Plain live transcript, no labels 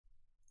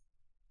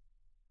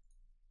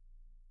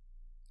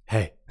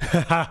Hey.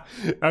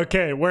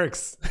 Okay, it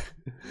works.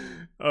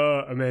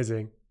 Oh,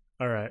 amazing.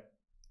 All right.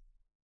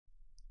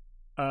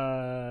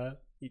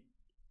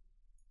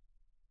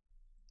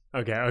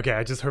 Okay,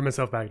 I just heard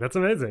myself back. That's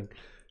amazing.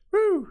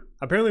 Woo!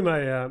 Apparently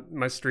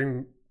my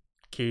stream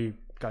key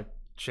got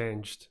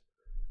changed.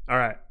 All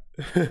right.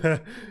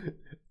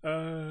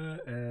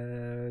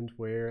 And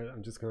where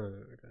I'm just gonna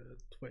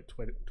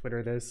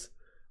Twitter this.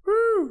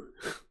 Woo!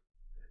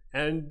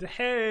 And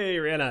hey,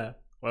 Rihanna,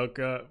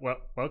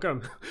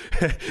 welcome.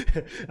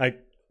 I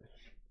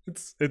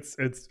it's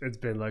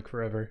been like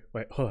forever.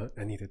 Wait, hold on.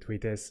 I need to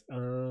tweet this.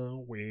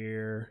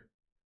 We're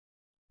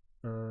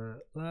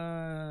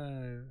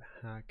live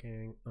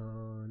hacking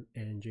on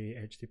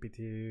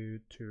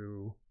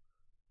NG-HTTP2.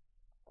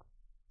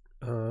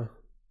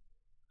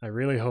 I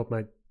really hope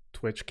my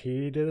Twitch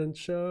key didn't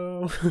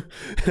show.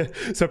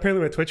 So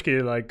apparently my Twitch key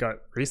like got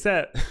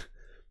reset.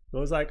 I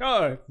was like,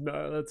 oh,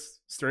 no, let's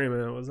stream.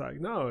 And I was like,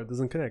 no, it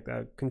doesn't connect.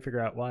 I couldn't figure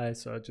out why.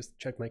 So I just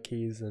checked my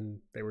keys and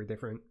they were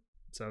different.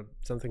 So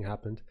something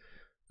happened.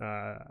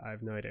 I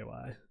have no idea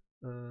why.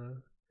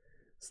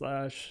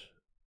 Slash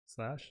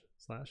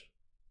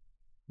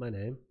my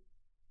name.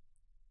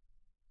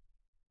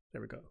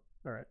 There we go.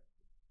 All right.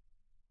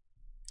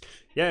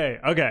 Yay.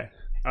 Okay.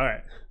 All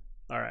right.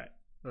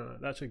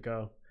 That should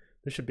go.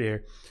 This should be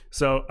here.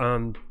 So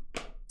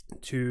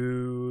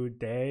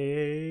today,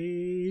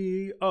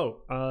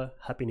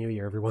 happy new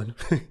year, everyone.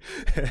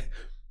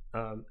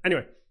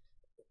 Anyway,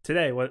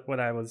 today what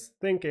I was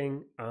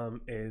thinking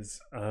is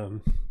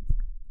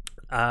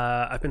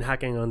I've been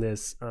hacking on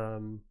this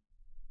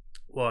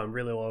well, I'm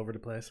really all over the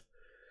place.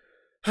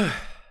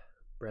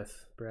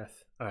 breath.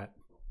 All right.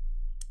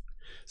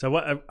 So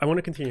what I want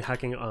to continue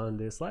hacking on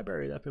this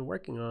library that I've been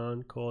working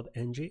on called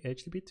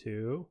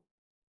NG-HTTP2.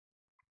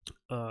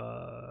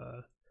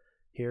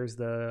 Here's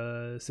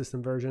the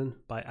system version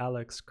by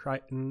Alex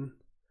Crichton,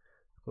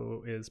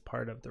 who is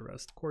part of the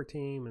Rust core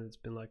team and it's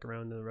been like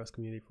around in the Rust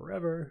community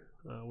forever.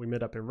 We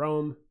met up in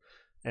Rome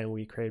and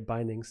we created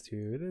bindings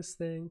to this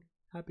thing.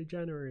 Happy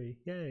January.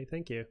 Yay,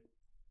 thank you.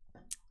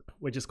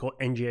 Which is called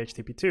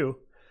NG-HTTP2,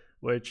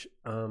 which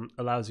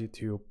allows you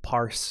to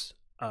parse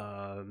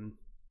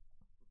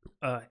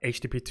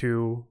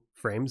HTTP2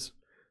 frames.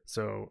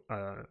 So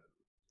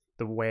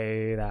the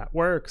way that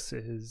works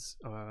is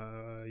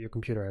your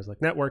computer has like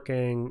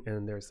networking,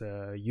 and there's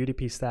a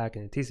UDP stack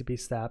and a TCP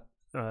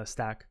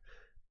stack.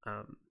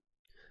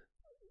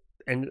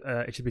 And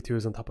HTTP2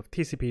 is on top of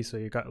TCP, so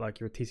you got like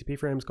your TCP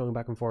frames going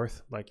back and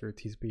forth, like your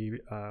TCP,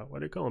 what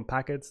do you call them,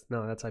 packets?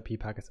 No, that's IP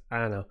packets. I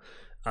don't know.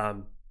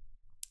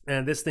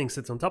 And this thing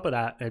sits on top of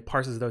that, and it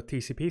parses those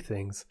TCP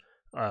things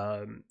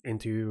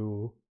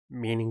into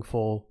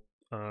meaningful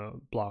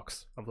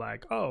blocks of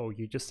like, oh,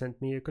 you just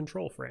sent me a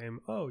control frame.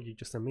 Oh, you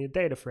just sent me a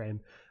data frame.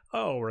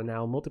 Oh, we're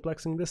now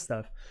multiplexing this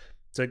stuff.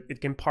 So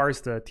it can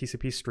parse the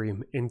TCP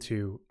stream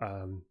into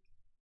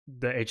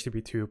the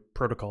HTTP2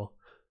 protocol.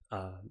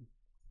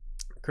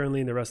 Currently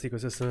in the Rust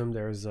ecosystem,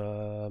 there's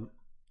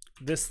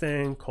this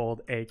thing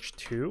called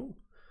H2,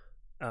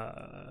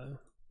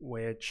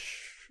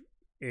 which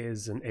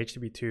is an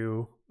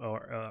HTTP2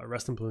 or a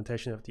Rust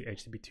implementation of the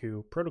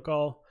HTTP2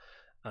 protocol,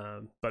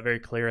 but very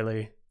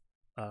clearly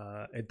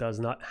it does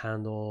not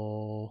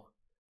handle,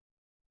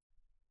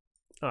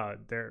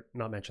 they're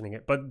not mentioning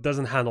it, but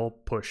doesn't handle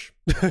push,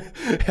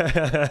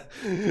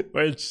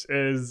 which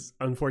is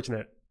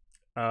unfortunate.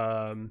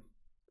 Yeah,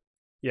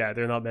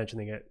 they're not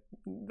mentioning it.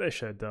 They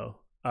should though.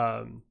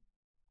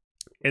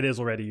 It is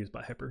already used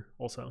by Hyper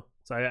also,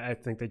 so I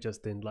think they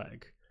just didn't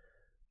like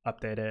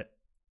update it.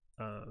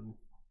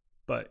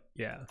 But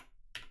yeah,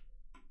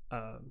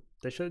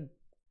 they should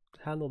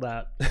handle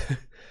that.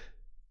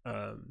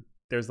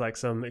 There's like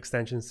some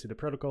extensions to the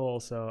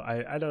protocol, so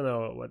I don't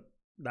know what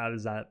that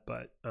is at,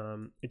 but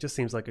it just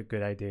seems like a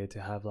good idea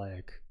to have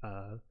like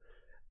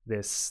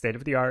this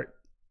state-of-the-art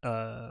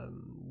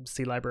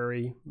C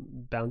library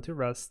bound to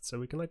Rust, so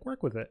we can like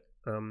work with it.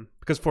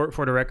 Because for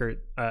the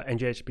record,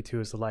 NG-HTTP2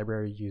 is the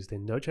library used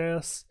in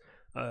Node.js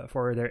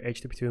for their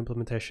HTTP2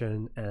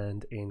 implementation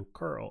and in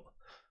curl,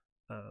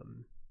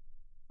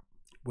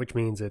 which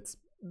means it's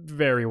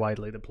very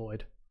widely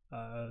deployed.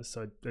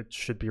 So it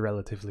should be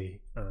relatively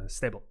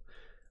stable.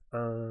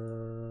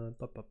 Okay,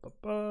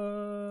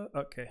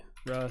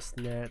 Rust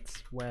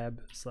net web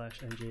 /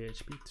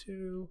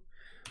 NG-HTTP2.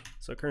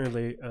 So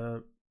currently,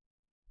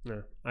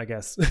 no, I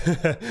guess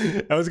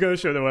I was gonna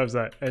show the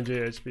website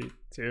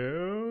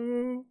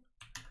NG-HTTP2.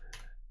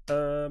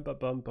 There we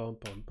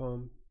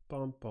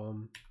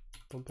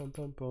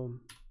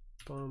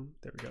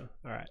go.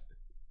 All right.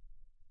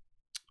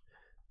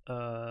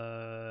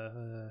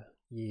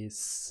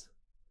 Yes.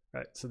 All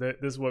right. So this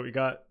is what we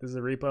got. This is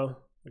a repo.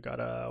 We got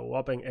a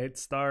whopping 8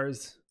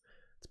 stars.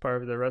 It's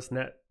part of the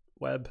RustNet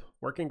web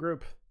working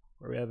group,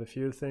 where we have a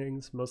few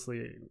things,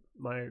 mostly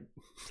my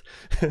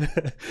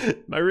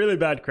my really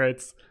bad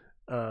crates.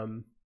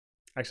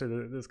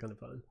 Actually, this is kind of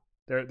fun.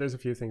 There's a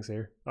few things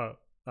here. Oh,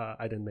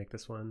 I didn't make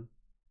this one.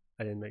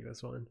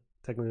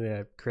 Technically,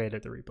 I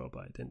created the repo,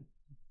 but I didn't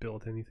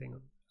build anything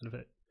out of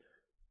it.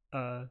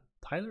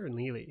 Tyler and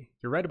Neely,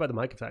 you're right about the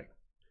mic effect.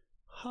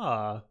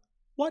 Huh.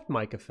 What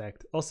mic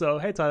effect? Also,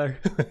 hey Tyler.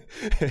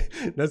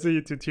 Nice of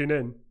you to tune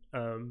in.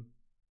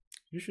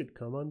 You should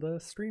come on the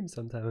stream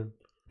sometime.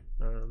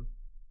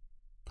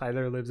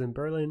 Tyler lives in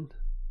Berlin.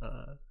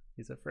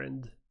 He's a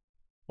friend.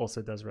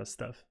 Also does Rust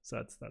stuff,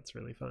 so that's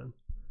really fun.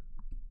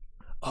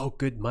 Oh,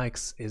 good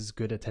mics is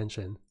good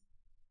attention.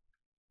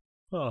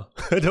 Oh,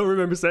 I don't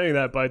remember saying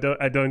that, but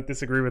I don't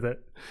disagree with it.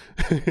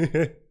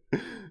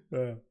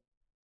 All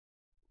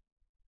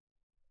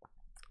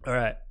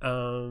right.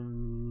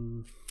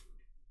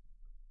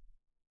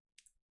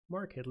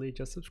 Mark Hidley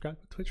just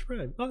subscribed to Twitch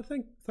Prime. Oh,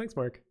 thanks,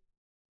 Mark.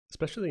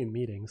 Especially in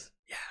meetings.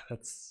 Yeah,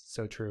 that's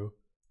so true.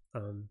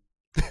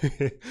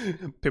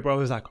 People are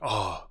always like,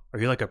 "Oh, are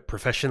you like a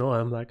professional?"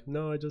 I'm like,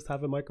 "No, I just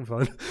have a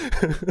microphone."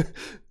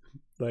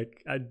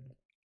 Like I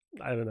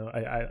don't know.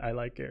 I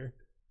like Air.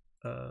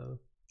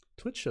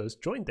 Twitch shows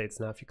join dates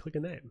now if you click a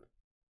name,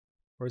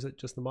 or is it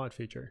just the mod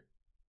feature?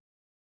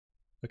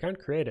 I can't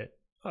create it.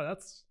 Oh,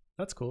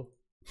 that's cool.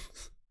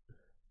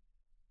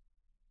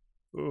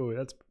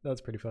 Ooh,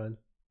 that's pretty fun.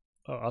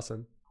 Oh,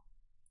 awesome.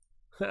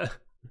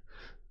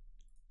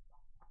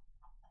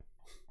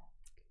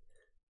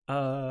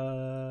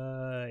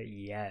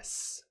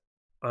 Yes.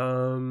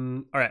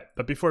 All right,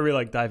 but before we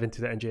like dive into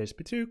the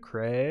NGHP2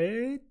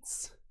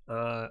 crates,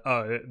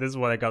 oh, this is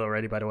what I got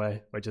already, by the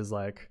way, which is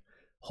like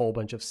a whole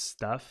bunch of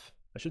stuff.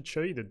 I should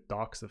show you the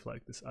docs of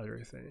like this other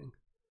thing,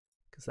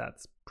 because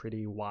that's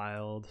pretty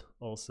wild.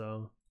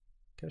 Also,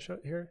 can I show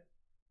it here?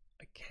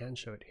 I can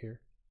show it here.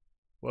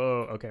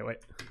 Whoa. Okay, wait.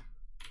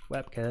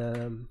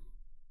 Webcam.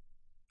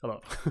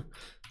 Hello.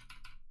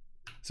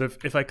 So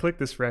if I click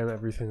this frame,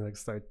 everything like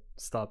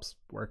stops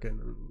working,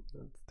 and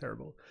it's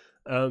terrible.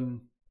 No,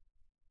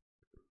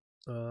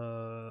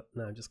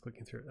 I'm just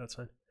clicking through it. That's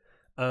fine.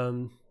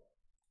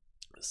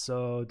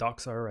 So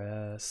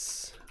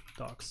docs.rs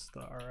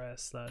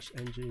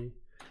docs.rs/ng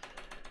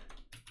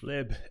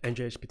lib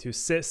NGHP2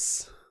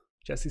 sys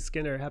Jesse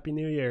Skinner. Happy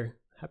New Year.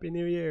 Happy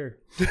New Year.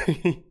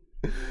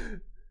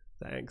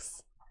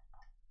 Thanks.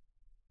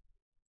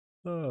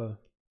 Oh.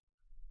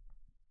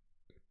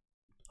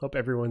 Hope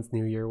everyone's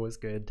New Year was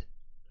good.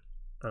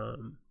 I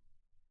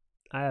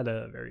had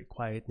a very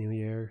quiet New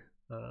Year.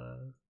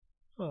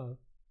 Oh,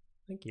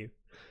 thank you.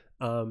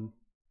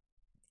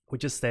 We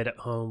just stayed at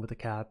home with the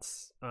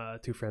cats.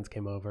 2 friends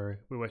came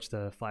over. We watched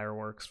the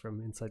fireworks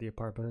from inside the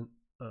apartment.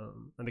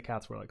 And the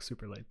cats were like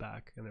super laid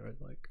back, and they were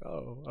like,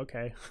 "Oh,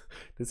 okay,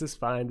 this is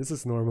fine. This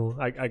is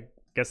normal." I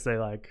guess they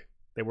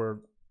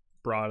were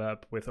brought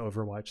up with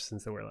Overwatch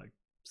since they were like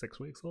 6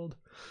 weeks old.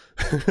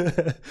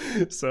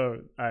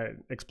 So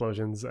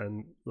explosions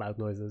and loud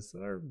noises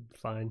are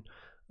fine.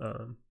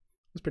 It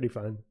was pretty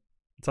fun.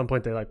 At some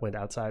point they like went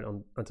outside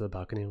onto the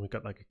balcony, and we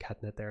got like a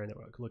cat net there, and they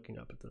were like looking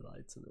up at the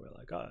lights, and they were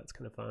like, "Oh, it's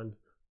kind of fun."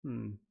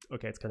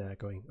 Okay, it's kind of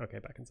echoing. Okay,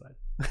 back inside.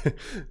 That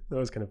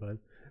was kind of fun.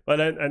 But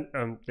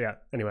yeah,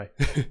 anyway.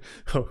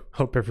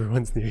 Hope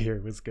everyone's New Year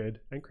was good,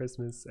 and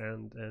Christmas,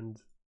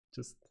 and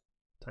just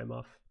time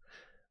off.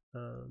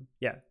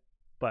 Yeah.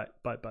 But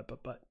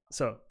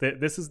so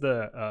this is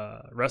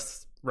the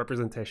Rust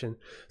representation.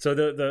 So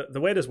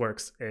the way this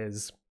works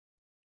is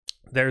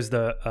there's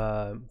the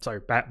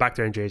sorry, back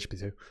to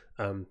NGHP2.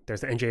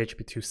 There's the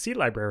NGHP2 C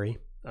library,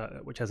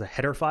 which has a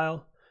header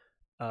file.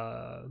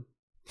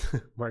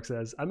 Mark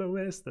says, "I'm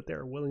amazed that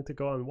they're willing to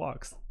go on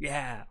walks."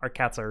 Yeah, our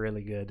cats are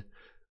really good.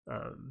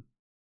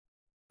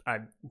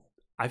 I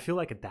feel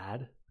like a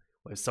dad.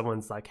 If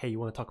someone's like, "Hey, you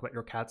want to talk about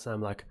your cats?" And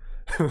I'm like,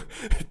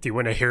 "Do you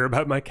want to hear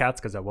about my cats?"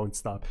 Because I won't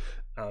stop.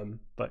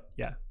 But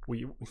yeah,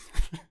 we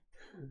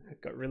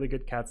got really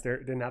good cats.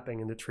 They're napping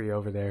in the tree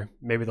over there.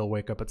 Maybe they'll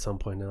wake up at some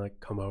point and like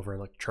come over and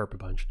like chirp a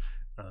bunch.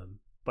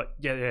 But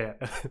yeah.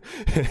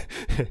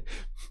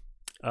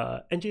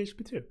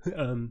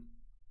 NGHP2.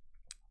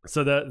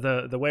 So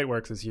the way it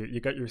works is you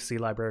got your C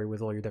library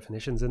with all your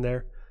definitions in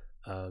there,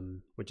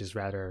 which is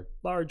rather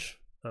large.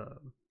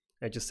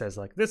 It just says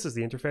like, this is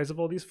the interface of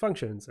all these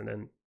functions, and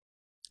then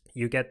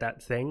you get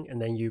that thing,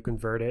 and then you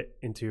convert it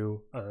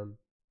into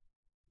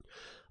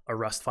a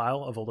Rust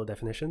file of all the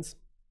definitions.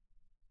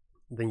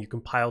 Then you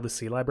compile the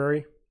C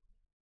library,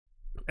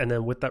 and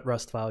then with that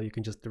Rust file, you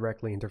can just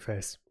directly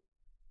interface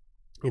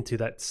into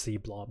that C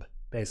blob,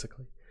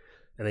 basically.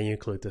 And then you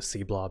include the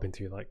C blob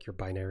into like your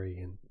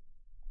binary, and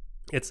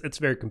it's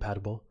very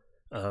compatible.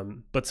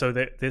 But so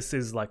this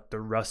is like the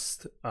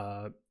Rust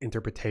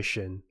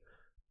interpretation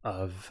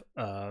of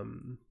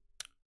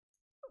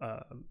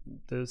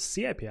the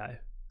C API.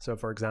 So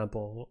for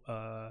example,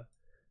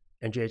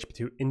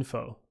 NGHP2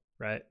 info,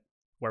 right,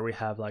 where we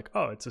have like,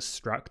 oh, it's a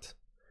struct.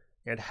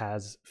 It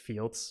has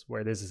fields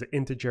where this is an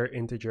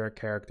integer,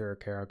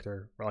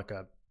 character, or like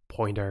a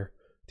pointer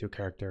to a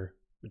character,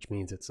 which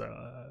means it's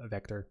a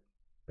vector,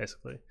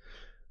 basically.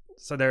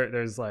 So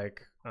there's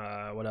like,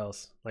 what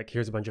else? Like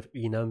here's a bunch of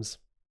enums,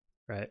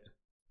 right?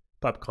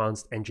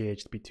 Pubconst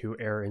NGHP2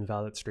 error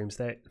invalid stream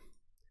state.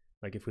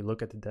 Like if we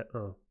look at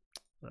the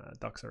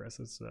docs.rs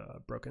is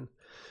broken.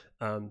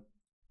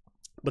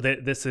 But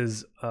this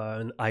is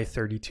an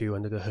I32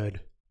 under the hood,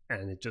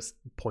 and it just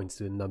points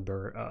to a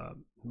number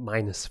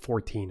minus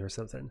 14 or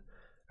something,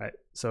 right?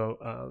 So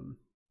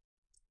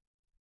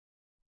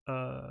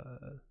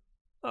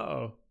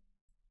oh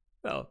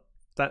well,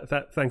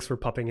 thanks for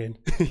popping in.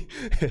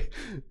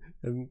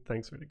 And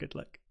thanks for the good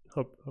luck.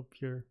 Hope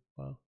you're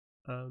well.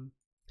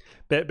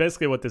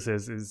 Basically what this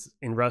is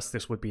in Rust,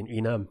 this would be an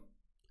enum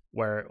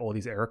where all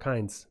these error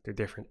kinds, they're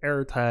different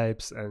error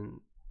types, and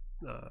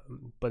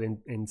but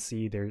in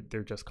C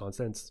they're just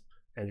constants,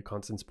 and the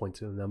constants point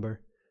to a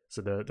number.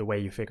 So the way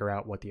you figure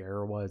out what the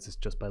error was is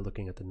just by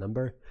looking at the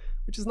number,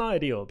 which is not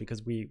ideal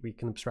because we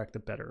can abstract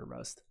it better in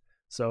Rust.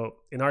 So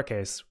in our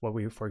case, what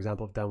we, for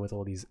example, have done with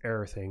all these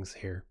error things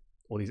here,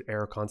 all these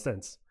error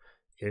constants,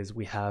 is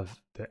we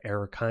have the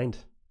error kind,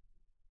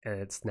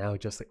 and it's now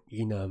just an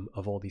enum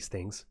of all these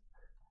things.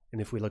 And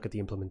if we look at the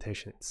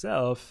implementation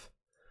itself,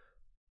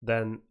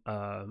 then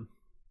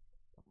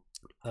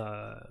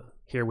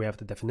here we have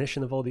the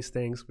definition of all these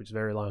things, which is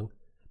very long.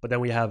 But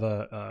then we have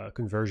a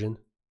conversion,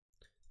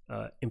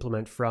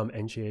 implement from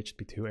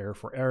ngHTTP2 error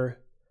for error,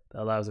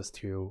 that allows us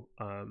to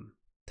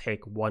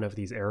take one of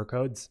these error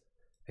codes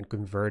and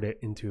convert it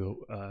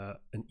into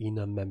an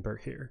enum member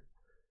here,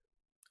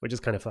 which is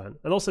kind of fun.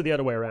 And also the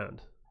other way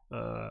around.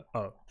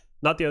 Oh,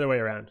 not the other way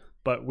around,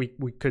 but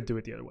we could do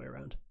it the other way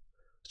around.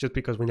 It's just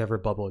because we never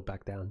bubble it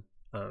back down.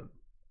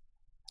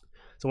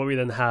 So what we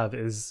then have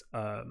is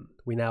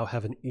we now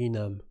have an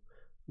enum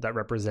that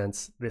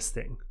represents this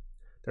thing.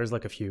 There's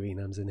like a few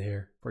enums in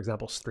here. For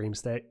example, stream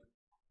state.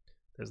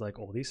 There's like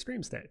all these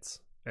stream states.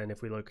 And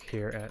if we look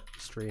here at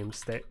stream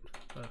state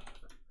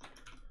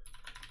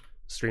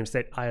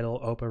idle,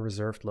 open,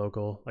 reserved,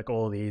 local, like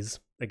all of these,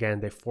 again,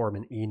 they form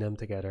an enum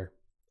together,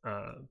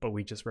 but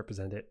we just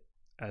represent it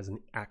as an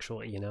actual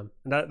enum.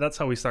 And that's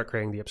how we start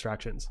creating the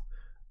abstractions.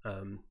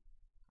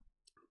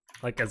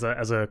 Like as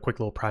a quick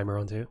little primer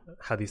onto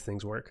how these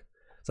things work.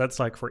 So that's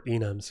like for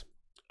enums.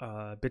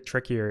 A bit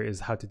trickier is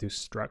how to do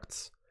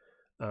structs.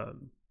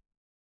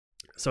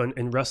 So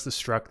in Rust, the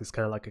struct is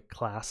kind of like a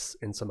class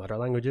in some other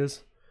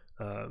languages.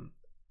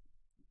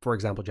 For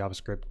example,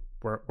 JavaScript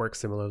works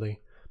similarly.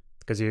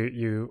 Because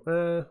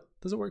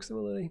does it work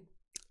similarly?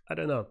 I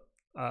don't know.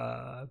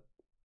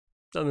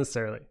 Not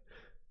necessarily.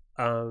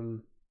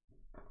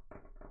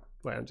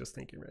 Wait, I'm just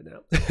thinking right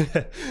now.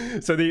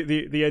 So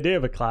the idea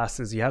of a class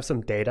is you have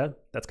some data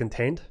that's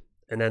contained,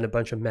 and then a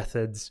bunch of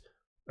methods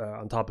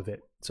on top of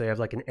it. So you have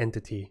like an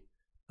entity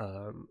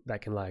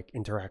that can like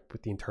interact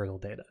with the internal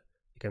data.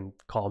 You can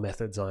call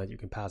methods on it. You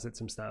can pass it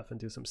some stuff and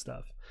do some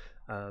stuff.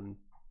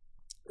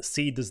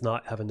 C does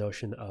not have a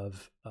notion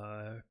of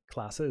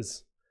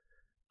classes.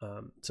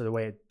 So the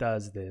way it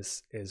does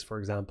this is, for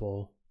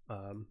example,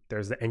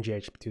 there's the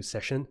ngHTTP2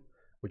 session,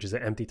 which is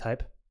an empty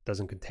type,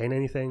 doesn't contain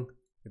anything.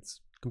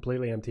 It's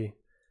completely empty.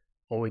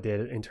 All we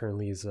did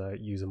internally is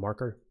use a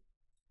marker.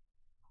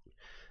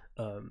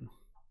 And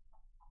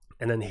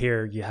then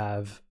here you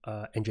have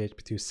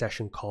ngHTTP2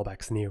 session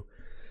callbacks new.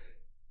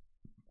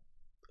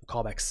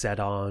 Callbacks set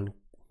on,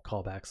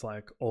 callbacks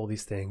like all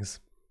these things.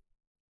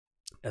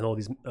 And all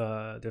these,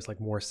 there's like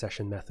more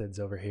session methods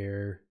over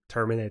here.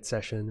 Terminate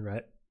session,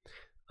 right?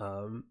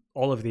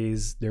 All of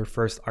these, their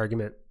first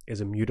argument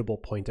is a mutable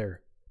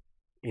pointer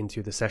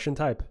into the session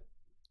type,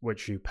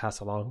 which you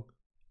pass along.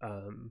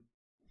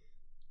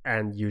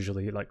 And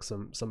usually like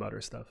some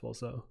other stuff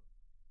also.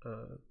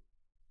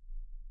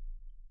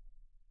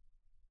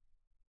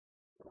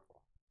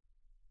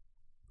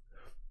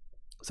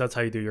 So that's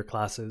how you do your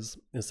classes.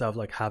 Instead of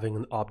like having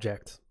an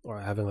object or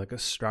having like a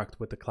struct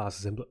with the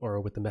classes or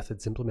with the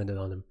methods implemented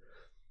on them,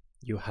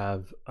 you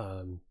have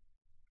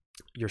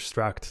your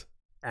struct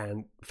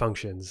and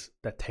functions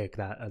that take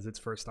that as its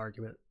first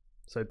argument.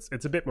 So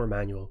it's a bit more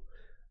manual,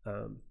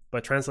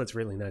 but translates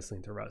really nicely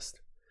into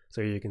Rust.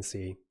 So you can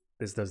see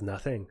this does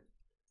nothing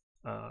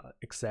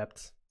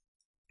except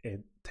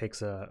it takes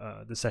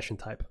the session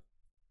type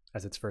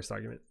as its first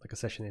argument, like a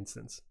session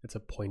instance. It's a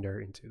pointer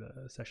into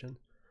the session.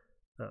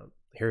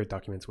 Here it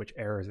documents which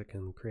errors it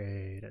can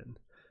create and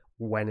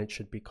when it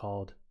should be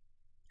called.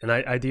 And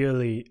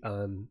ideally,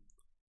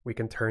 we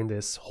can turn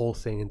this whole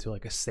thing into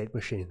like a state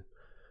machine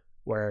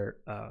where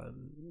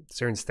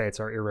certain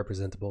states are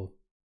irrepresentable.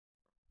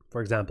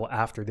 For example,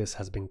 after this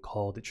has been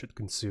called, it should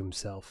consume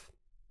self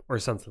or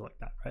something like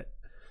that, right?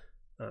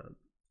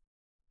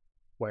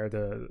 Where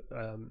the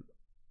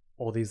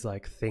all these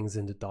like things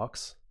in the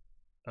docs,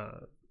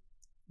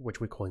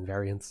 which we call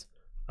invariants,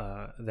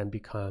 then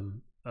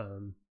become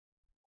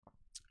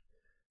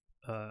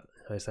how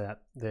do I say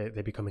that?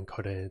 They become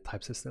encoded in a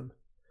type system.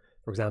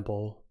 For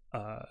example,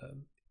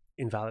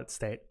 invalid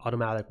state,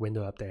 automatic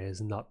window update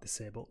is not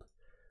disabled.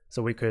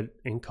 So we could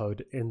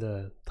encode in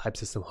the type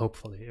system,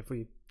 hopefully, if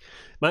we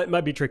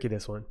might be tricky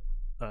this one,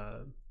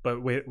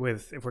 but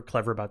with if we're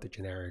clever about the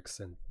generics,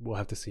 and we'll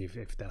have to see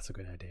if that's a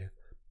good idea.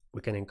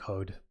 We can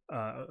encode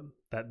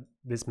that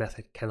this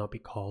method cannot be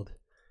called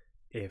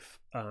if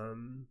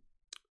the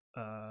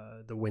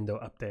window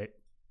update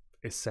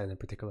is set in a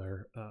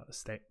particular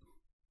state.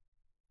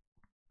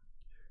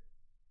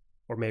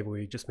 Or maybe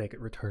we just make it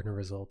return a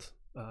result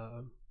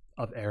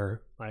of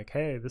error, like,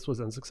 hey, this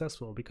was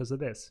unsuccessful because of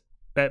this.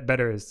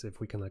 Better is if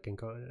we can like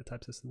encode in a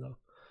type system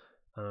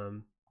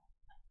though.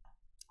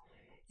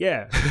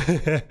 Yeah.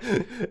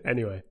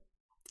 Anyway,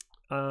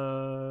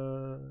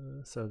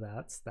 so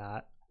that's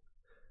that.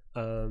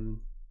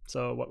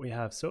 So what we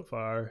have so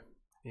far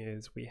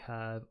is we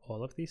have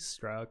all of these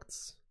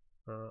structs,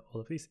 all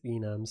of these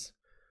enums,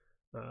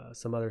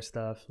 some other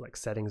stuff like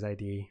settings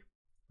ID,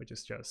 which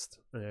is just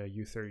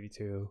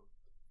U32,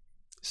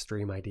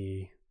 stream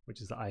ID,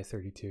 which is the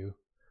I32.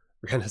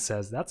 Rihanna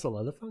says that's a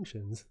lot of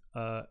functions.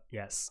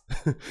 Yes.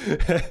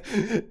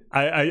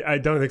 I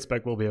don't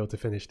expect we'll be able to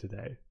finish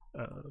today,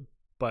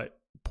 but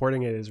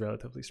porting it is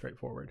relatively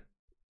straightforward.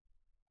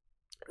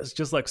 It's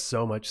just like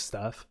so much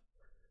stuff,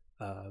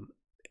 and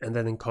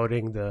then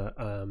encoding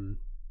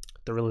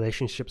the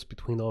relationships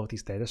between all of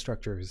these data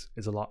structures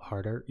is a lot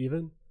harder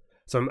even.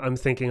 So I'm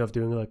thinking of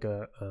doing like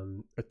a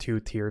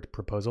two-tiered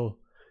proposal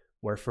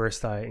where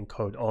first I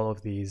encode all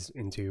of these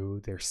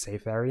into their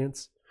safe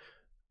variants.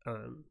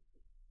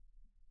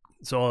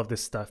 So all of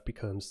this stuff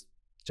becomes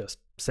just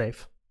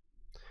safe.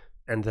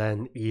 And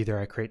then either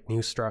I create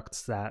new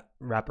structs that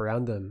wrap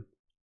around them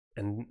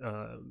and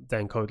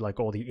then code like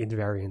all the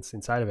invariants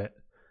inside of it.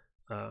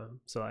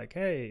 So like,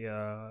 hey,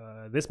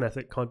 this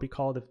method can't be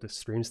called if the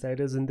stream state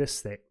is in this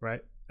state,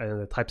 right? And then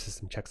the type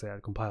system checks it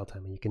at compile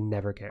time and you can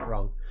never get it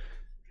wrong.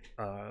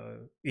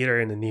 Either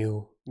in the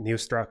new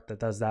struct that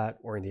does that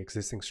or in the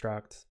existing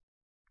struct.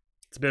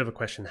 It's a bit of a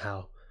question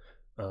how.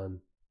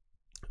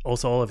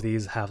 Also, all of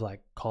these have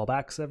like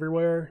callbacks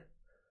everywhere,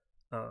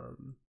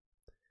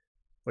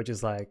 which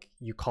is like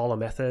you call a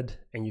method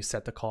and you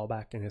set the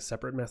callback in a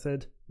separate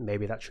method.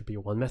 Maybe that should be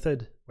one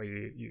method where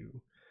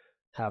you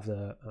have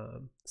the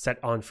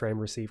set on frame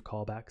receive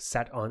callback,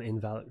 set on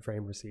invalid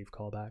frame receive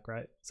callback,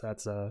 right? So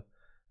that's a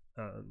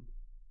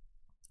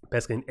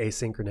basically an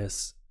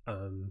asynchronous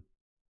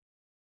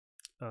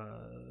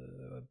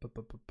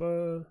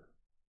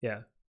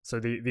yeah. So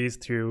these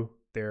two,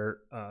 they're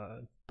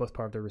both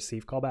part of the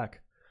receive callback.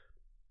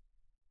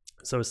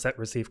 So set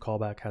receive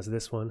callback has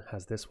this one,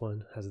 has this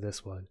one, has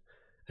this one,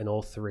 and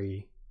all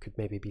three could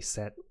maybe be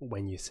set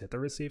when you set the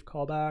receive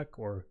callback,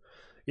 or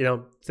you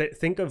know,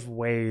 think of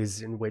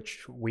ways in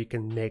which we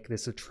can make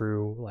this a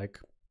true like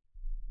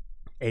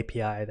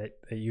API that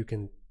you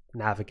can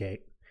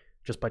navigate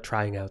just by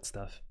trying out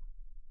stuff,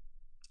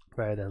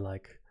 rather than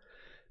like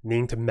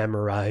needing to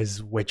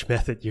memorize which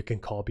method you can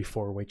call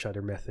before which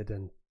other method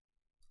and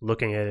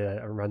looking at it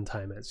at a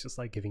runtime. It's just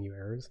like giving you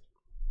errors.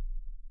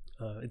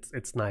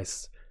 It's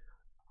nice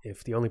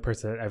if the only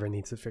person that ever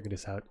needs to figure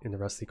this out in the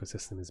Rust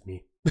ecosystem is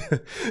me.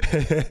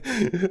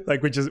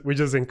 Like we just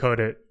encode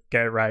it,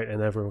 get it right,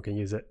 and everyone can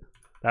use it.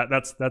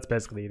 That's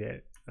basically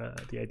the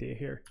idea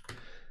here.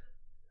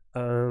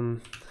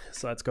 So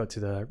let's go to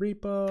the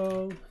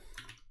repo.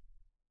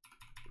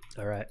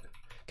 All right.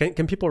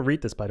 Can people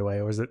read this, by the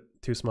way, or is it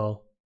too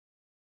small?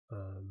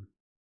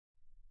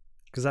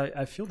 Because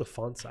I feel the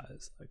font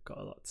size like got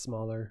a lot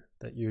smaller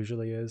than it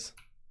usually is,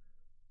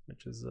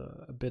 which is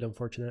a bit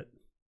unfortunate.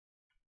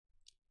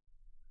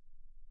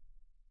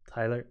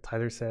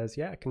 Tyler says,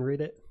 yeah, I can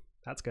read it.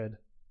 That's good.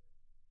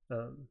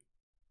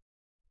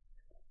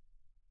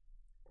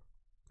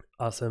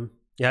 Awesome.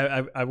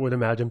 Yeah, I would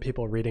imagine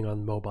people reading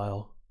on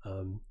mobile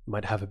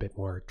might have a bit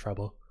more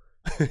trouble.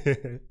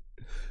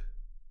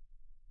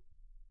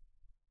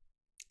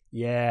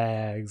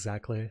 Yeah,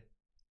 exactly.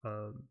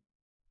 A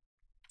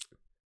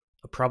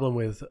problem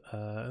with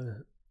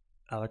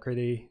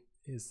Alacrity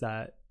is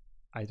that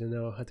I don't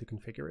know how to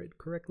configure it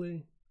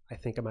correctly. I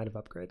think I might have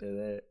upgraded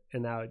it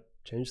and now I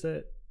changed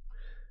it.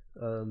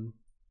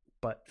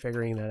 But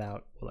figuring that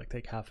out will like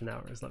take half an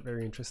hour. It's not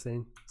very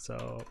interesting.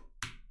 So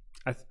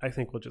I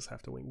think we'll just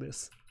have to wing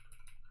this,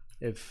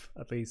 if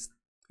at least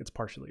it's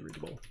partially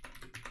readable.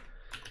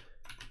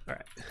 All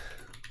right,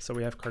 so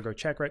we have cargo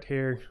check right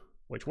here,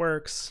 which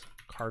works.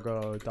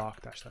 Cargo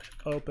doc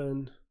 --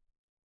 open,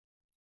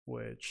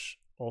 which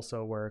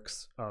also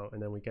works. Oh,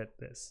 and then we get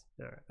this.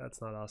 All right, that's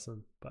not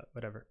awesome, but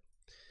whatever.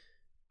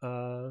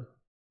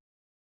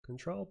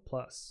 Control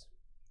plus.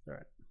 All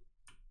right.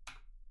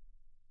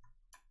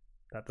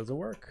 That doesn't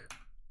work.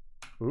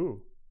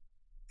 Ooh,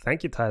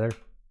 thank you, Tyler.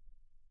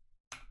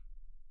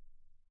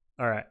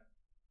 All right,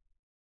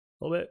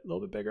 a little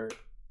bit bigger.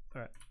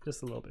 All right,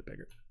 just a little bit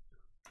bigger.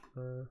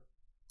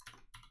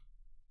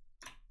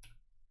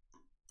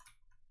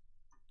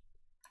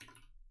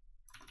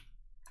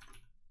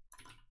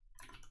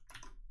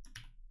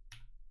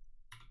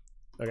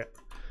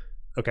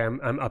 Okay,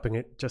 I'm upping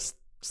it just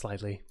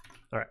slightly.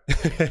 All right,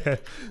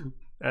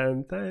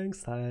 and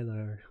thanks,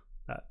 Tyler.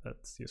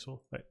 That's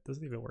useful. Wait, does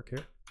it even work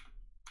here?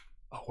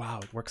 Oh wow,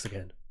 it works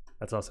again.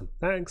 That's awesome.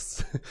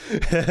 Thanks.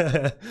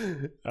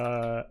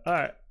 All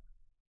right.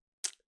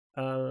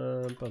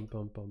 All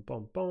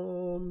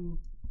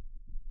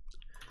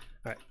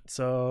right,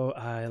 so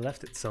I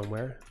left it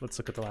somewhere. Let's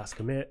look at the last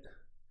commit.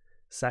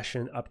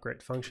 Session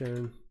upgrade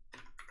function.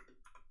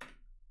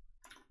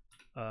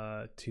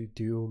 To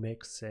do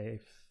make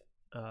safe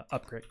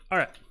upgrade. All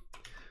right.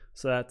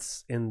 So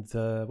that's in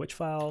the which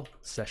file,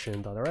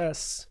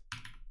 session.rs.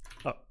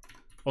 Oh,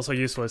 also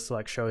useful is to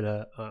like show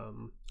the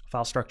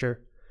file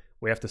structure.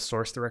 We have the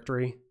source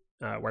directory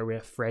where we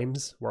have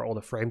frames, where all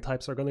the frame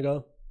types are going to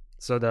go.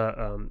 So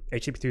the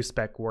HTTP2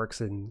 spec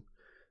works in,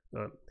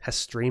 has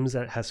streams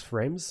that has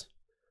frames.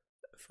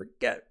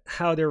 Forget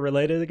how they're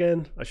related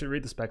again. I should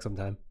read the spec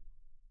sometime.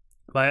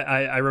 But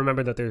I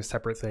remember that there's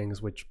separate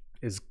things, which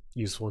is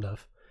useful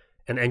enough.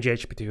 And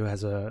NGHTTP2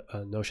 has a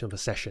notion of a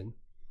session.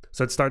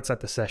 So it starts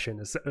at the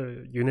session.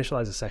 You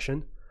initialize a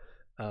session,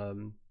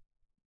 and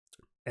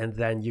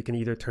then you can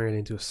either turn it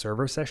into a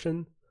server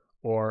session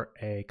or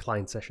a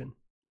client session.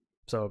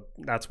 So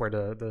that's where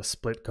the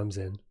split comes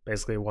in.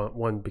 Basically,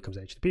 one becomes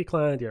HTTP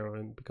client, the other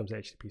one becomes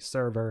HTTP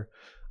server.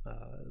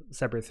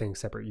 Separate things,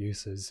 separate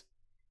uses.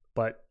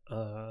 But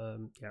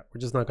yeah, we're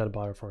just not going to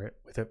bother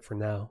with it for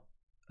now.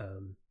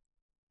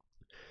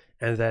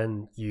 And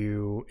then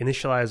you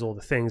initialize all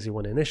the things you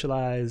want to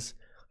initialize.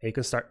 And you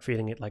can start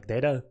feeding it like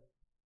data.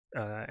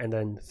 And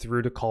then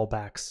through the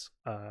callbacks,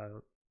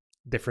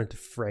 different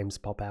frames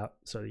pop out.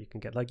 So you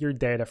can get like your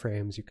data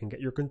frames, you can get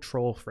your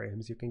control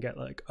frames, you can get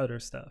like other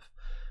stuff.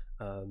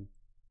 And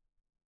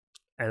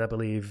I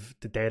believe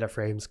the data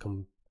frames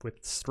come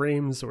with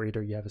streams, or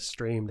either you have a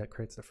stream that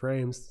creates the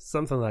frames,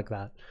 something like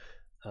that.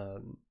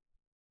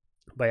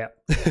 But yeah,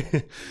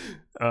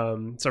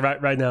 so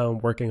right now I'm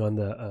working on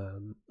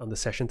the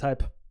session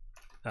type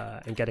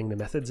and getting the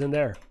methods in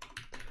there.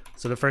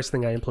 So the first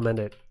thing I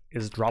implemented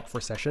is drop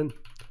for session.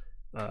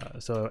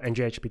 So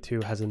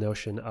NGHTTP2 has a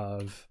notion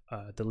of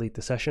delete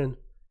the session.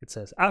 It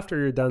says after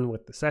you're done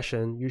with the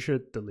session, you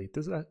should delete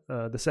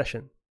the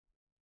session,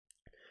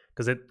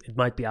 because it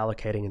might be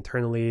allocating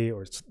internally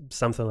or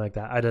something like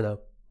that. I don't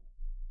know,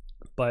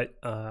 but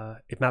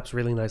it maps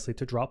really nicely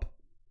to drop.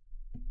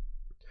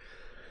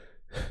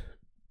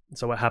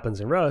 So what happens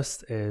in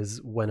Rust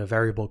is when a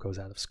variable goes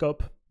out of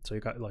scope, so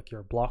you got like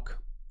your block,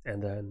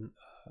 and then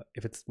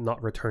if it's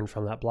not returned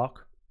from that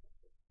block,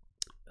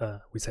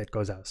 we say it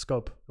goes out of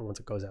scope. And once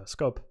it goes out of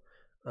scope,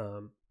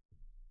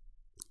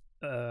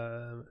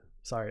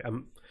 sorry,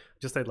 I'm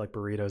just ate like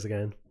burritos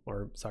again,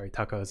 or sorry,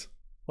 tacos.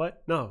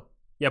 What? No,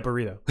 yeah,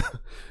 burrito.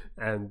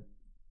 And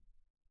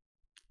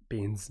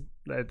beans.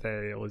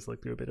 They always like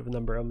do a bit of a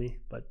number on me,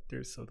 but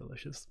they're so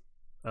delicious.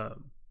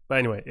 But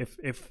anyway,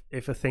 if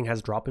a thing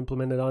has drop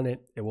implemented on it,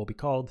 it will be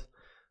called.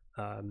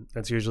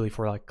 That's usually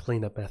for like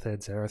cleanup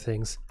methods and other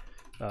things.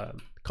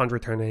 Can't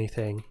return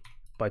anything,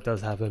 but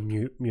does have a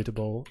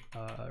mutable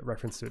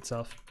reference to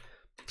itself.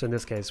 So in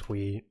this case,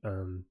 we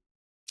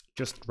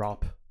just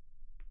drop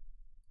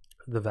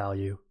the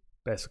value.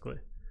 Basically,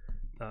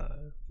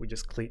 we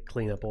just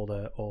clean up all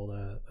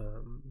the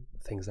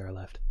things that are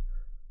left.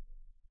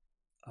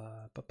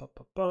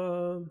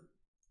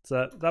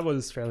 So that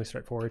was fairly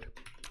straightforward.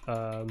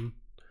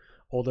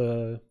 All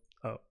the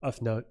of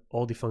note,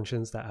 all the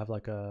functions that have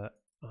like a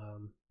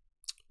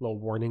little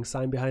warning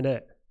sign behind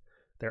it,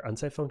 they're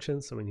unsafe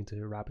functions, so we need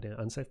to wrap it in an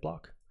unsafe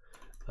block.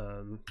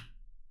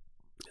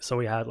 So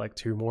we had like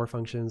 2 more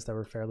functions that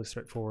were fairly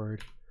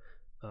straightforward.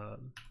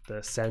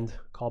 The send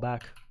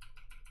callback,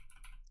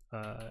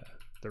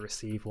 the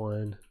receive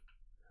one.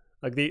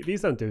 Like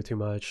these don't do too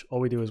much.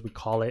 All we do is we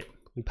call it,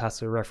 we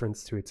pass a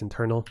reference to its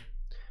internal,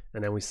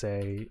 and then we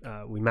say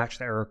we match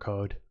the error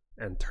code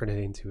and turn it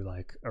into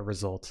like a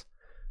result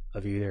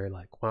of either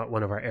like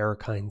one of our error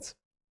kinds,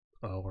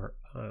 or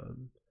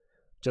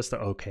just the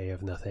okay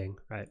of nothing,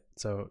 right?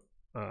 So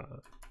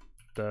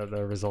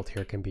the result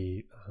here can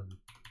be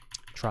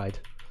tried,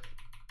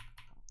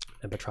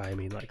 and by try I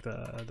mean like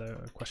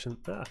the question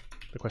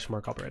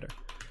mark operator.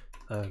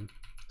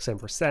 Same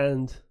for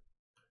sends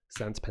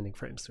pending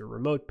frames to a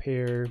remote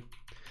peer.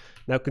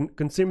 Now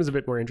consume is a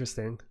bit more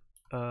interesting.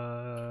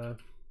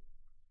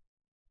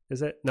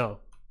 Is it? No.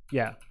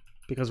 Yeah,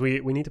 because we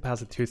need to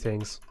pass it 2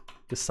 things: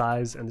 the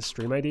size and the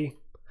stream ID.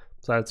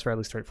 So that's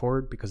fairly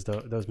straightforward because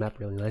those map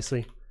really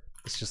nicely.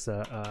 It's just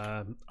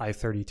a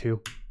I32.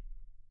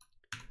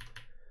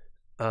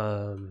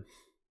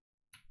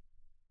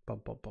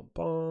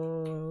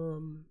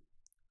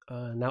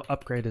 Now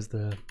upgrade is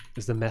the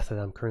method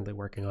I'm currently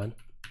working on.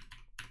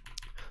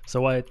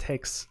 So what it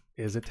takes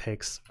is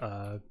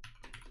 5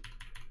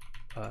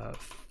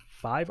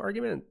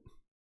 argument.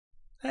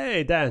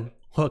 Hey Dan,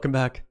 welcome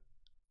back.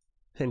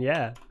 And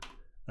yeah,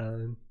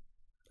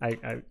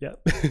 yeah,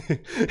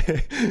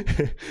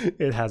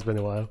 it has been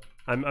a while.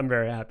 I'm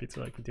very happy to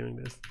like be doing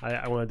this.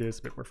 I want to do this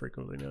a bit more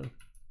frequently now.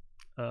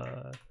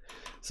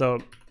 So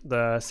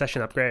the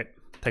session upgrade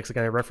takes a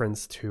kind of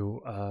reference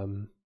to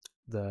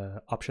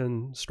the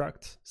option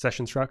struct,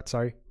 session struct,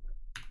 sorry.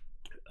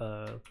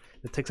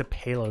 It takes a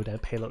payload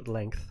and payload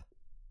length.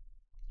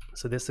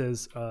 So this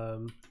is,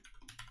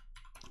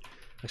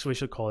 actually we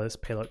should call this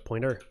payload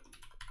pointer.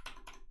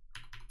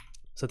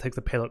 So it takes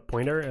the payload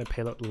pointer and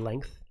payload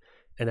length,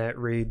 and it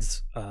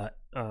reads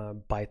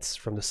bytes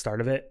from the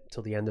start of it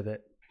till the end of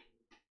it.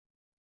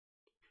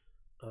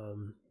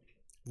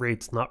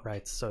 Reads, not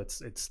writes, so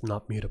it's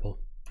not mutable.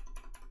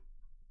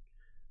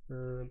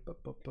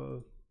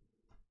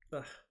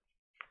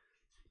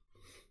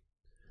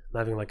 I'm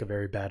having like a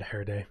very bad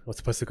hair day. I was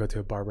supposed to go to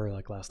a barber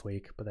like last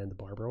week, but then the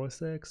barber was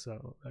sick,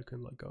 so I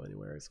couldn't like go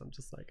anywhere. So I'm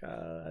just like,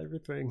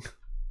 everything.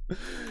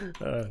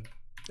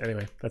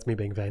 Anyway, that's me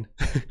being vain.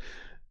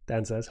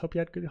 Dan says, hope you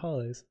had good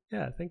holidays.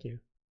 Yeah, thank you.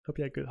 Hope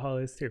you had good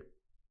holidays too.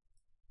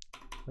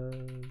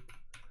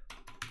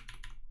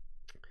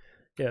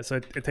 Yeah, so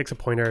it takes a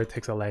pointer, it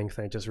takes a length,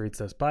 and it just reads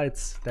those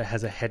bytes. That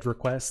has a head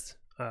request,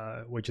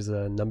 which is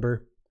a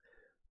number.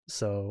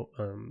 So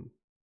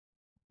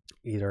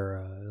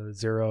either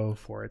 0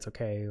 for it's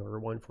okay or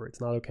 1 for it's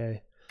not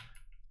okay.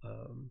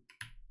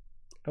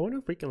 I wonder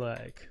if we can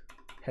like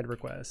head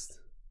request,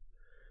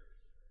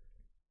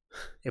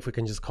 if we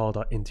can just call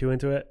 .into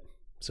into it,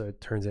 so it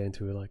turns it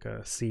into like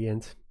a C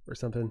int or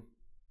something,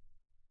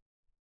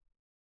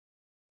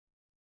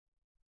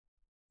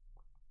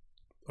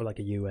 or like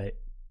a U8.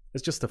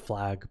 It's just a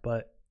flag,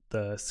 but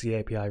the C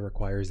API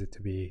requires it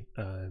to be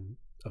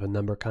of a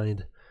number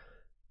kind,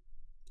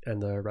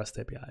 and the REST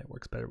API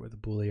works better with a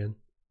Boolean.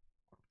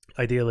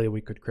 Ideally,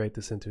 we could create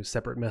this into a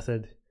separate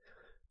method,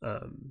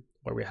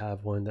 where we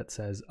have one that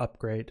says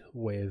upgrade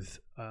with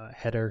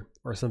header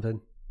or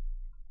something,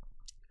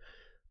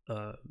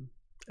 and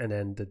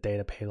then the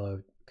data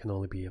payload can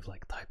only be of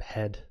like type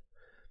head,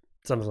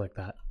 something like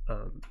that.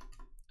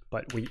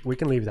 But we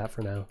can leave that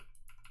for now.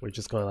 We're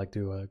just gonna like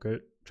do a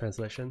good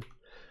translation.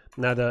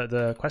 Now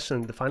the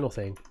question, the final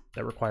thing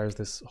that requires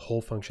this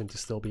whole function to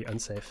still be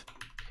unsafe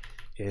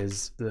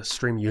is the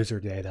stream user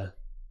data,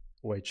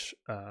 which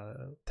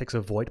takes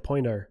a void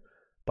pointer,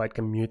 but it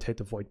can mutate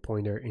the void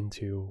pointer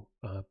into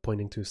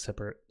pointing to a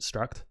separate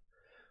struct.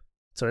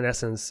 So in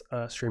essence,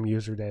 stream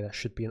user data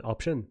should be an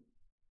option,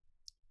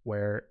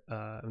 where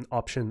an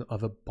option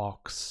of a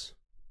box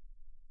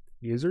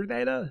user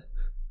data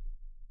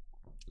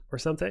or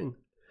something.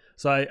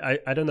 So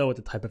I don't know what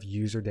the type of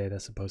user data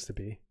is supposed to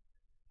be,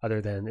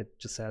 other than it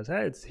just says,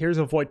 hey, here's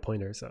a void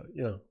pointer. So,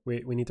 you know,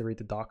 we need to read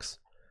the docs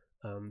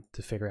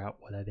to figure out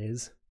what that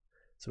is.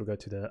 So we'll go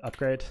to the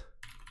upgrade,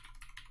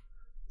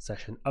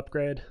 session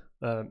upgrade,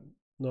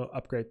 no,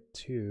 upgrade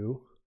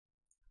to,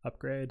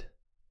 upgrade,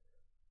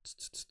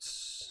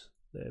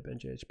 lib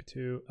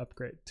ngHp2,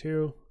 upgrade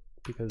to,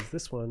 because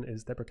this one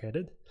is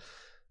deprecated.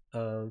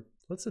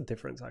 What's the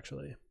difference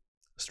actually?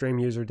 Stream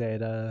user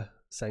data,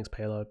 settings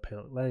payload,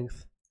 payload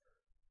length,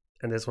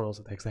 and this one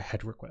also takes a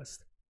head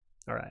request.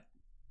 All right.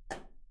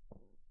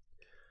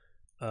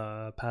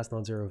 Pass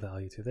non-zero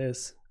value to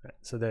this. Right,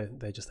 so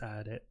they just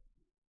add it.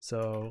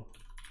 So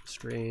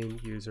stream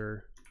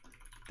user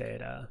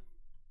data.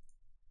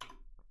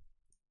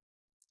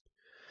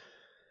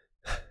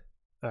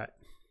 All right.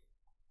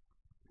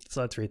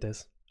 So let's read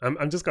this.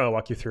 I'm just gonna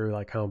walk you through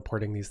like how I'm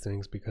porting these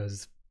things,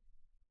 because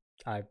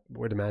I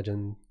would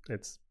imagine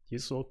it's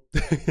useful.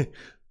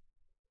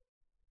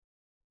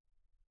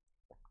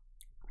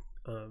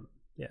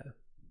 Yeah.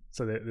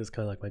 So this is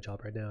kind of like my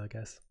job right now, I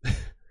guess.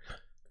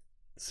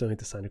 Still need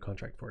to sign a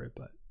contract for it,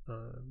 but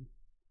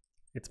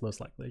it's most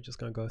likely just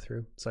gonna go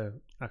through, so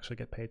I actually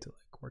get paid to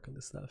like work on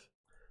this stuff.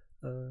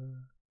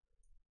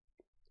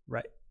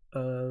 Right.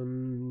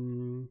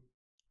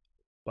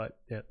 But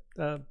yeah,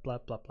 blah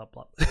blah blah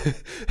blah.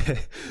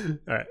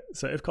 All right.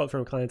 So if called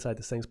from client side,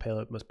 the settings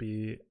payload must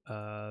be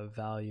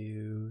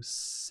value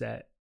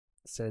sent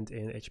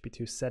in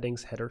HP2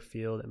 settings header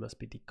field. It must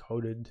be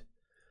decoded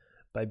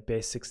by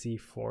base64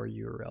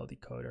 URL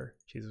decoder.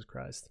 Jesus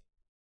Christ.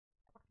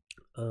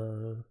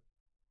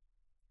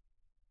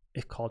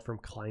 If called from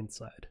client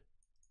side.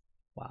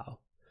 Wow.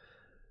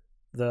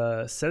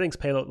 The settings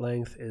payload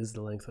length is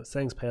the length of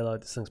settings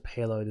payload. The settings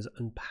payload is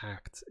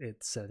unpacked.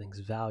 Its settings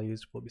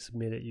values will be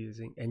submitted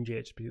using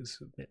ngHp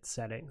submit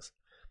settings.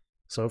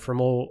 So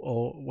from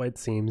all what it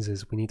seems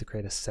is we need to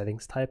create a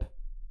settings type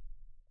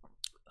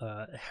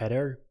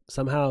header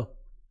somehow,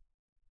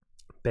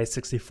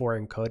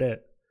 base64 encode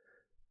it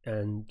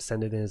and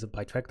send it in as a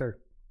byte vector.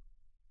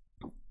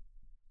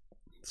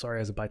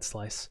 Sorry, as a byte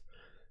slice,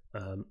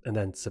 and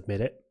then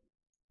submit it.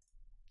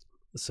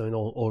 So in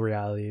all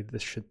reality,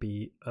 this should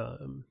be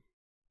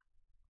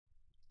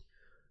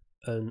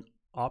an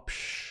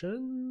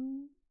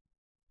option,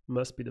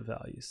 must be the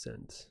value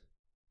sent.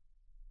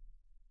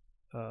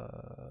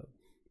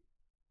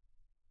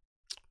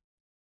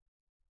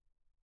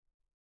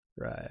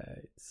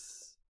 Right.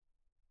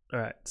 All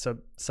right. So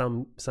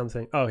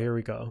something. Oh, here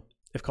we go.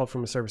 If called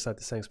from a server side,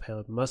 the settings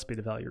payload must be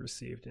the value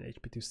received in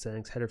HP2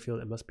 settings header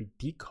field. It must be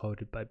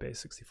decoded by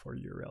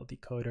base64 URL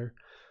decoder.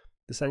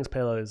 The settings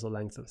payload is the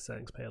length of the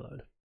settings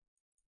payload.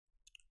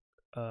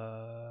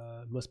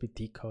 Must be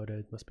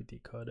decoded. Must be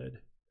decoded.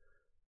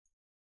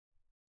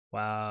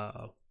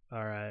 Wow.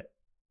 All right.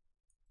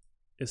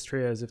 It's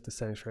true as if the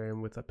settings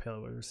frame with a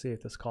payload was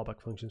received. This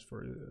callback functions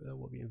for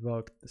will be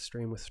invoked. The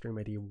stream with stream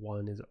ID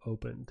 1 is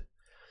opened.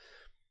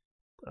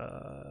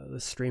 The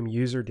stream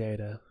user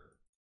data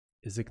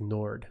is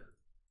ignored.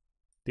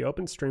 The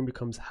open stream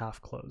becomes half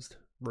closed,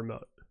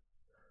 remote.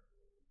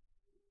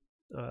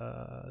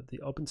 The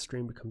open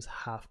stream becomes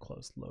half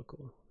closed,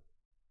 local,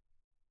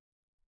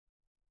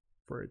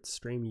 for its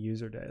stream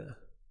user data.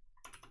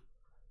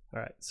 All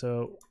right,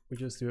 so we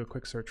just do a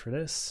quick search for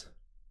this.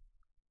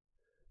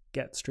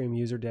 get stream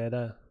user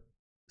data,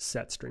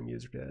 set stream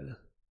user data.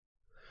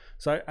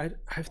 So I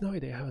have no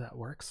idea how that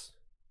works.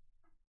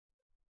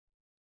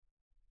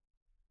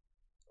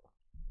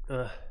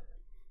 I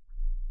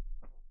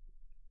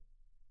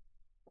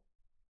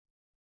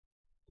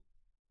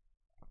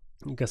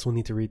guess we'll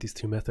need to read these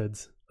two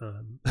methods.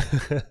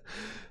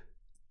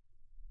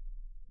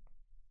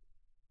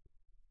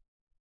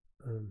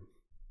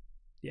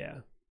 Yeah.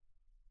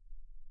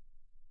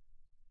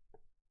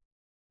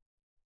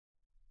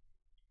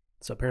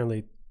 So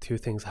apparently two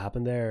things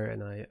happen there,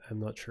 and I'm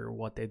not sure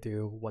what they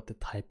do, what the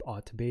type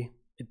ought to be.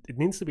 It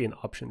needs to be an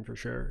option for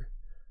sure.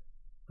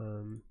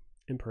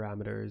 In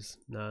parameters,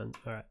 none.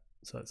 All right,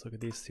 so let's look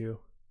at these two.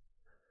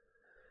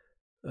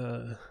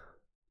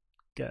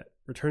 Get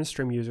return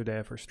stream user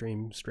data for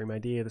stream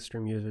ID. The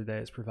stream user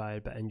data is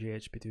provided by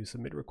NGHP2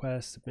 submit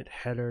request, submit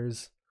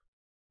headers,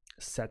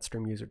 set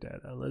stream user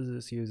data. Unless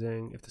it's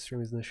using, if the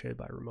stream is initiated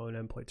by a remote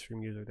endpoint,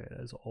 stream user data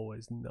is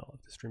always null.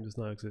 If the stream does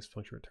not exist,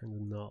 function returns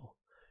null.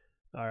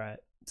 All right,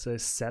 so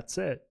it sets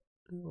it.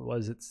 What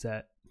does it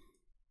set?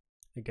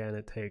 Again,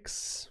 it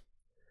takes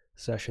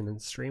session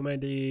and stream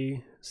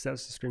ID,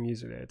 sets the stream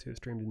user data to a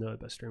stream denoted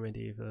by stream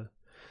ID. If the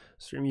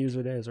stream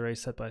user data is already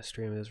set by a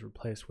stream, it is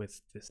replaced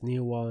with this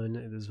new one.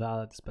 It is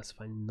valid to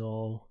specify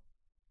null.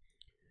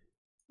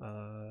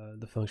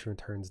 The function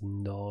returns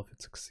null if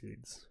it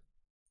succeeds.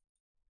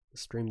 The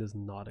stream does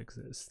not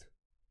exist.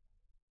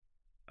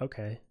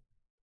 Okay.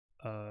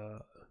 I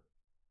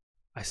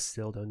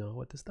still don't know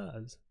what this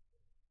does.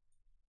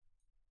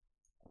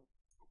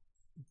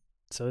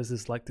 So is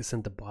this like to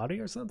send the body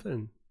or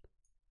something?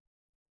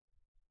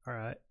 All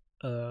right.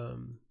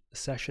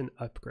 Session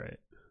upgrade,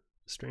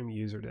 stream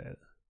user data.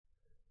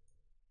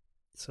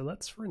 So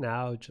let's for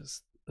now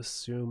just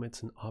assume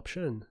it's an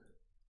option.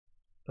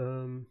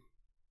 Stream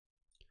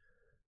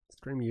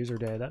user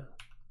data.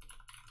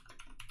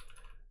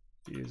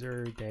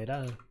 User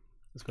data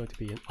is going to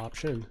be an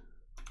option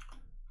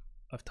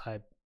of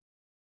type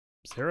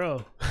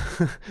 0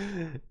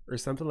 or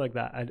something like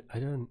that. I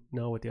don't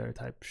know what the other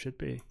type should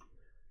be.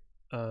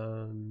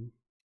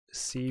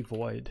 C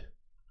void.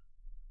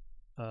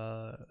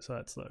 So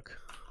let's look.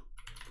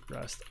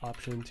 Rest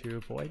option to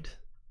void.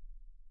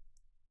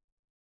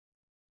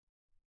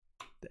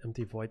 The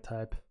empty void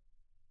type.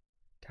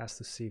 Cast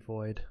the C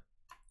void.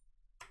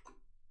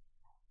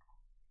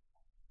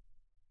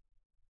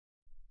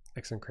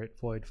 Xn create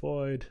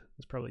void.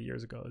 It's probably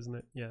years ago, isn't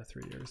it? Yeah,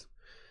 3 years.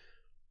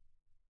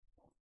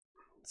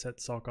 Set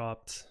sock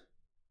opt.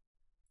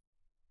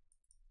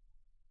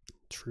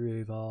 True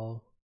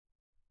eval.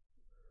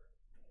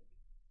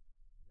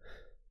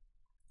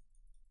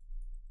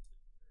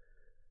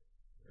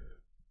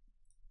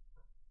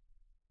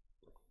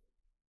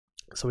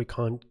 So we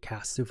can't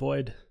cast to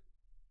void.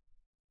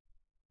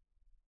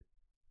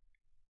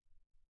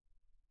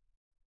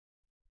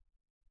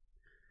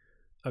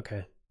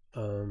 Okay.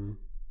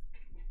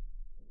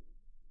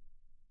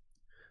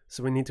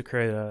 So we need to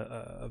create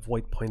a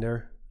void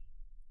pointer.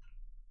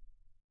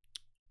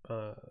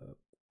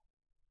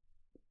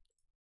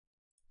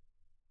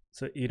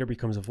 So it either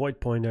becomes a void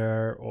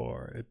pointer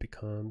or it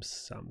becomes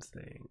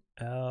something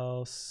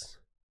else.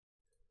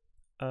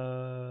 What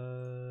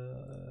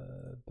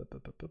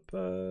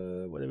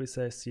did we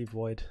say? C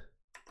void.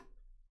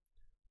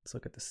 Let's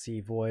look at the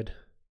C void.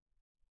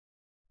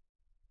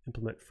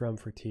 Implement from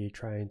for T,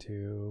 trying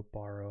to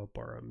borrow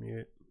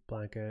mute,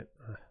 blanket.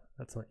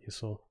 That's not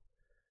useful.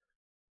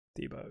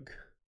 Debug.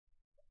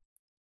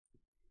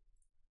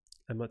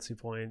 And let's see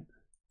void.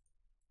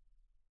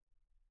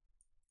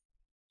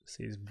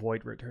 C is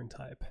void return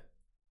type.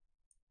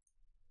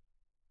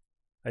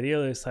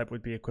 Ideally, this type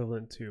would be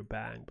equivalent to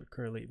bang, but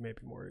currently it may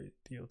be more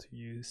ideal to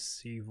use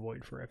C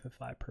void for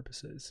FFI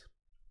purposes.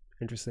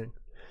 Interesting.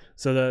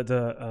 So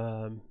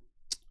the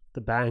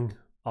bang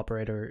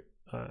operator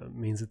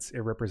means it's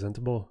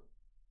irrepresentable.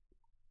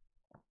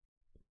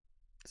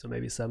 So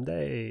maybe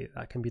someday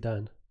that can be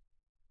done.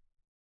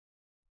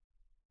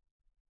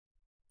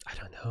 I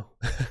don't know.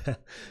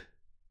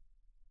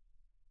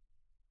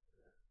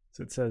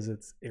 So it says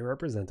it's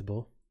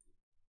irrepresentable.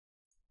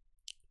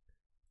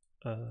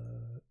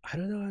 I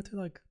don't know how to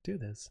like do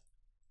this.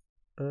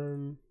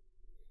 Lib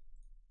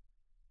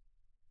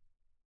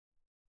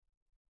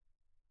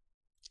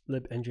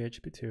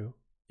NGHP2.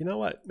 You know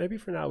what? Maybe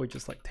for now we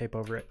just like tape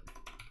over it.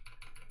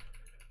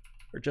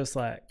 Or just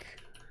like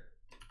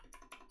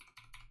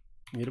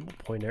mutable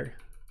pointer.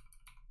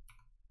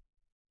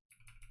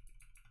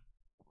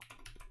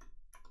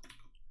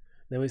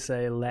 Then we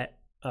say let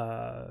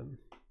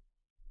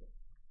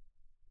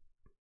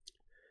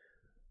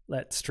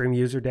stream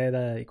user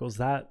data equals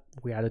that.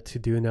 We add a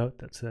to-do note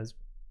that says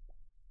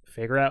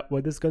figure out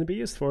what this is going to be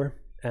used for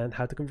and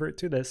how to convert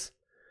to this.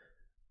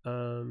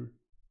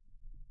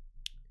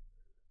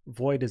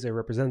 Void is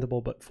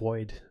irrepresentable, but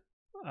void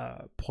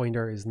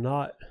pointer is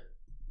not.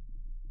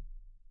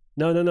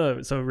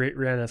 No. So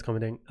Rihanna's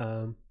commenting.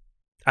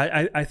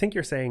 I think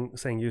you're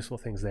saying useful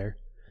things there.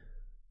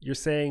 You're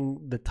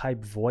saying the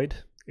type void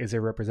is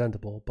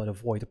irrepresentable, but a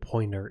void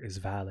pointer is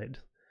valid.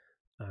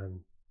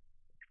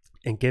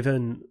 And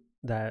given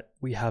that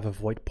we have a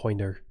void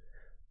pointer,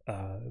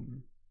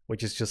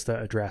 which is just the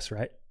address,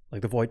 right?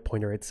 Like the void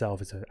pointer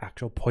itself is an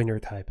actual pointer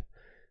type,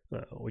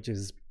 which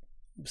is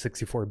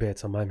 64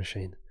 bits on my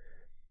machine.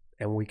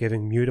 And we're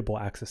giving mutable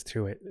access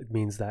to it. It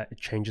means that it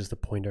changes the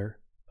pointer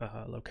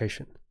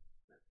location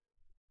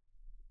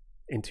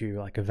into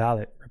like a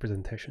valid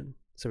representation.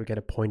 So we get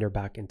a pointer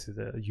back into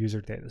the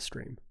user data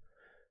stream.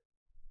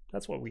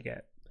 That's what we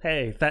get.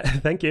 Hey,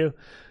 thank you.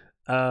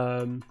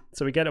 So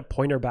we get a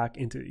pointer back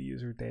into the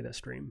user data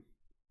stream.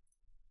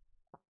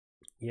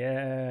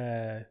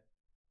 Yeah.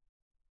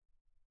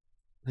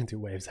 Into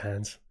Wave's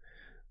hands.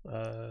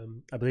 I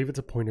believe it's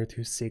a pointer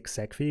to sig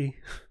segfy.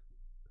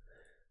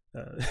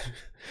 All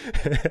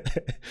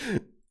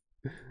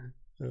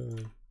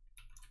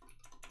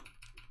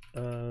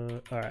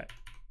right.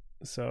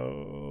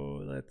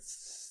 So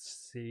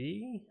let's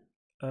see.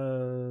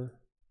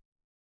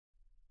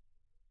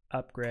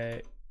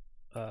 Upgrade.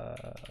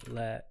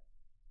 Let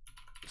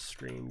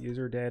stream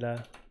user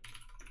data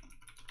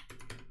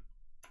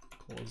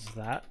equals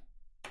that.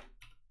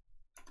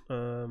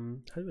 How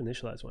do you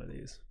initialize one of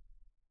these?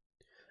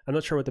 I'm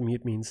not sure what the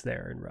mute means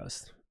there in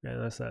Rust. Yeah,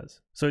 that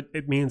says. So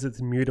it means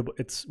it's mutable.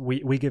 It's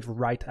we give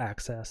write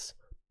access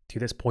to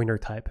this pointer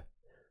type.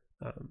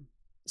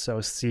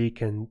 So C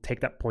can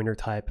take that pointer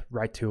type,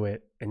 write to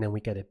it, and then we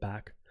get it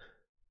back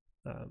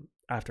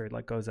after it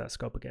like goes that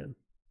scope again.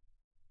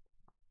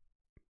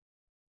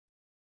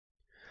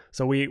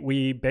 So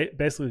we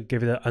basically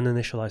give it an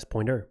uninitialized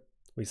pointer.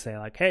 We say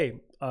like, hey,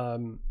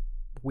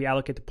 we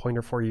allocate the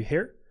pointer for you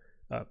here.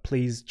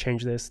 Please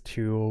change this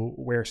to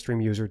where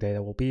stream user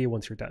data will be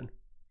once you're done.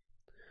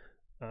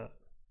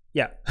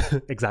 Yeah,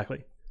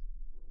 exactly.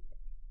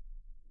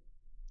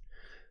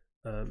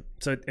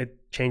 So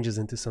it changes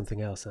into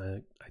something else.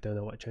 I don't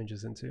know what it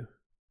changes into.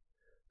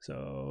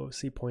 So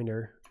C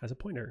pointer as a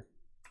pointer.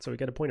 So we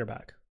get a pointer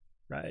back,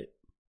 right?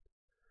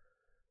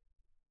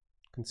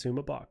 Consume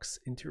a box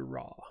into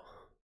raw.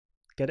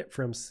 Get it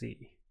from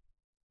C.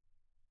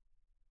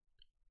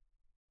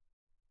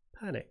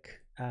 Panic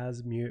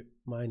as mute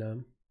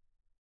mynum.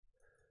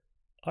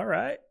 All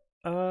right.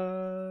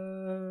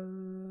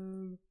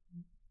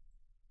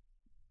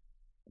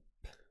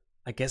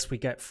 I guess we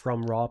get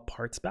from raw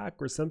parts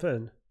back or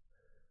something.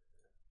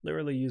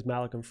 Literally use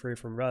malloc and free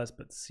from Rust,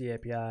 but C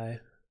API.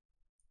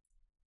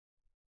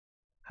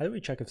 How do we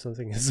check if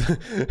something is?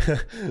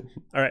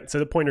 All right, so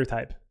the pointer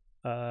type.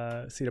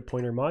 See the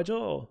pointer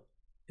module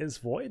is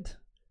void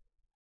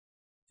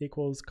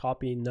equals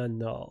copy none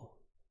null.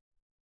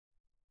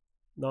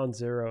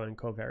 Non-zero and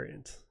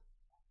covariant.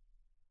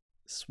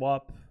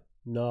 Swap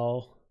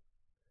null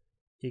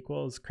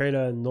equals create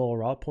a null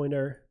raw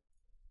pointer.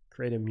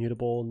 Create a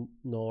mutable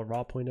null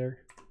raw pointer.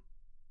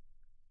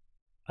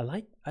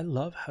 I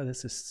love how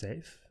this is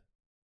safe.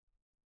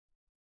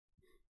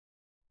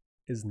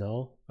 Is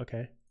null,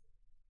 okay.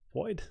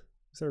 Void,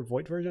 is there a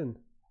void version?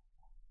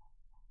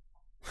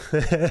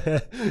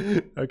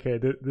 Okay,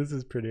 this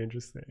is pretty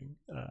interesting.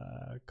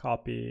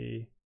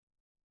 Copy,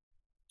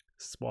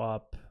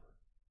 swap,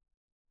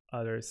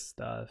 other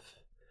stuff.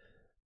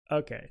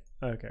 Okay,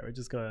 we're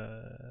just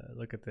gonna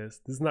look at this.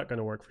 This is not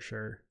gonna work for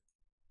sure.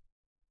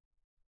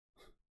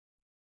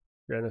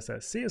 Rihanna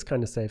says, C is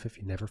kind of safe if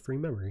you never free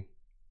memory.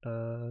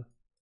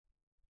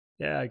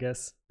 Yeah, I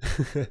guess.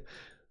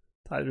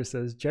 Tyler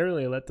says,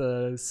 generally let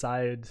the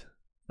side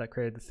that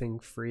created the thing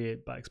free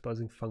it by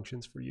exposing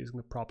functions for using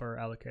the proper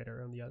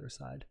allocator on the other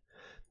side.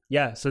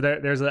 Yeah, so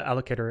there's an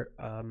allocator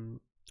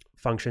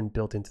function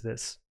built into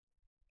this.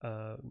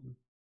 And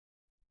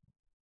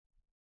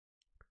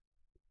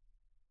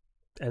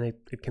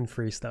it can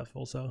free stuff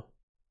also.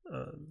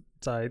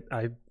 So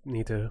I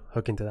need to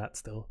hook into that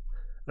still.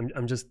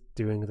 I'm just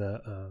doing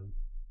the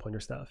pointer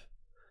stuff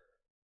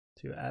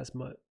to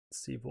asmut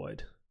c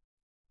void.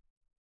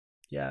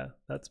 Yeah,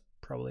 that's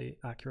probably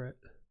accurate.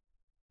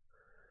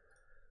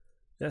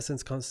 Yeah,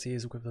 since const c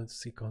is equivalent to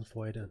c const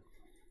void and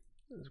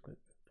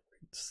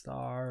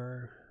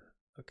star.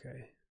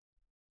 Okay.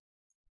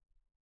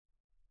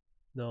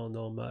 No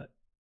mut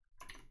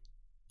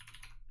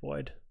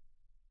void.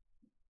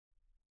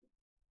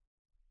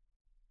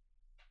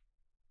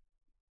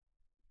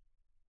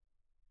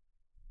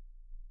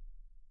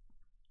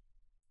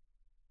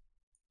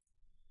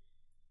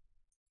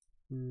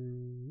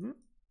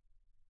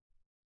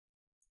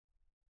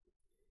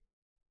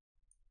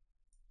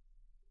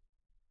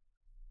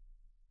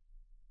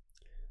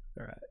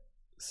 All right,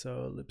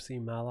 so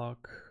libc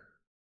malloc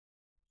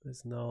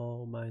is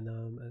null,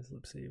 mynum as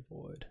libc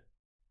void,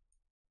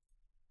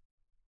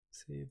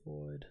 c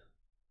void,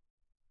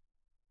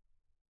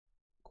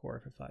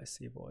 coreify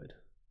c void.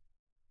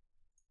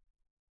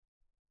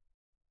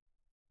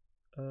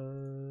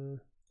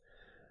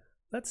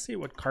 Let's see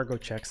what cargo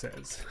check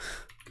says.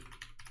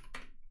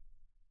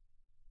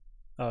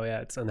 Oh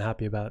yeah, it's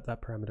unhappy about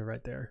that parameter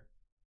right there.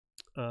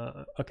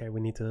 Okay, we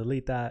need to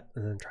delete that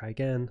and then try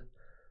again.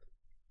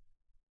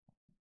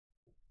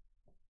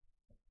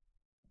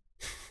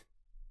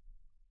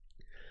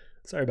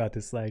 Sorry about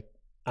this, like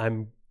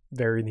I'm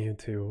very new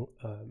to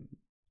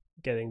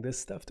getting this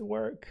stuff to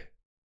work.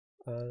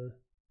 I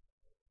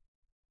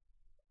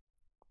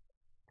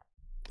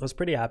was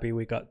pretty happy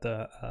we got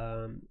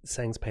the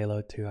Sang's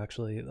payload to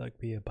actually like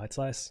be a byte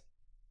slice,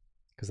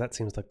 because that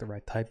seems like the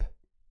right type.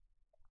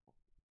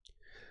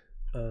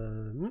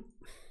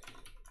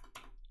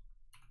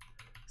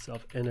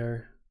 Self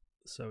inner,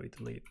 so we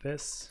delete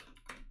this,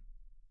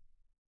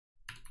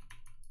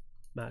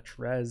 match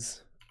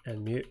res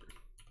and mute.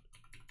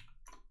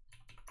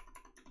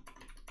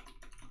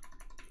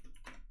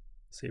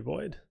 See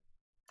void.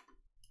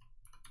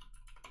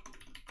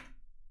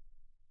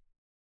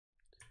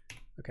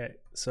 Okay,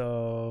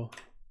 so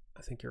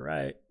I think you're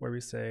right where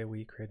we say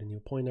we create a new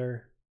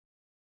pointer.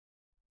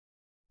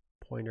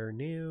 Pointer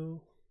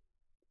new.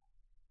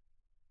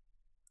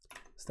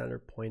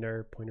 Standard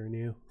pointer, pointer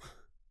new.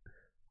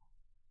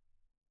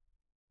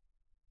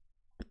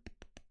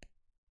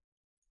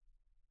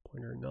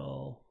 Pointer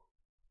null.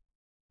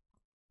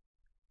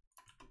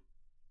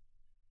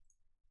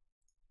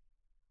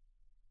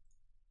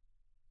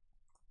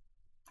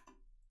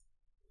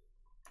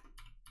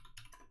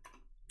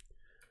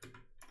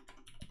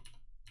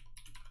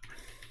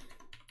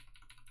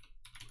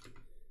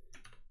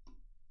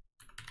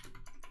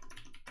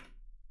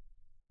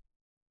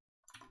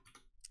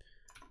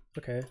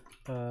 Okay,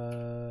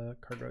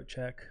 cargo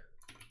check.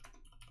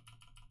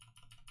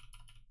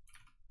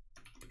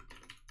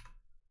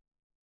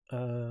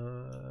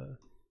 Or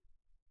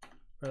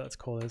let's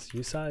call this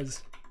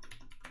usize.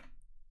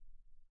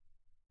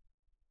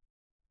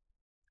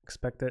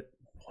 Expected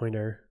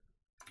pointer.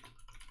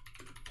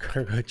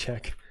 Cargo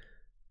check.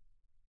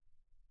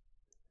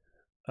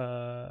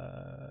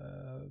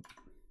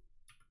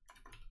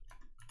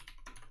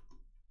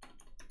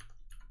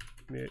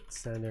 Mute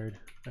standard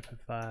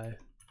FFI.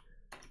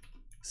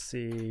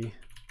 C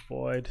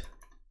void.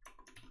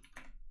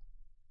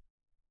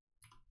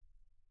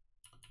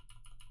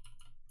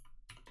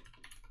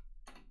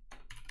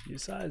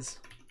 Usize.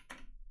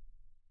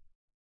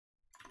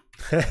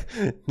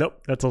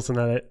 Nope, that's also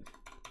not it.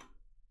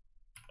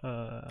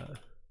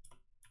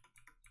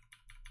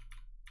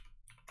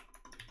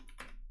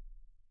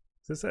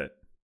 Is this it?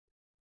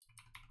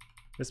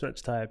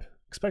 Mismatch type.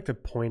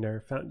 Expected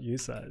pointer. Found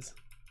usize.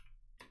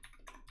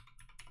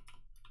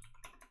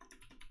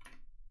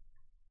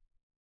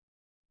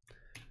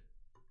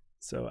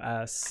 So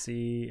ask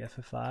C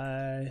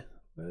FFI.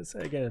 What did it say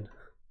again?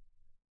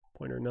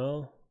 Pointer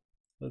null.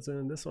 What's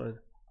in this one?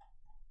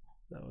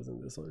 That was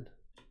in this one.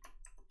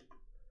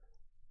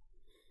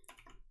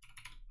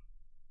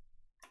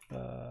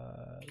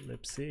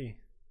 libc.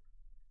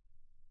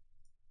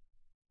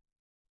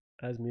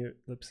 As mute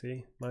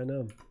libc. My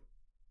num.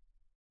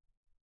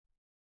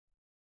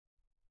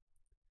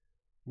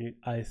 Mute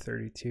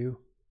I32.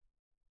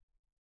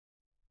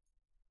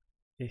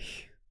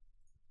 Ish.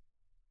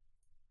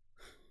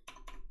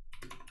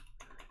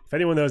 If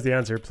anyone knows the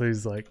answer,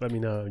 please like let me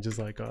know. Just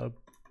like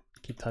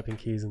keep typing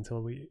keys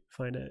until we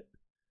find it.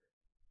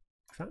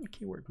 Found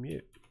keyword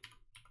mute.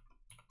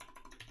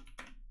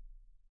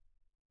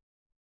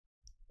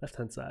 Left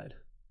hand side.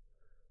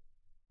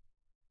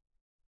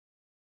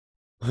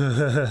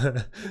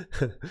 Tyler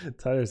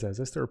says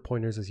I store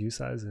pointers as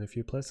usize in a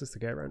few places to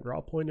get around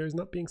raw pointers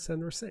not being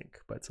send or sync,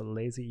 but it's a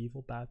lazy,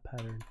 evil, bad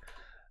pattern.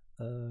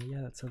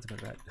 Yeah, that sounds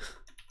about right.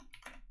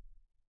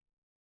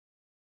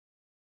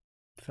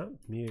 Found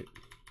mute.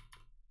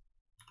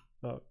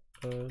 Oh,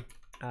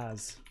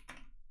 as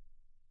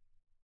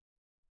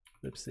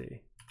libc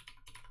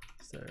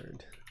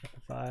standard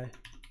FFI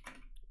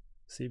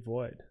C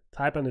void.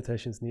 Type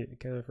annotations needed.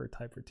 Can for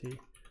type for T.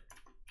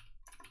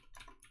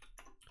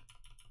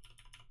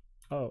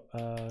 Oh,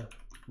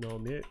 no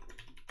mute.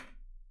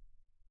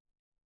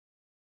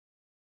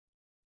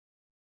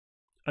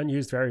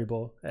 Unused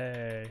variable.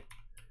 Hey.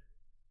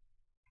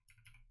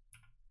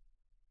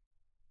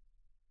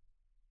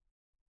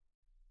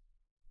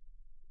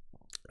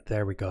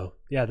 There we go.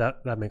 Yeah,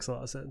 that makes a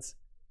lot of sense.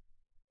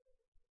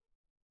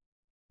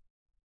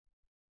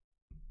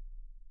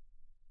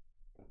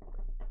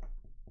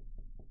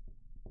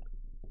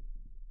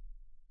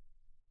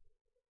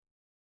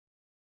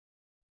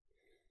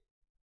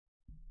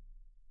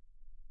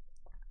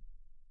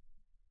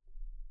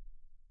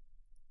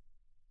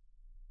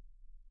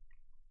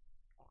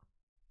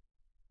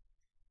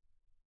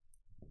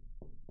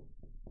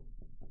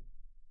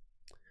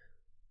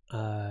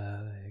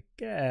 I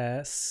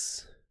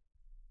guess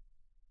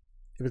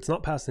if it's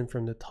not passed in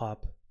from the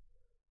top,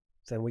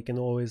 then we can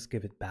always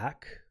give it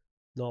back,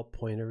 not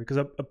pointer, because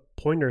a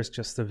pointer is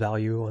just the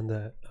value on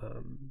the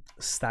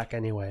stack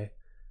anyway.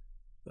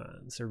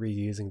 So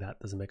reusing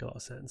that doesn't make a lot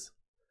of sense.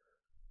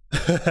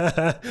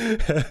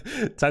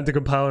 Time to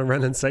compile and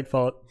run in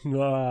segfault.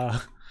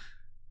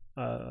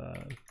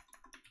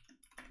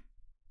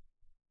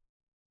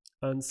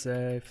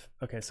 Unsafe.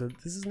 Okay, so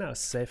this is now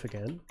safe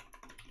again.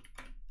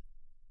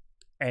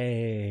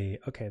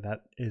 Okay,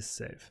 that is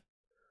safe.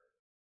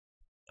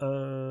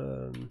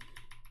 Is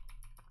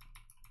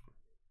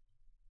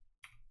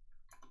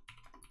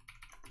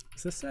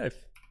this safe?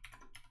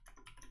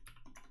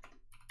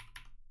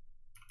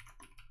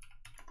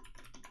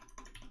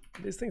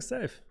 these things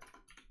safe.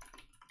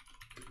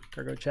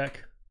 Cargo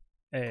check.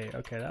 Hey,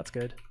 okay, that's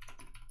good.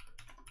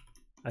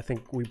 I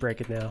think we break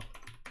it now.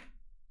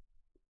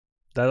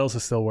 That also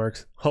still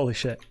works. Holy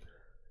shit.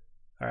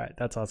 All right,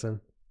 that's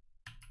awesome.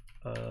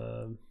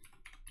 To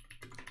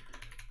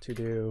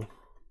do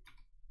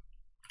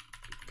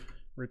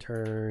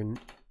return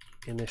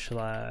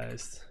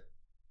initialized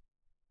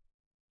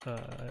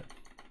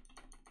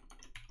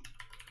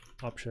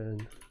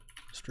option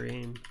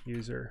stream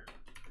user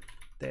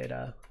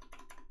data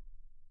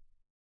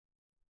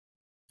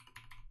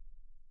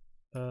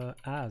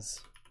as.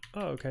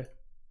 Oh, okay.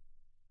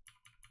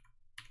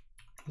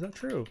 Is that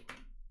true?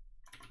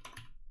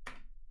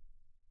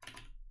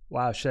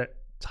 Wow, shit.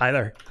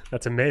 Tyler,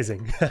 that's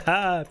amazing.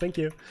 Thank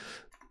you.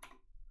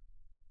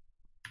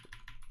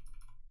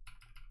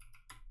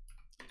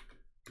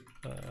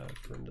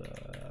 From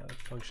the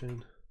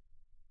function.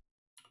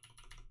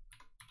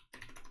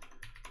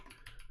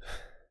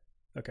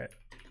 Okay.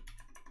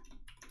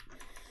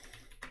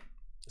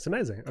 It's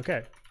amazing.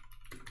 Okay.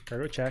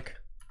 Cargo check.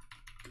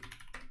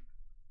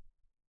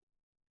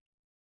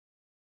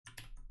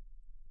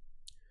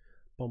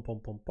 Boom, boom,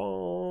 boom,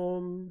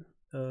 boom.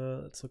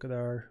 Let's look at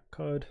our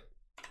code.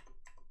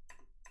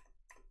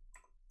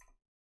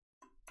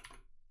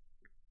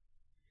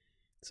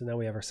 So now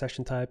we have our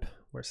session type.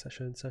 Where's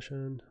session?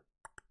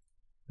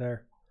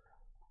 There.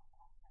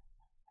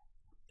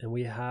 And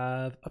we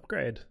have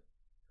upgrade.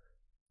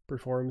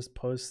 Performs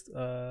post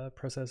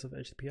process of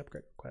HTTP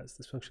upgrade request.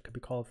 This function could be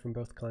called from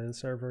both client and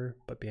server,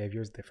 but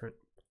behavior is different.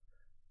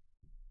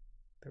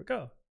 There we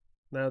go.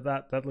 Now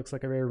that looks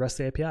like a very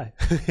rusty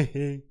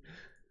API.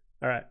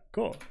 All right,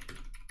 cool.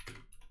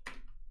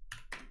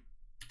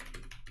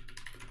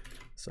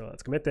 So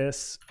let's commit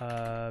this.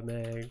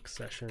 Make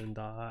session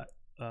dot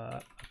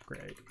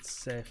upgrade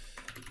safe,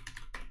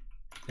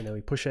 and then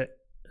we push it.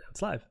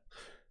 It's live.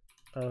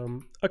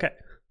 Okay,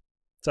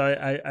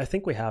 so I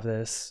think we have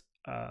this.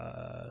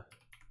 To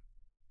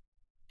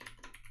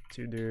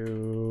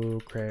do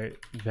create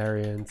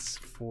variants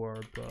for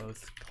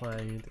both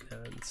client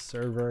and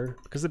server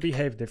because they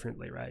behave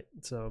differently, right?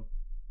 So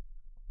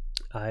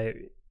I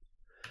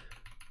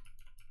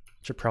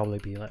should probably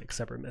be like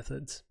separate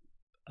methods,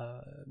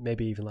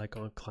 maybe even like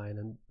on client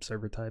and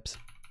server types.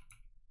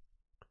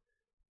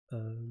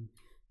 All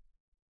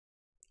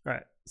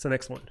right, so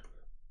next one.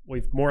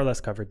 We've more or less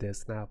covered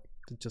this now.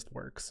 It just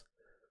works.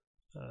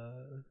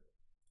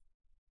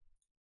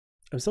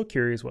 I'm still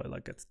curious what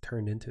like gets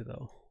turned into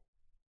though,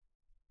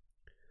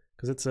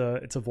 because it's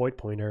a void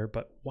pointer.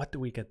 But what do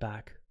we get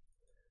back?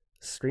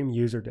 Stream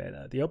user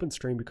data. The open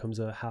stream becomes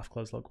a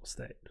half-closed local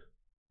state.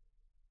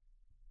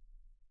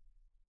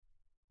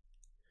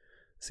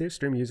 See if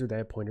stream user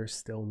data pointer is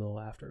still null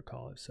after a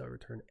call. If so,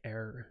 return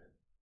error.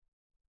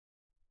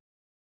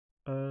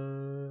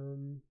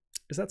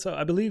 Is that so?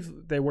 I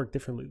believe they work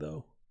differently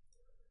though.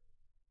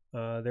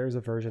 There's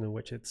a version in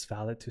which it's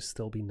valid to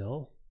still be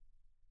null.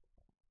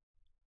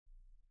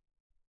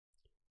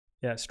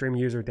 Yeah, stream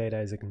user data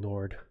is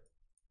ignored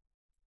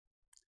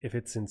if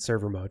it's in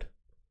server mode.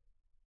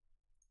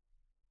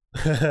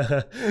 All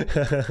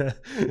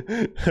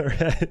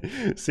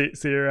right. See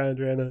you around,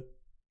 Rana.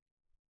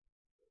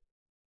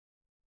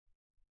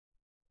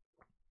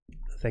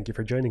 Thank you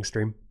for joining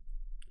stream.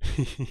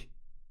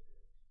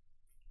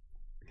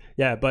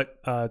 Yeah,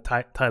 but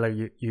Tyler,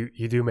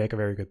 you do make a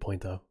very good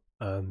point though.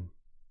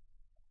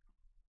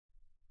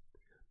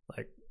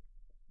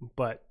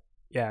 But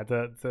yeah,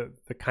 the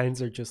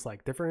kinds are just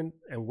like different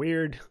and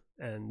weird,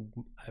 and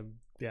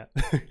yeah.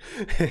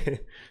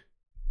 The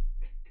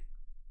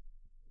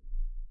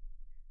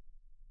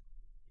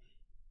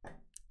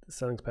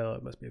settings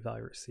payload must be a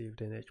value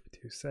received in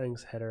HTTP2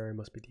 settings. Header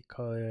must be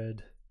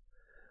decoded.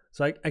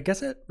 So I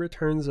guess it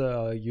returns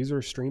a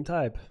user stream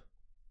type.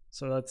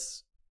 So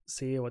let's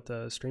see what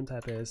the stream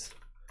type is.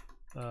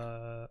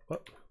 Structs,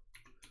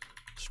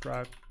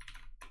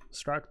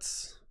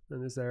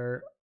 and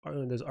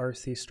there's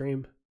RC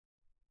stream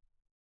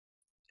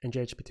and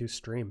JHP2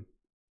 stream.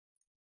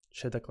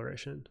 Shed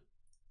declaration.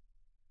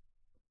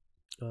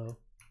 Oh.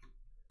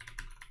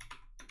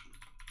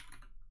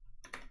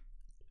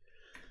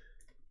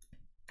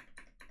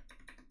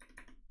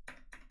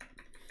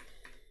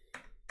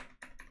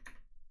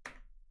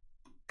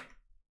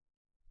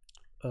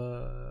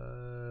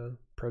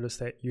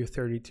 Protostate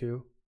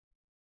U32.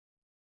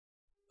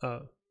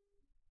 Oh.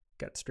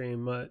 Get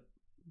stream mut.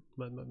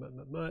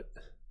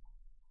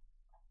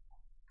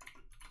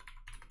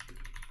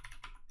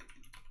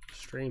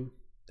 Stream.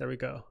 There we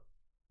go.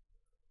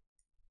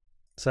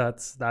 So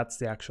that's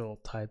the actual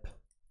type.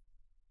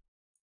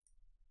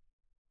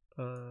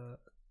 All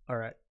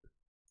right.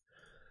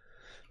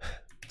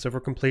 So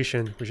for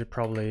completion, we should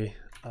probably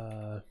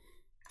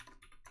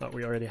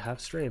we already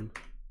have stream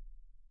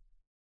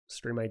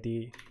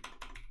ID.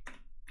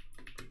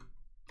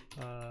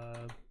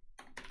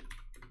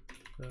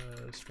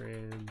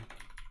 Stream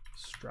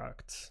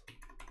struct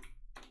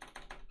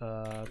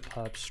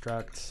pub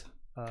struct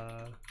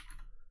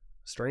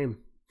stream.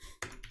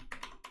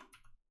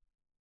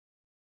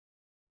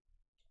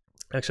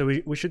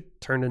 Actually, we should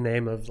turn the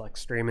name of like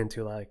stream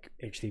into like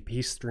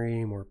HTTP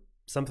stream or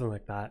something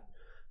like that.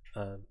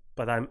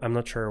 But I'm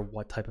not sure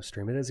what type of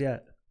stream it is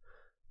yet.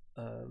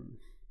 And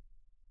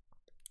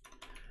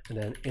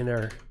then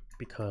inner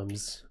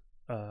becomes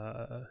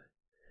ng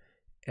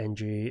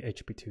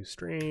hp2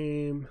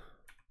 stream,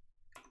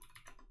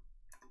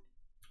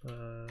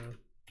 ng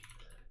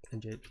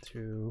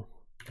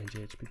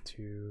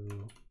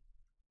hp2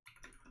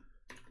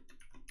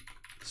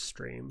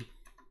 stream.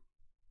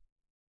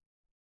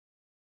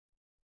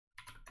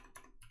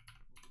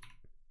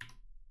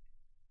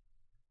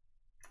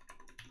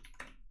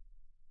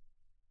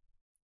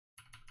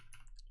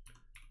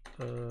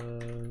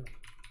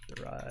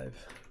 Derive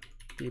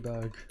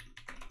debug,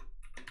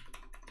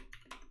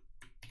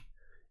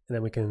 and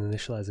then we can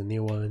initialize a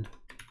new one.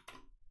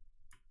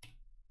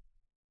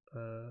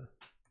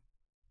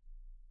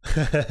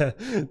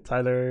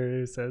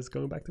 Tyler says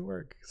going back to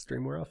work,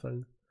 stream more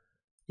often.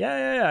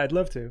 Yeah, I'd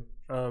love to.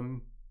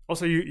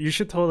 Also, you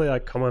should totally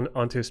like come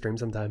onto a stream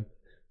sometime.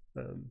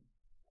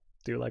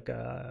 Do like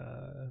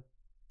a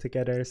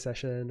together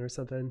session or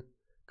something,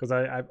 because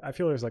I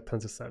feel there's like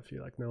tons of stuff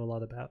you like know a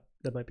lot about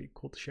that might be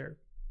cool to share.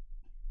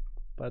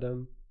 But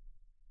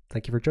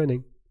thank you for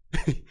joining.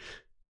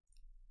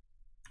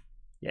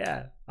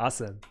 Yeah,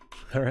 awesome.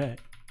 All right.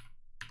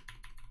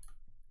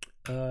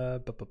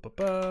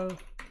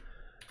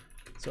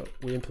 So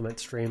we implement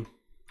stream.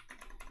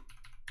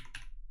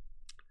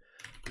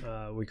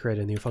 We create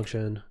a new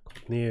function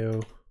called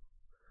new,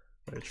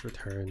 which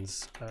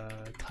returns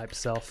type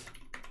self.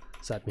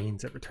 So that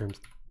means it returns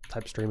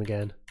type stream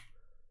again.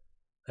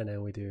 And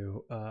then we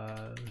do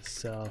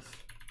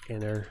self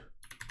inner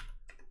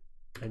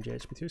and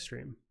JHP2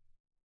 stream.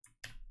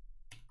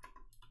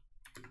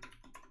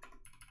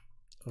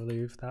 I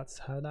believe that's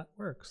how that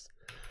works.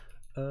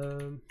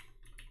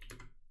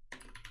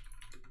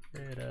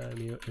 Create a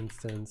new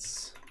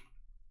instance,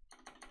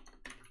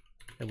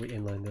 and we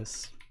inline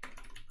this.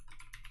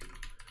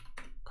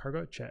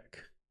 Cargo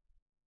check.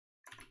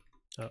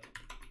 Oh.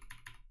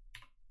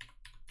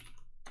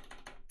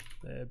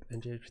 Lib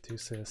njhp2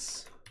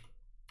 sys.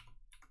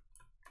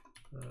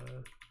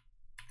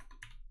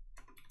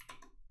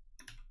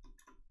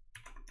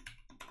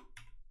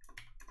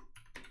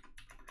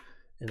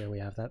 And then we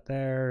have that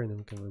there, and then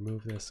we can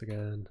remove this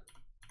again.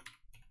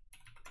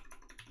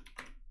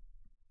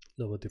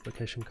 Little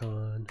duplication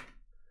con,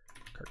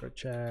 cargo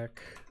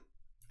check,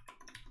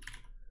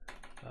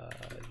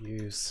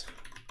 use.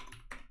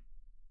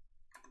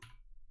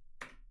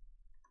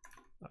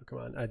 Oh, come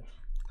on!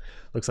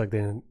 Looks like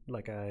I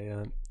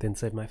didn't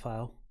save my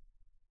file.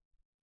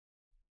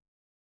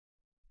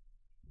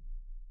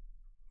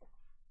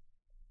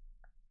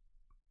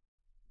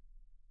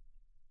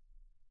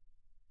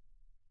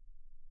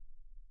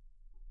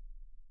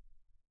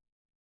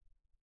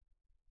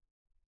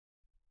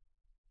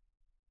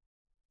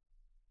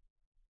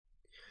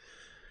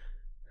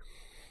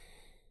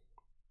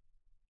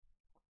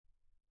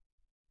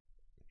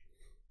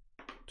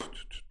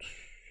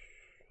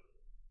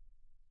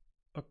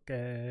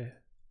 Okay.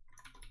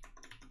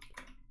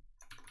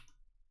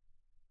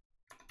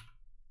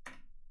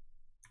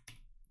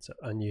 So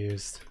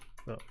unused.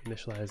 Oh,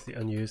 initialize the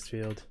unused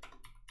field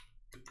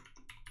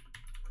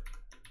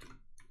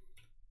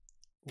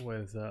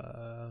with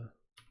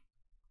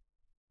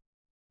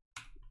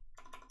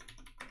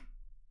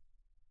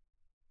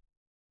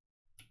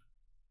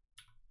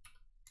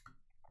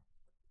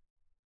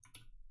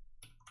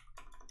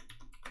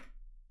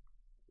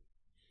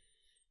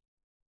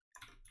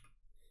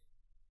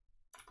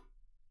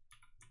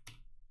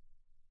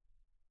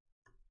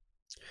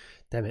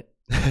damn it.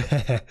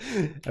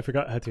 I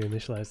forgot how to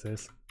initialize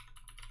this.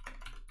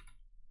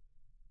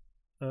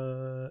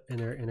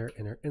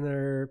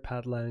 Inner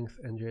pad length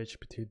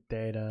njhp2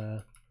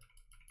 data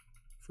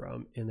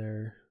from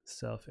inner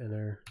self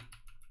inner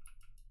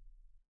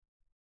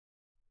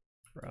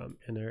from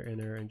inner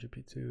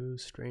njp2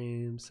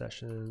 stream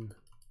session.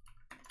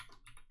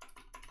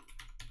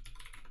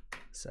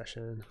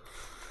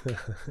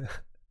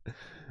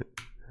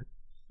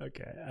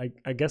 Okay,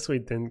 I guess we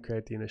didn't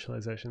create the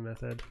initialization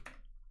method.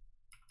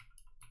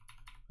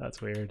 That's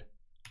weird.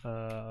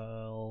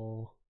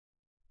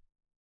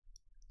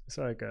 It's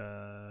like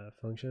a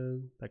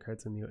function that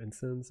creates a new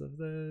instance of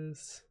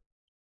this.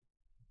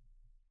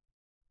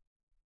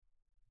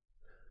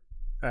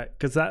 All right,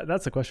 because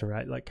that's the question,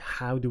 right? Like,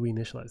 how do we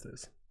initialize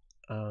this?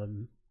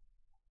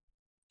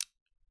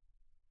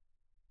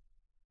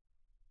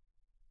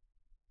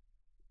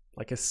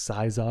 Like a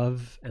size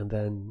of, and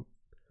then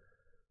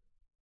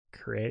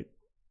create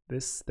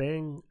this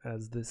thing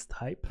as this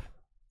type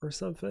or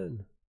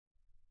something.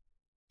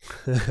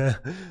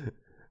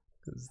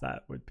 Because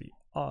that would be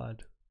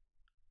odd.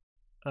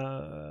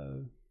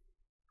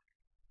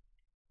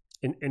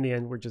 In the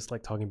end, we're just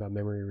like talking about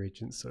memory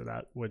regions, so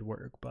that would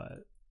work,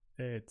 but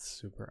it's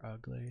super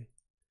ugly.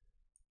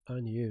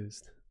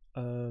 Unused.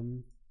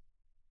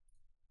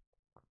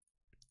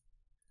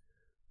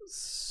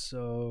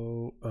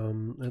 So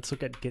let's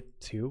look at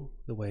Git 2,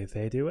 the way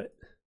they do it.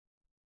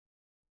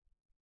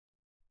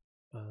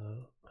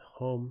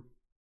 home.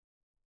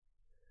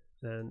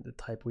 Then the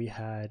type we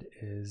had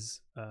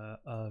is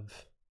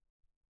of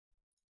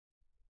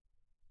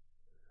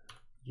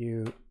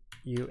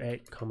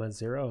u8,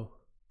 0,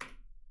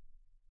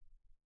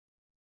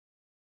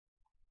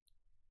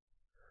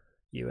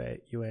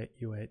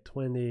 u8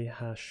 20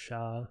 hash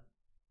sha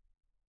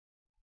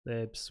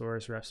lib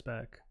source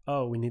refspec.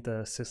 Oh, we need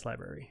the sys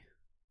library.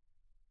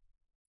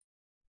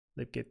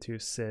 libgit2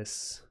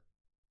 sys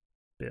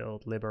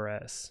build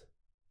librs,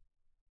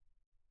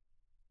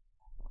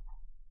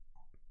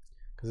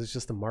 because it's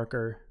just a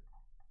marker.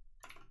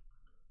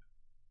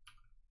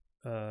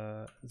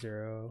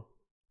 0.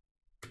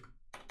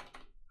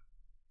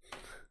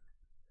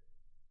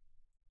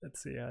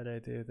 Let's see how do I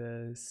do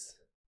this.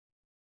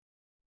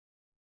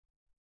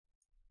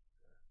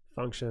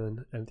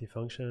 Function, empty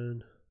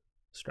function,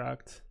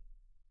 struct,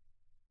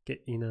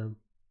 get enum.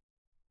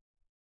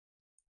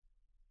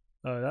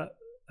 Oh,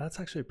 that's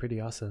actually pretty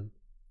awesome.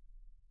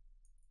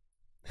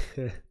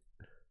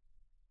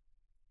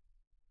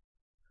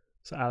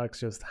 So Alex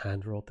just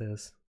hand rolled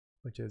this,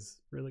 which is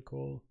really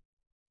cool.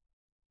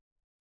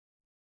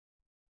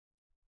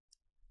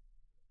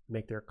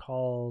 Make their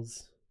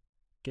calls,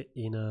 get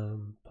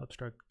enum,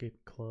 pubstruct,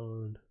 git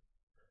clone,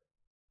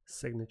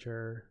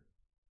 signature,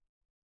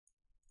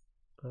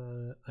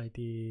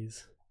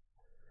 IDs,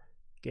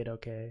 git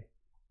OK,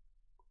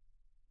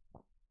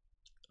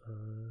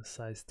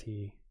 size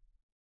T.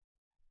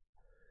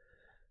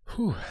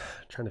 Whew,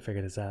 trying to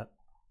figure this out.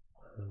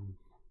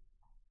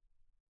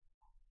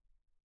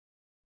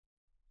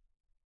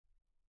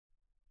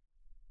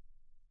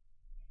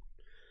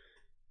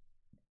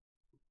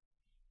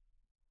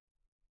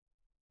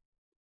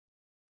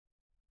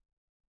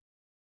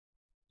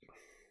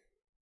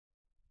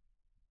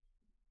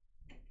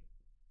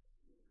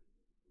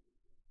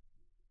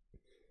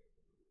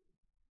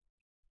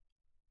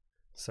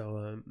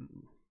 So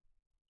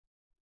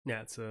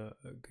yeah, it's a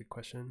good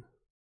question.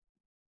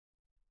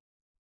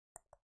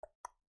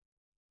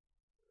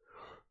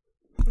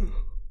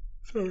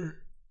 Sorry.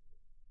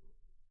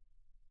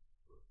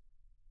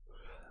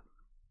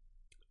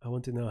 I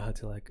want to know how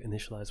to like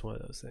initialize one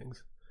of those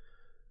things.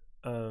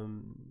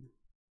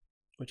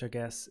 Which I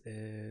guess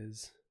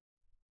is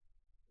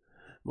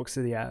Mook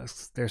City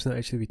asks, there's no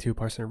HTTP2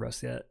 parser in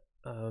Rust yet.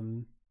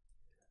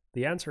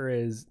 The answer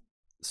is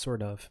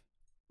sort of.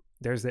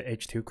 There's the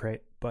H2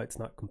 crate, but it's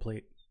not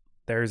complete.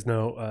 There's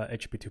no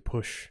HTTP2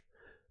 push.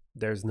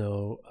 There's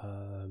no,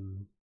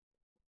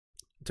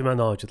 to my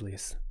knowledge at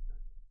least,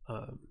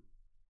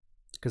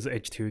 because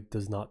H2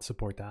 does not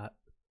support that,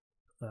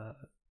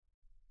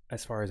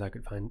 as far as I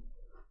could find.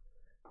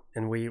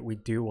 And we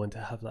do want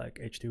to have like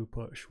H2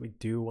 push. We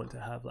do want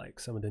to have like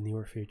some of the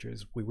newer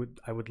features.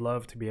 I would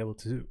love to be able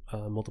to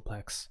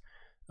multiplex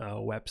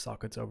web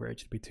sockets over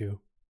HTTP2.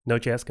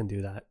 Node.js can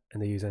do that,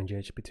 and they use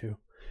ng-HTTP2.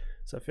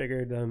 So I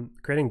figured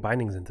creating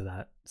bindings into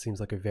that seems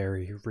like a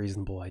very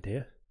reasonable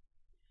idea.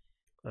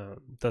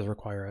 It does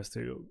require us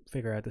to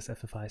figure out this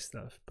FFI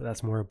stuff, but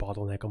that's more a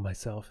bottleneck on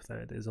myself than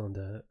it is on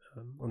the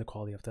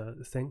quality of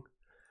the thing.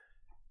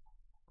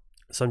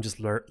 So I'm just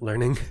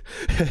learning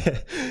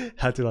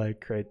how to like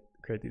create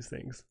these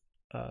things.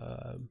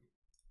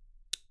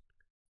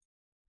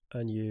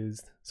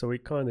 Unused. So we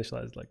can't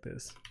initialize like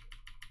this.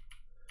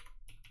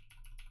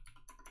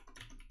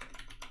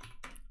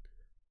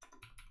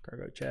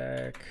 Cargo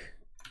check.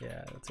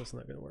 Yeah, that's also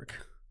not going to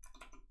work.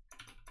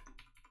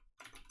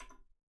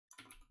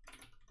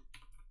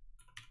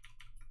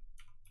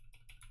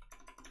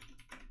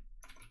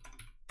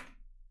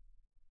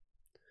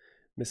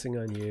 Missing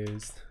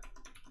unused.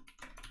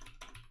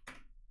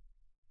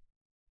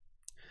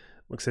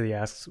 Look City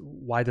asks,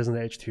 why doesn't the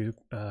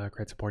H2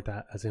 crate support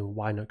that? As in,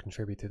 why not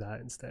contribute to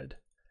that instead?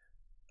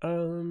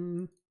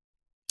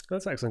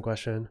 That's an excellent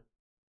question.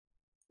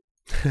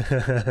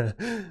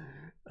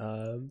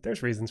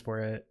 There's reasons for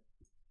it.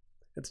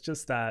 It's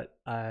just that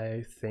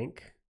I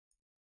think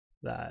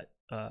that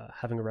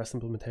having a REST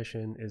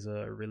implementation is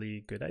a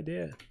really good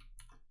idea,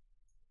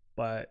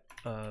 but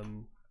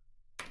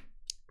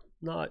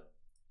not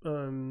how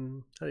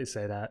do you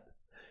say that?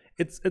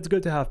 It's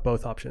good to have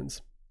both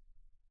options,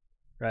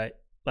 right?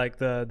 Like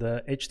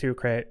the H2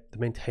 crate, the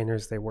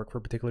maintainers, they work for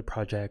a particular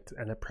project,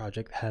 and a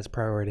project has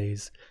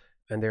priorities,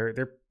 and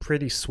they're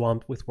pretty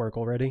swamped with work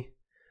already.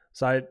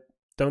 So I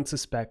don't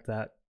suspect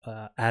that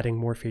adding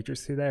more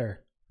features to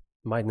there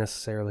might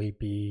necessarily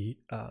be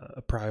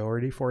a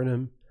priority for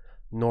them,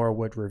 nor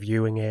would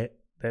reviewing it.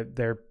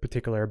 They're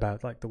particular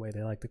about like the way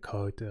they like to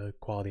code, the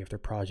quality of their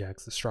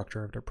projects, the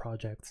structure of their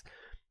projects,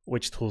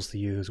 which tools to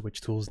use,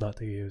 which tools not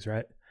to use,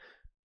 right?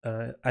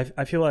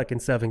 I feel like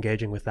instead of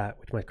engaging with that,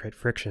 which might create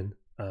friction,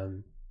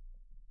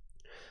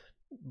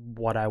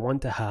 what I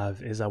want to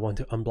have is I want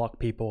to unblock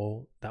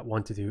people that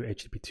want to do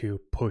HTTP2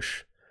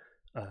 push.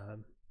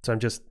 So I'm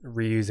just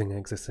reusing an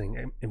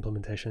existing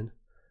implementation.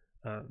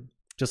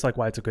 Just like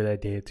why it's a good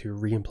idea to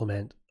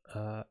re-implement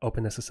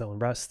OpenSSL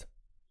and Rust,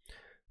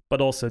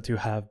 but also to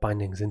have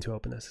bindings into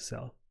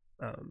OpenSSL.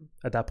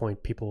 At that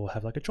point, people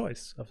have like a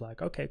choice of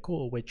like, okay,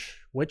 cool, which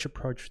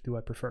approach do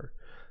I prefer?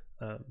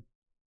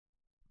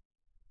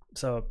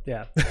 So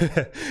yeah,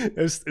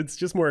 it's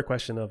just more a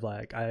question of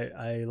like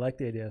I like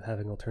the idea of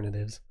having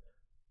alternatives.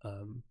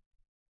 Um,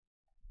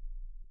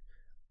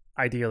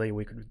 Ideally,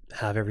 we could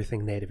have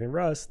everything native in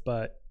Rust,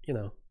 but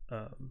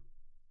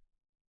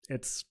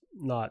it's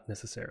not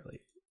necessarily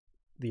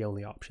the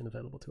only option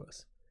available to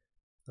us.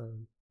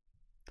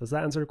 Does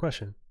that answer the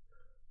question?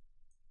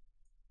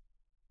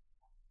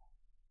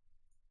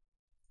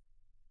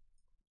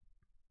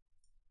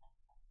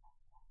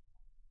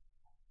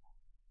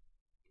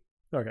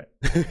 Okay.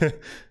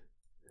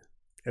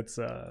 It's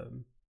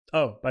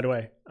oh, by the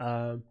way,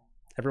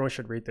 everyone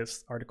should read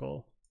this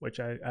article, which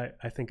I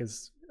think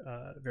is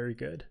very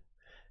good.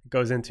 It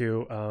goes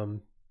into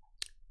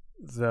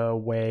the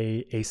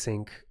way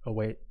async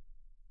await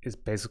is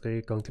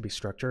basically going to be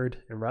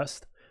structured in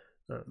Rust,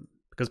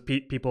 because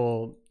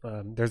people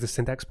there's the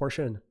syntax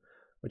portion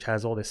which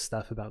has all this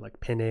stuff about like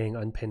pinning,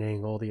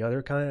 unpinning, all the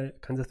other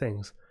kinds of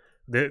things.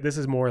 This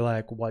is more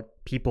like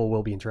what people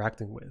will be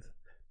interacting with,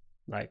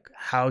 like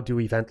how do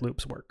event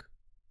loops work.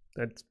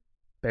 That's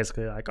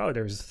basically like, oh,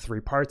 there's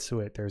three parts to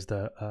it. There's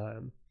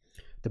the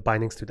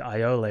bindings to the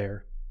IO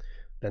layer,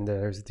 then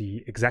there's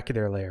the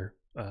executor layer,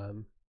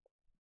 and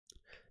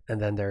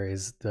then there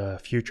is the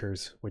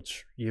futures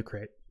which you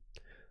create,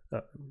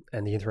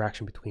 and the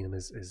interaction between them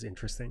is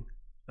interesting.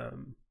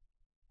 An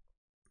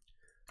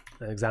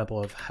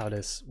example of how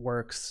this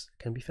works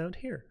can be found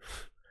here,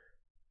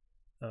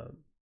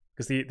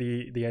 because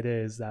the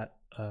idea is that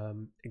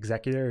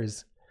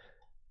executors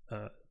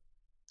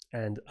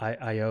and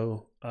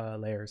IO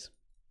layers,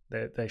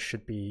 they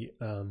should be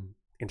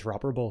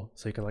interoperable,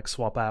 so you can like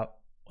swap out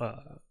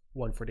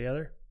one for the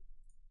other.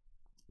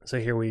 So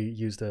here we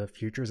use the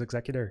futures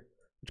executor,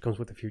 which comes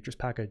with the futures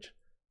package,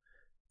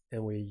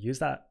 and we use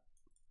that,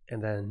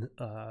 and then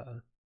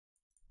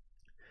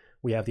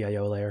we have the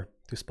IO layer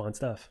to spawn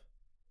stuff,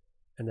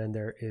 and then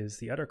there is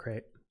the other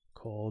crate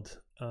called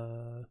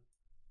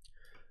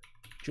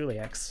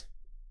JulieX,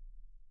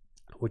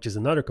 which is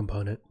another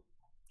component.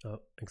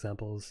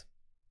 Examples: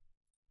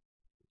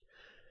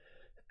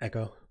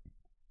 Echo,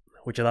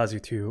 which allows you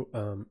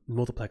to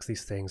multiplex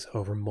these things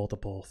over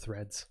multiple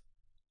threads.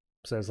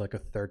 So there's like a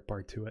third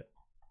part to it.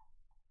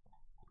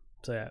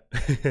 So yeah,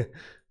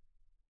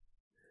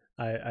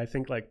 I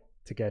think like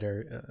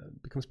together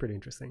becomes pretty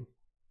interesting.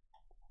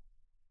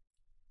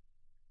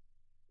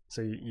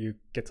 So you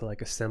get to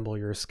like assemble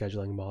your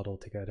scheduling model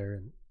together,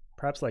 and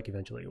perhaps like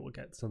eventually we'll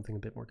get something a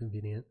bit more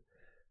convenient,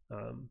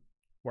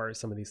 where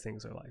some of these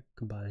things are like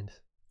combined.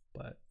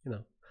 But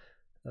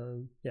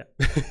yeah.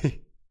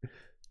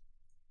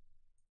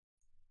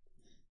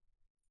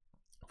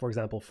 For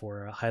example,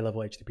 for a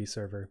high-level HTTP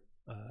server,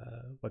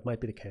 what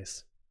might be the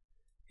case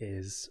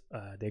is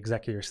the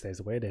executor stays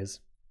the way it is,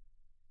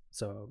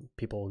 so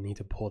people need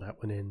to pull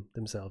that one in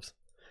themselves,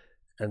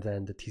 and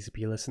then the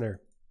TCP listener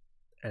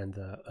and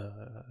the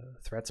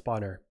threat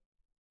spawner,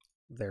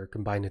 they're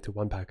combined into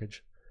one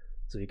package,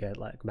 so you get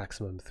like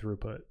maximum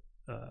throughput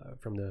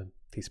from the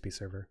TCP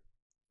server.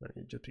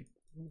 You just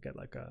get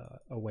like a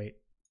await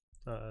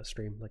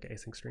stream, like an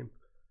async stream,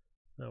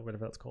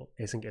 whatever that's called,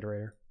 async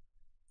iterator.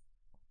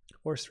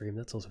 Or stream,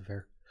 that's also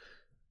fair.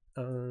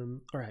 All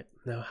right,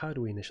 now how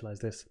do we initialize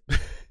this?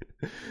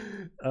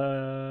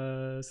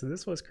 So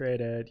this was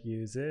created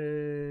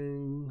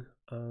using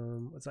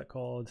what's that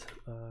called?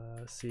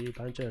 C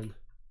bindgen,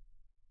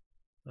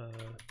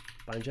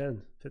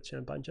 bindgen,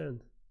 fifth-gen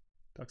bindgen,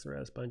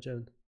 doxRS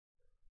bindgen,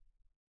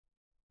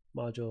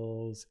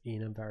 modules,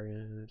 enum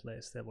variant,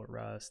 latest stable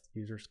Rust,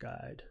 user's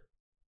guide.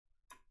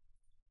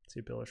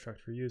 See builder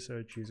structure for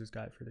usage, user's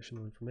guide for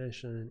additional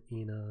information,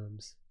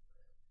 enums.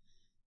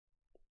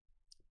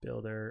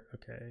 Builder,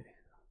 okay,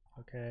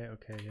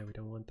 yeah, we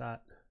don't want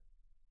that.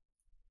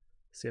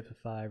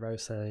 CFFI, route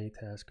sanity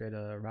test, create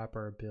a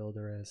wrapper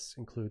builder as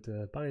include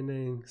the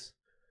bindings.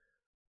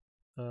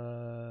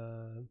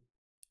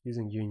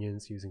 Using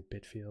unions, using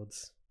bit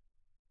fields.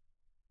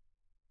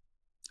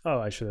 Oh,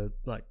 I should have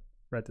like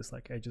read this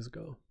like ages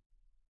ago.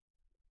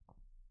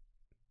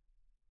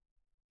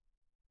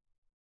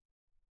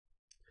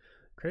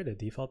 Create a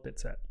default bit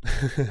set.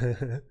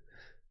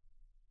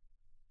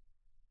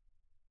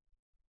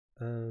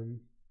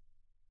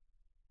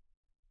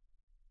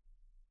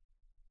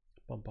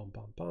 Bum bum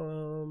bum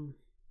bum.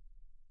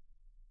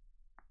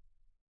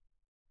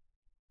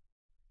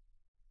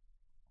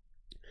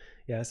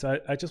 Yeah, so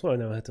I just want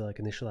to know how to like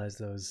initialize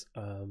those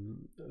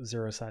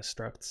zero size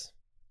structs,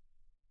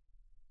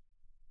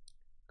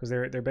 because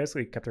they're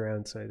basically kept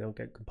around so they don't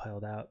get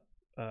compiled out,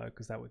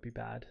 because that would be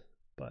bad.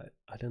 But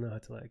I don't know how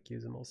to like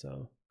use them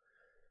also.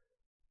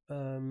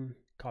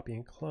 Copy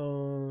and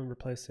clone,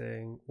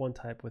 replacing one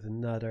type with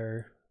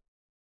another.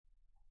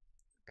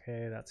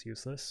 Okay, that's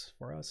useless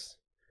for us.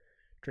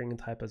 String and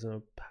type as an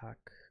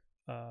opaque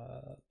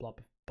blob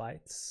of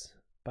bytes.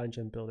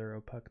 Bindgen builder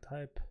opaque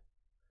type.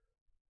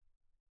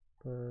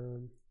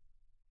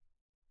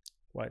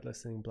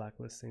 Whitelisting,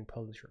 blacklisting,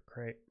 publisher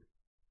crate.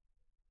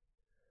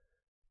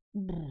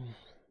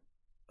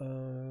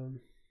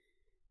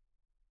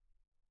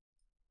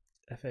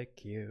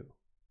 FAQ.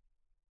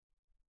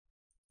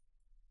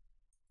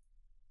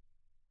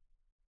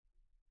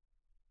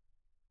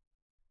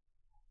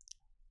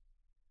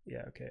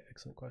 Yeah, okay,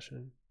 excellent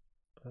question.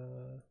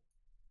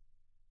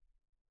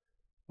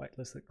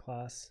 Whitelisted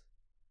class.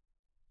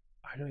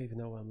 I don't even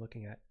know what I'm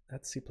looking at.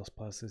 That's C++,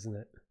 isn't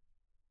it?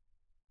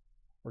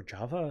 Or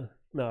Java?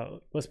 No,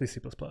 it must be C++.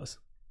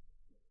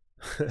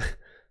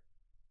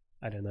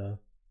 I don't know.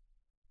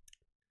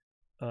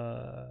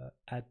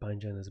 Add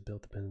bindgen as a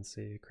build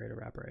dependency, create a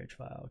wrapper H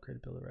file, create a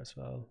builder rest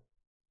file.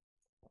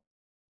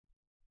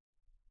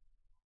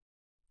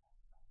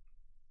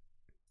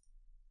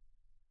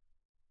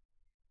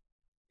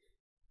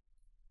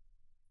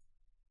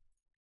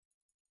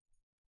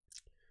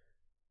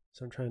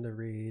 So I'm trying to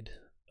read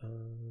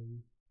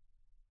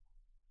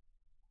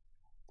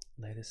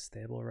latest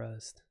stable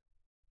rest.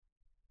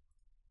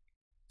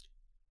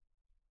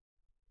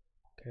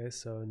 Okay,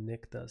 so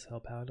Nick does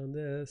help out on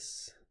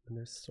this. And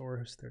there's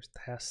source, there's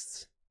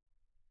tests.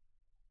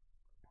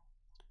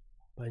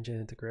 Bindgen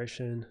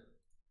integration.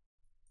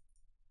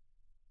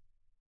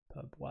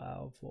 Pub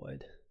wow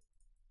void.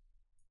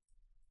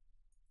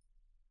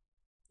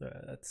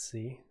 Let's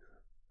see.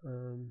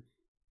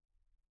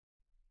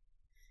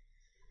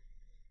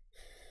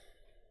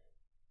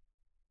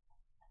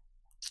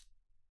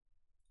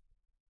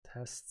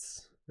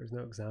 Tests. There's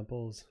no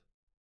examples.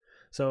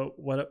 So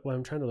what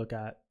I'm trying to look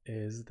at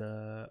is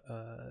the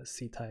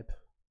C type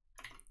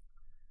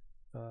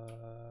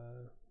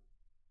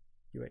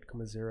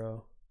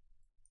U8,0.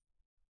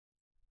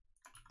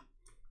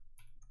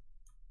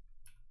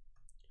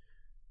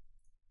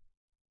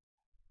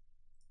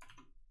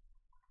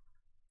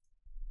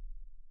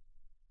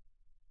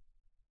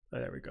 Oh,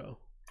 there we go.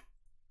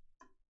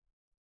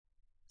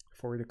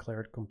 For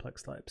declared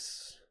complex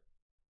types.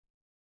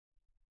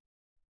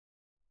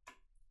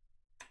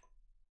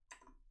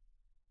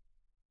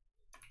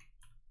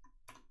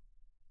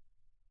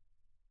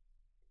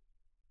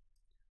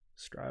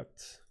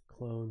 Struct,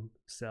 clone,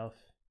 self.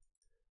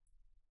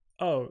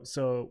 Oh,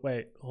 so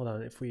wait, hold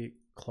on. If we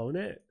clone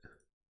it,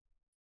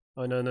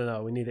 oh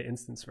no, we need an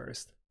instance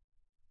first.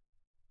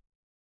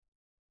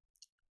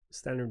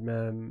 Standard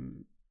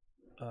mem,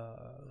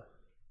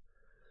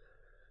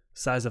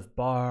 size of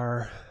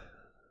bar,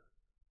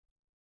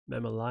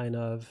 mem align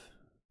of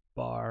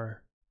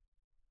bar,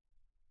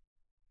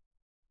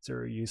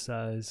 0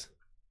 usize.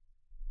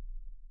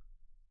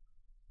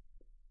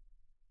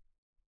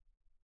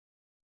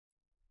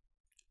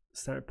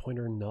 Standard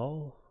pointer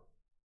null.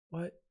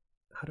 What?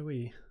 How do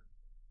we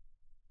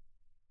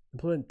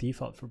implement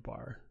default for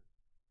bar?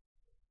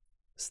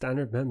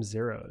 Standard mem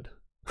zeroed.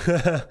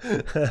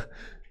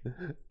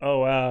 Oh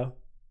wow.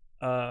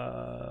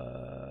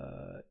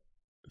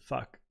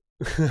 Fuck.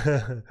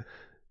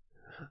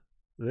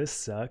 This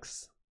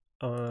sucks.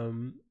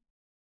 All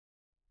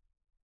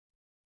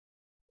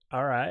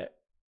right.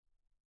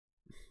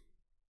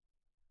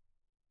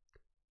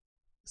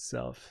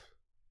 Self.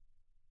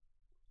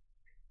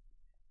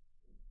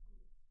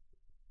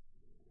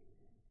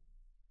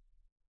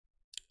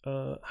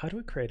 How do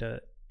we create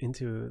a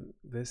into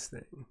this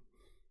thing?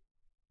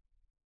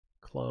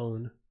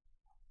 Clone.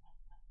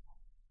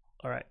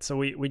 All right, so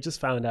we just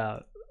found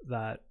out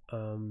that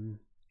the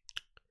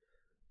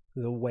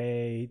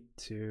way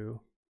to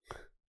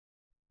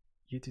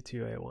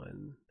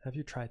U22A1. Have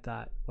you tried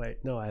that?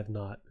 Wait, no, I have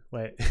not.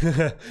 Wait.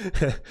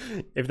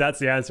 If that's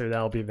the answer, then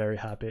I'll be very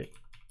happy.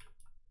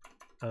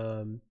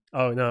 Oh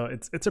no,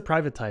 it's a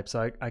private type,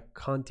 so I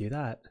can't do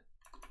that.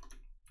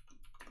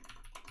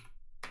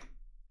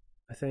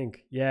 I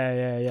think.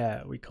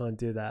 Yeah, we can't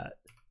do that.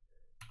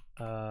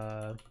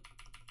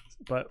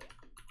 But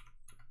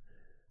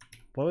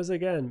what was it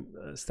again?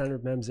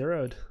 Standard mem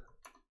zeroed.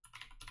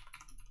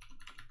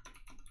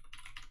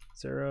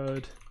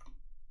 Zeroed.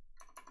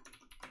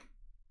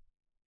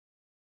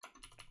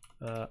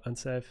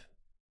 Unsafe.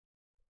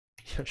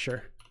 Yeah,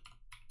 sure.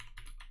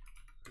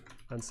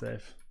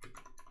 Unsafe.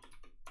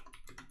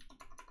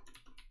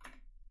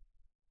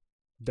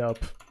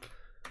 Dope.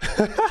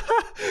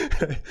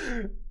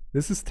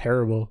 This is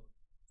terrible.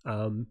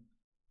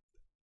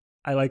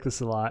 I like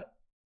this a lot.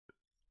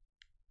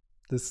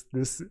 This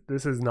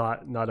is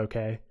not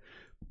okay,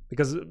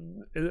 because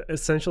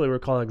essentially we're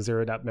calling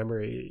zeroed out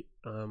memory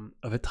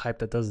of a type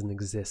that doesn't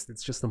exist.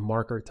 It's just a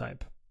marker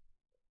type.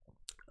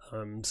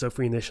 So if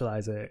we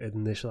initialize it, it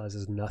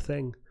initializes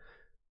nothing.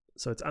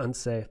 So it's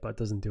unsafe, but it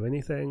doesn't do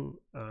anything.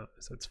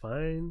 So it's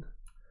fine.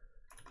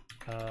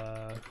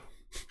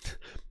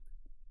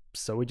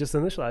 So we just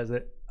initialize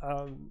it.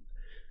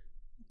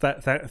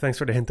 Thanks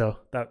for the hint though.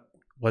 That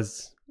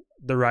was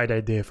the right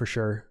idea for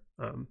sure.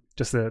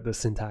 Just the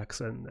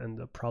syntax and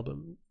the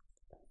problem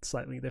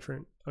slightly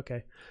different.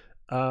 Okay.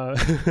 I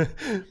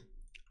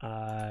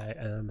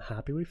am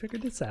happy we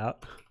figured this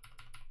out,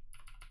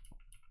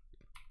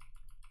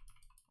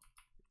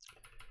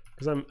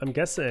 because I'm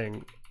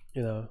guessing,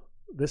 you know,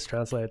 this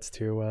translates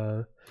to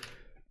our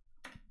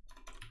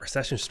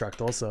session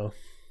struct also.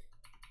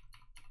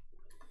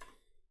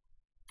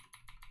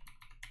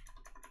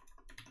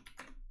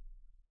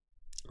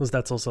 Because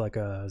that's also like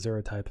a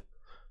zero type.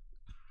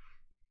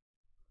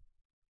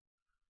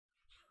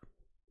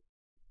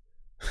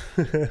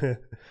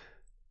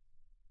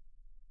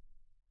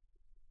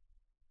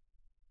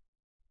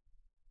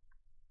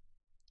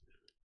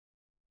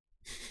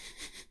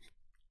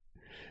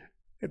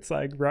 It's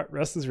like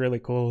Rust is really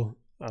cool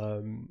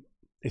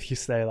if you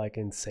stay like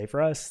in safe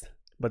Rust,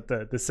 but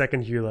the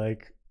second you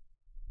like,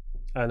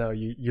 I don't know,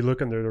 you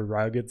look under the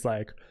rug, it's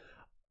like,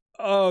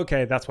 oh,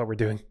 okay, that's what we're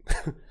doing.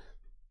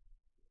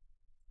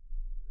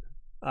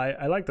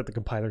 I like that the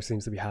compiler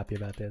seems to be happy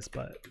about this,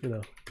 but you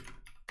know,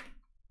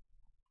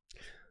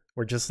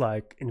 we're just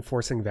like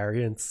enforcing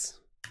variants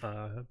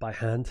by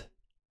hand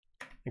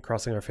and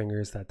crossing our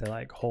fingers that they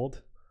like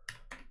hold.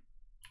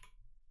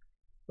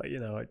 But you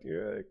know,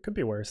 it could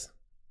be worse.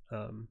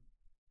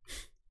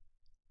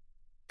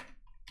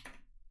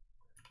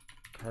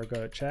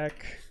 Cargo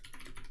check.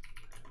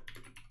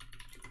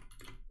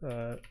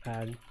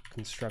 Add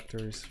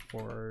constructors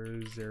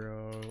for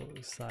 0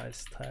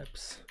 size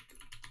types.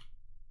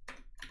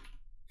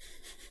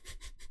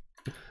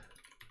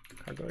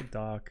 Cargo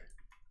doc.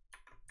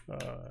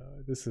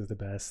 This is the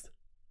best.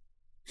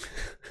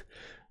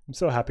 I'm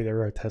so happy they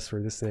wrote tests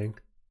for this thing.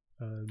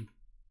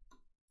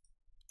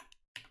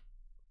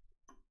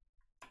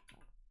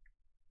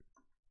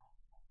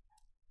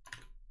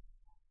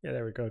 Yeah,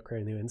 there we go.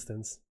 Create a new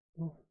instance.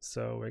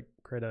 So we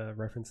create a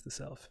reference to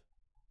self.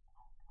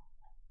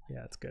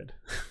 Yeah, it's good.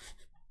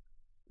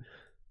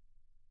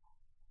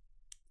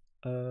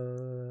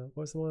 What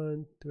was the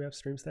one? Do we have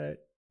stream state?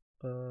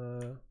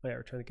 Oh yeah,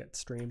 we're trying to get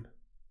stream.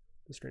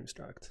 The stream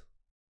struct.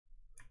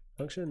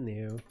 Function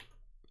new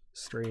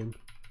stream.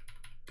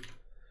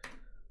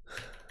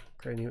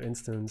 Create a new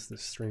instance, the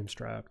stream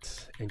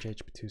struct,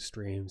 NGHP2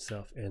 stream,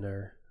 self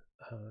inner.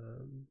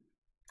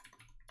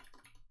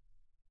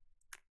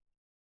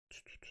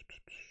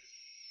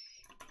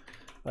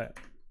 Oh yeah,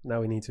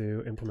 now we need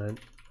to implement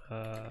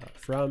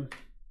from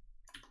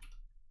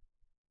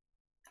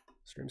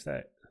stream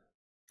state,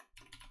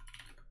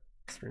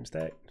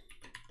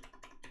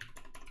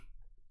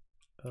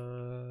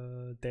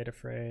 data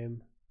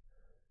frame,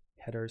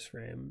 headers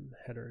frame,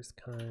 headers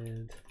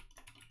kind,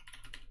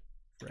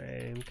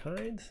 frame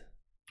kind.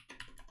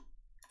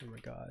 Oh my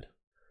god.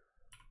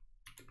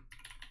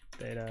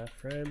 Data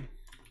frame.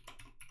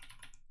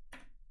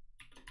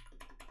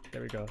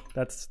 There we go.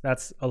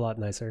 That's a lot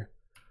nicer.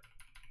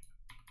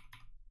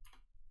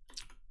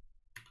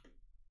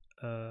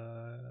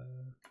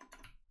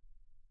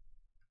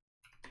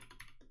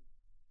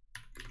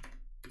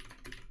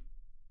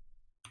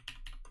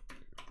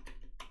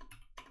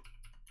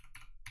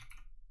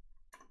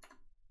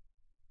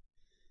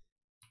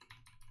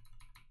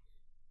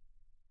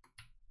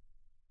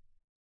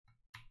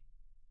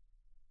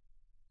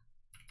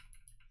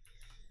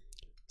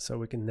 So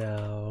we can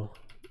now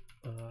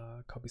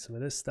copy some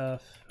of this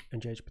stuff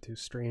and NGHP2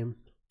 stream.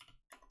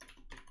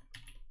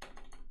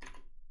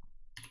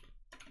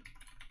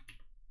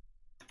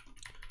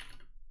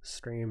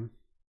 Stream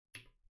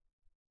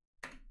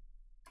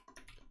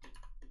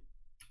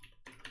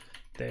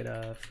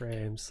data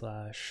frame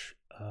slash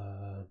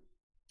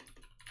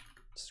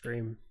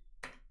stream,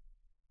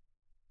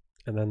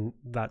 and then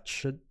that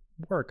should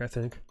work, I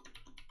think.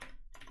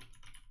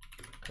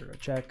 Cargo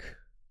check.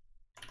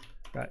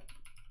 Right.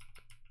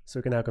 So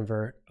we can now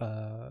convert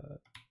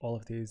all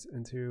of these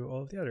into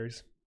all of the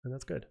others, and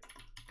that's good.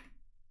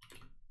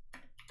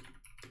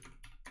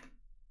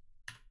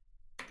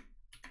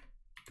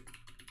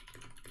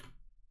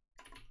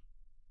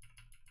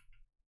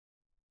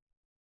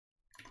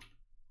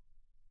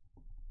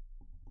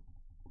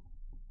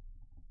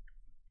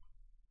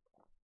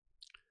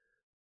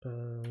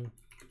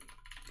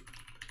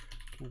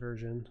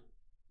 Conversion.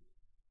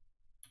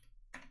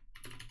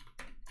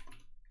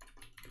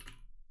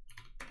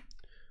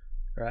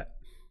 All right.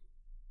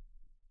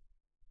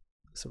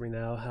 So we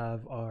now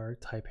have our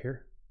type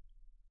here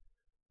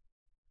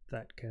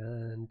that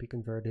can be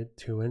converted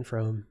to and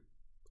from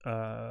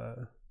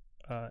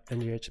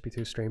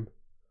NGHP2 stream.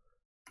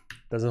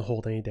 Doesn't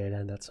hold any data,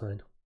 and that's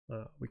fine.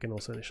 We can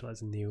also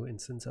initialize a new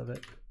instance of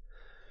it.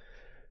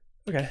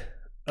 Okay.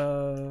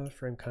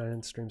 Frame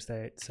kind, stream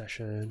state,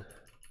 session.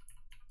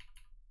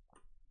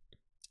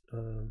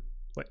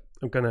 Wait,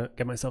 I'm gonna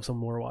get myself some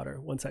more water.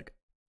 1 sec.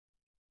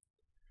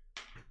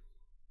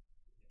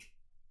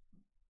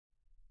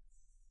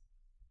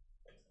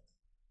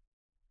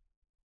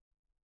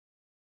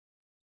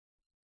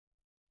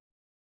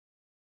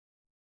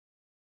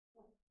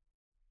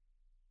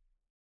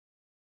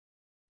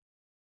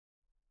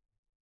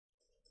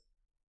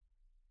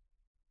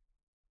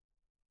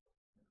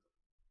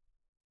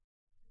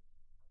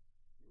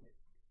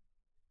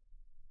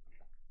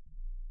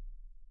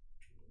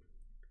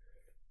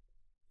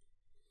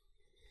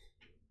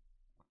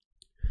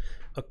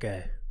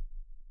 Okay.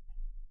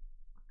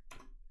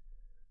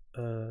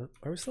 Are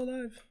we still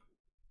live?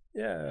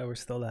 Yeah, we're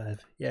still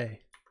live. Yay.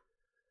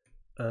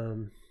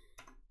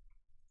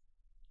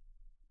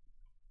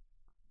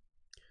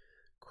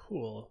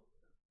 Cool.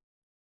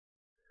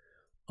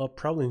 I'll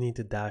probably need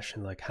to dash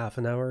in like half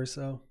an hour or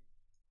so.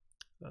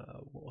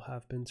 We'll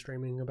have been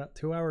streaming about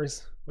 2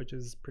 hours, which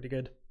is pretty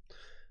good.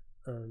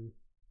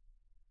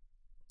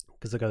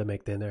 Because I gotta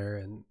make dinner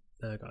and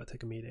I gotta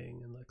take a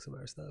meeting and like some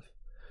other stuff.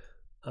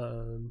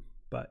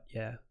 But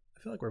yeah, I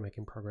feel like we're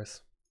making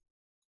progress.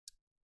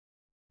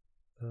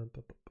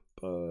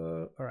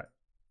 All right,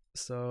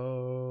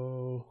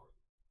 so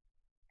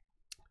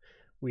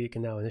we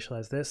can now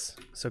initialize this.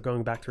 So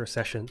going back to our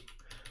session,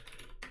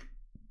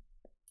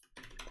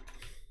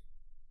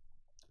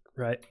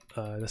 right?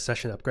 The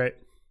session upgrade,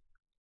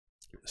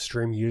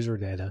 stream user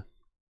data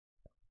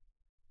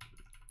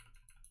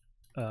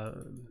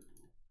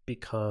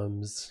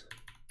becomes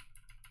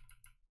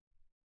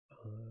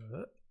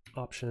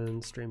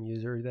option stream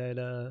user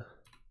data.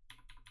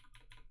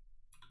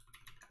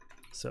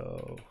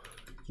 So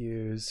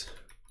use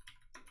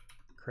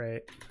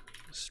create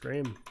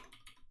stream.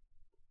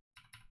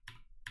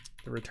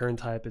 The return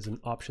type is an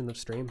option of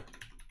stream.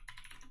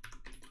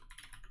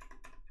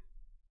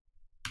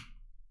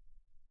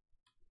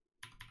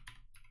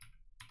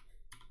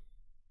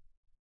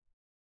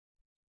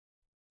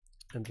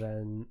 And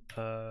then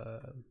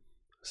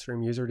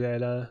stream user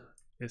data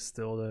is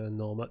still the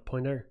null mut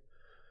pointer.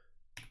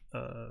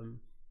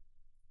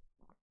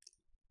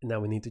 Now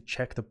we need to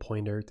check the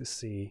pointer to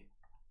see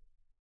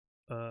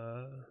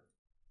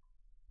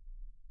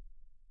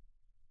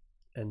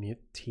and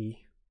mute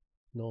t,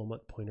 null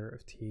mut pointer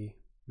of t,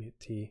 mute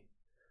t,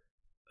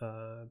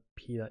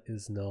 p that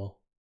is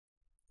null.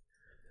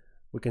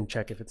 We can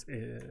check if it's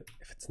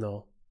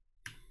null.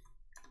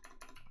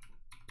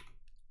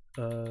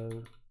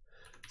 So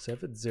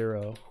if it's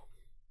 0,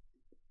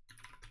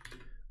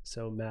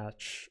 so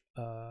match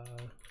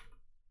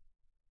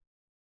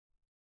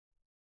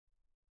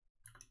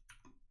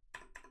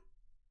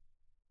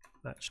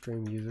match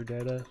stream user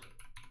data,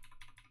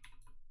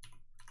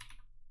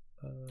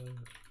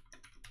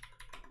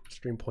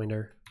 stream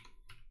pointer.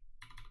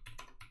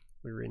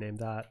 We rename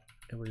that,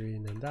 and we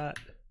rename that.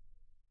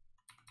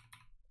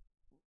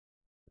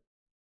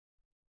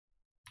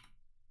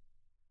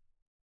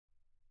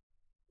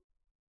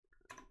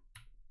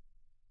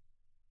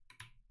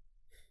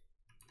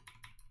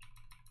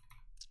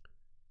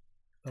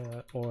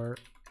 Or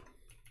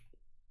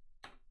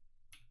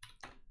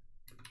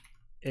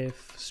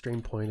if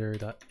stream pointer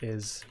that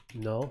is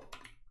null,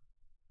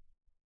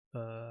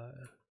 we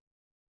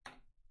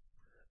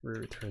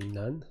return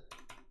none.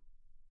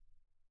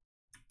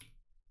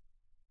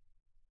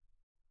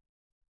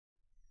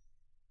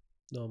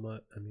 Null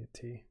mut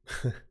mut.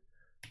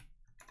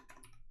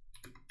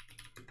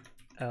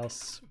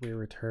 Else we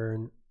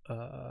return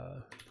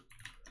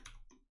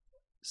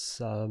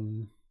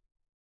some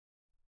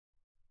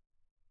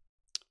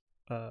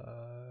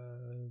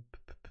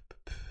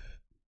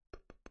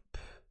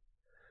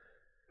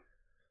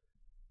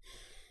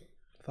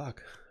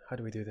fuck, how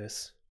do we do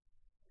this?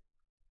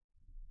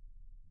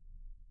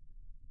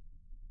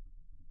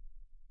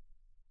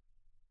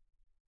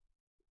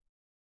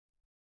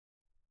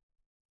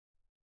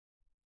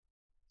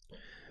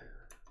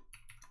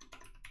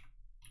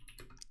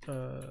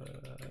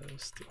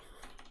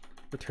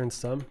 Return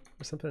sum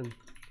or something.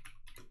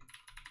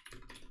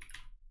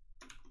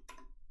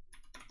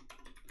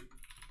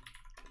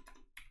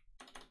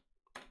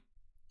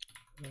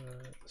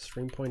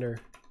 Stream pointer.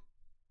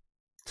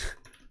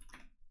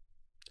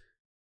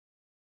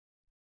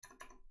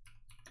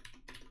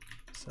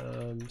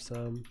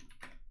 some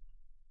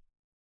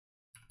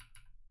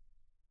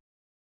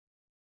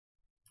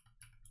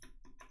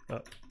oh,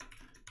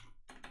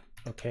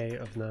 okay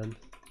of none,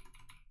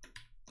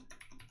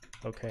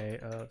 okay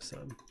of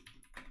some.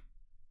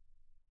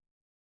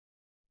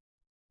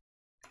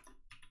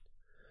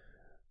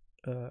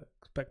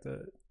 Expect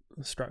the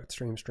struct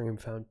stream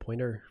found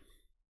pointer.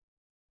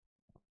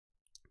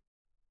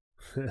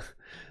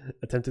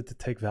 Attempted to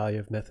take value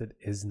of method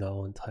is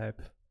null in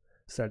type.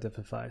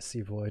 Certify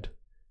c void.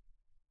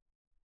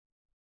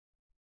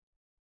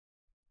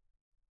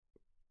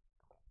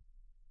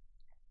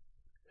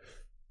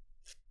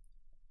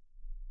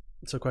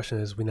 So the question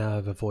is, we now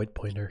have a void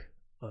pointer.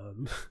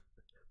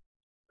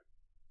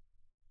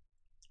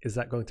 Is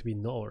that going to be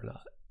null or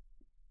not?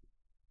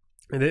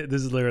 And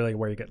this is literally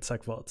where you get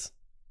sec vaults.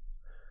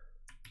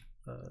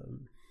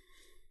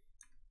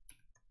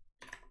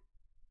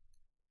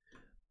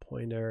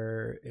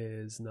 Pointer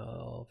is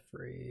null,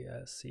 free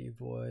as c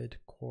void,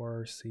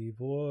 core c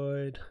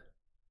void.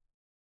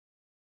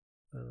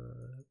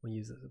 We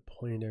use it as a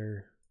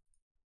pointer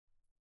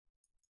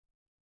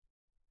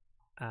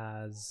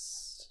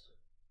as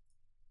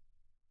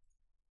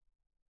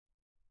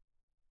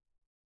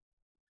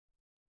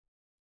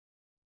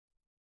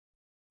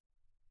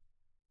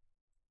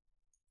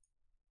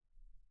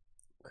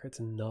creates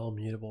a null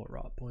mutable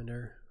raw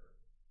pointer.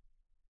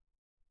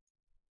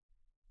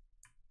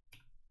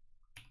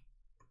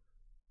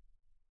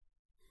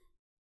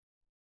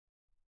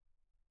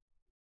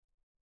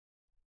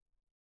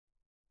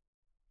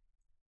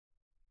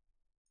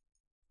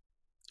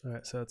 All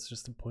right, so it's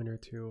just a pointer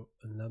to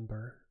a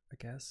number, I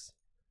guess.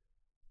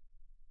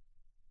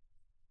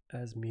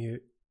 As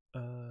mute,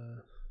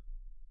 damn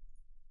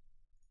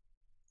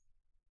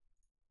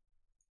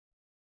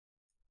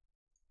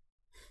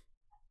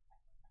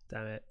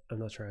it, I'm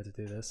not sure how to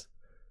do this.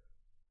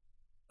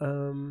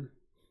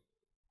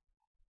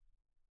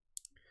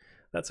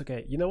 That's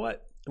okay. You know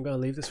what? I'm gonna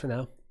leave this for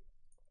now.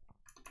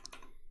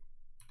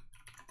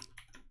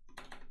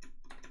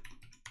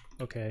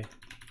 Okay.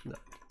 No.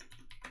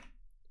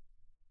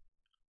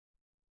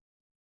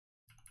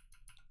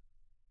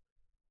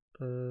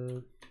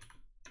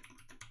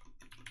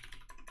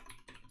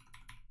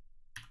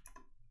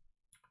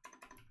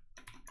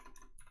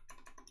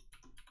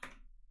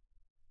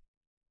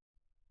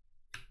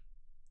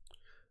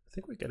 I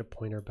think we get a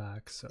pointer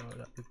back, so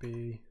that would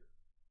be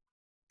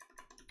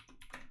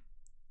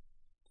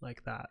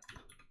like that.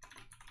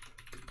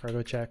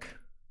 Cargo check.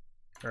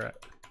 All right.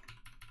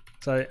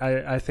 So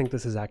I think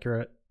this is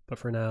accurate, but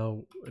for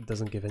now it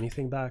doesn't give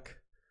anything back.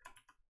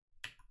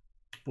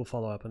 We'll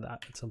follow up on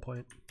that at some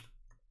point.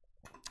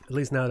 At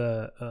least now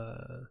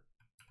the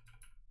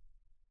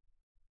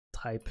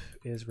type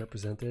is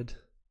represented.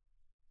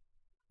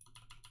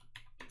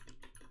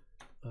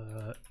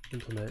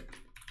 Implement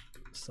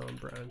some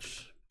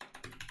branch.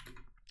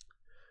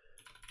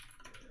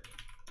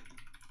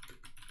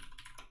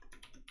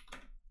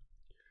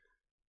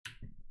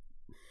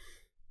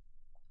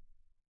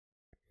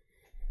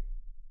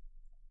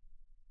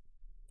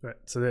 Right,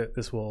 so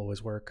this will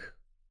always work,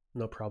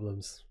 no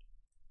problems.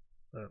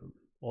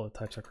 All the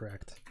types are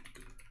correct.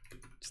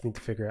 Just need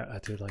to figure out how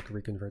to like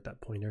reconvert that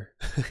pointer.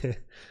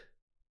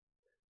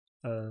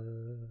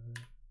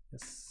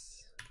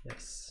 Yes,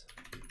 yes.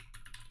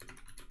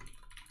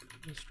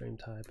 Stream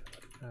type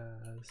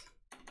as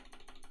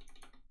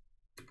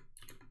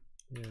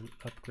and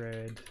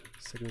upgrade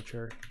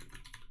signature.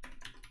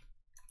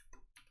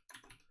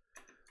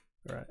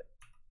 All right.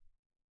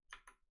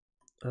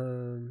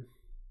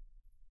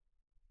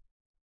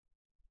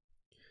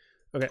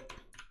 Okay,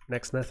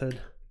 next method.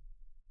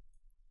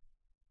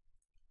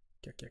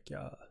 Get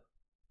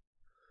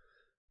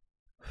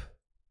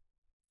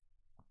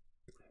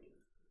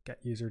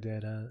user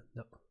data.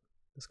 No,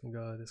 this can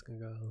go. This can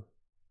go.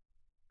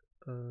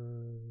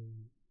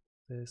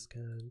 This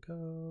can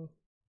go.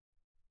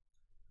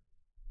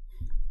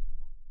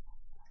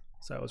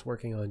 So I was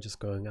working on just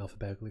going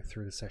alphabetically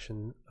through the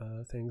session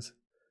things.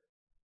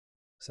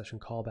 Session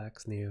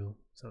callbacks new.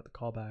 So the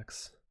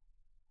callbacks.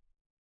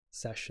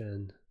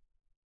 Session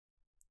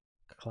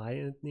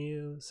client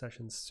new.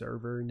 Session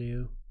server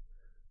new.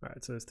 All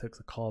right, so this takes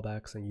the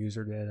callbacks and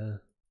user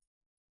data.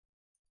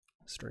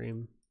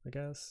 Stream, I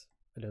guess.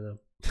 I don't know.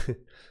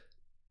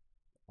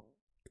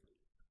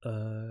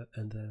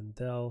 And then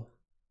del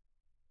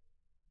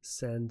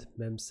send,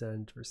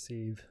 memsend,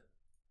 receive.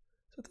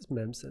 So what does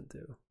memsend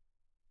do?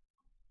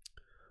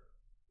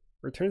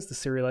 Returns the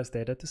serialized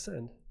data to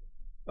send.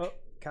 Oh,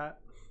 cat.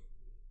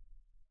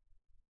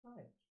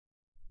 Hi.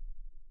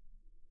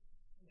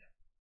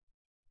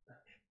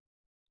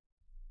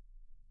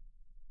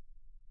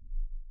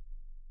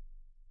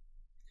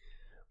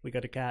 We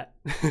got a cat.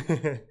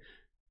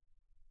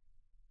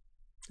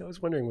 I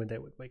was wondering when they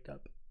would wake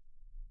up.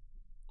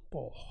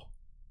 Oh.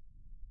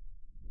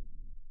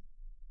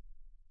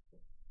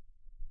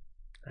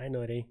 Hi,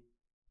 Naughty.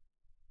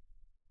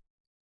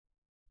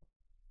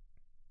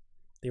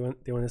 Do you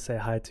want to say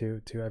hi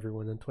to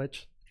everyone on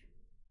Twitch?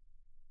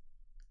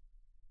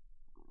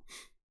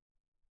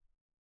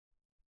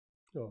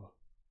 Oh.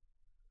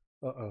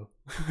 Uh-oh.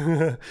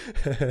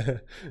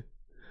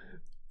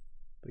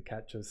 The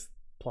cat just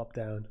plopped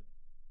down.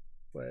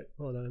 Wait,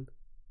 hold on.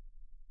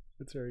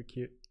 It's very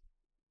cute.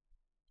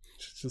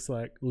 It's just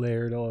like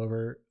layered all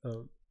over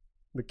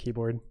the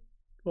keyboard.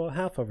 Well,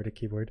 half over the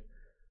keyboard.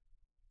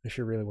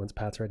 She really wants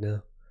pats right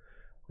now.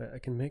 Wait, I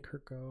can make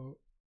her go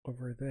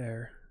over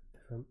there.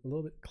 If I'm a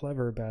little bit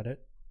clever about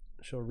it,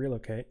 she'll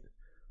relocate.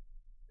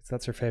 Because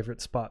that's her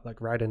favorite spot, like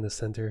right in the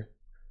center.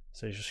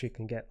 So she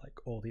can get like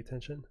all the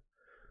attention.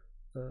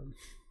 Hi,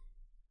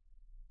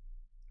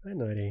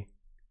 Naughty.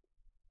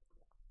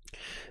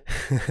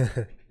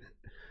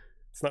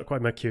 It's not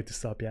quite my cue to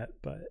stop yet,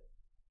 but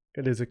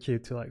it is a cue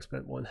to like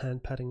spend one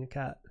hand patting a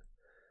cat.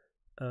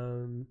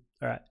 All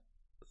right.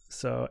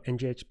 So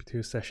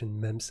NGHP2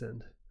 session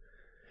memsend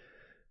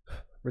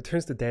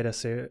returns the data,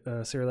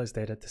 serialized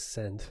data to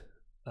send.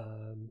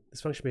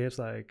 This function behaves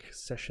like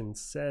session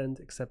send,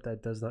 except that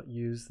it does not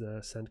use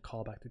the send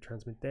callback to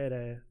transmit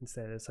data.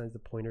 Instead, it assigns the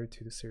pointer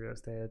to the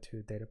serialized data to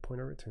the data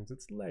pointer, returns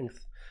its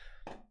length.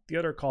 The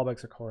other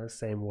callbacks are called the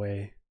same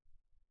way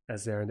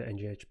as they are in the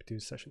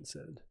NGHP2 session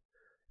send.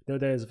 If no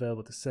data is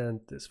available to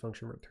send, this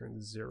function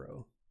returns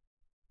 0.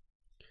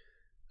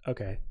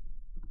 Okay.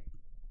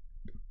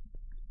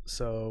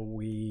 So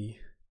we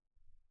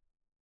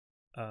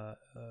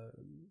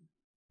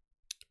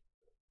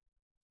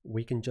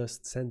can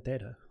just send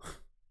data.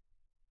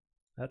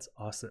 That's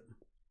awesome.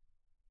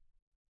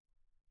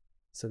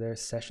 So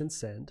there's session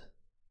send,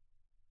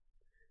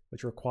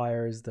 which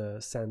requires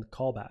the send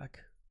callback.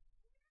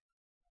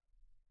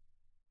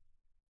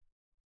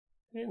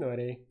 Hey,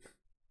 Naughty.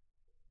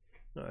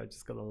 Oh, I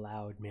just got a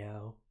loud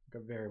meow. I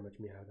got very much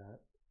meowed at.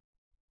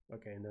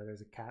 Okay, now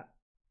there's a cat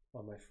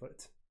on my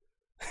foot.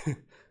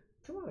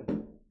 Come on,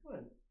 come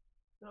on.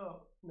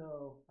 No,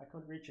 no, I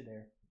can't reach you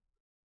there.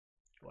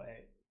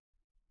 Wait.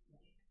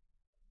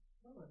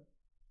 Come on.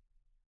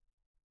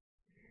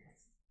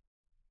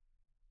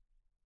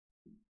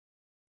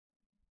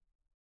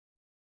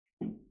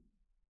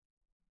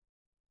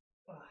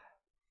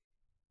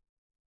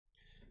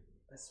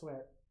 I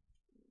swear.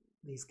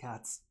 These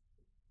cats.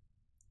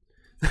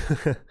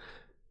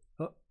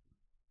 Oh.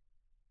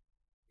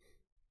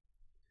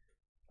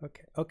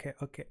 Okay.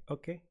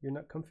 You're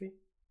not comfy?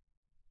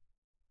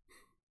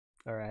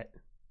 All right.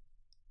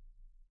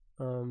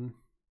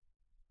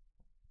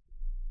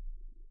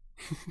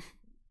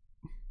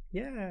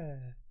 Yeah,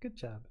 good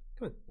job.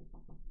 Come on.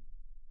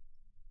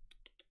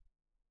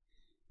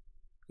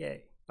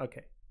 Yay.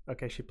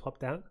 Okay, she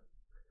plopped out.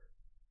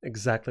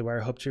 Exactly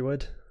where I hoped she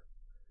would.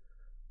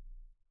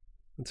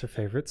 It's her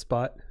favorite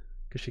spot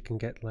because she can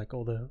get like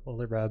all the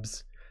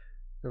rubs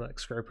and like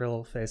scrub her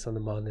little face on the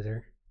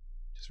monitor,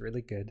 which is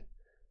really good.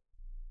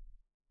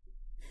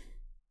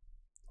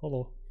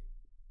 Hello.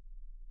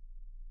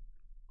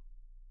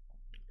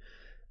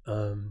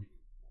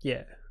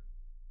 Yeah.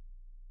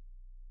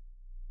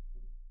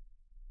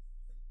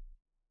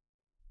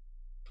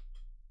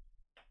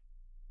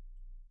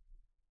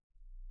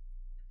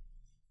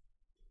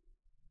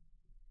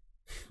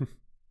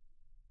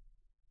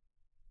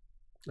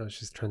 Oh,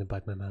 she's trying to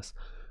bite my mouse.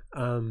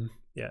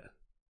 Yeah.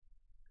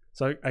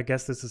 So I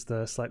guess this is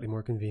the slightly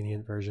more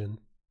convenient version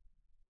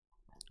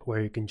where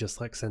you can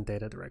just like send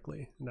data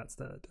directly, and that's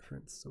the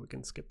difference. So we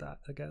can skip that,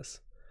 I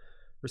guess.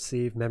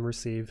 Receive, mem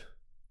receive.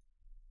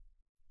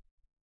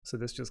 So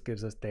this just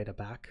gives us data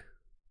back.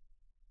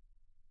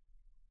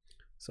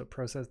 So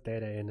process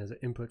data in as an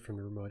input from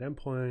the remote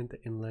endpoint.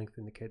 The in length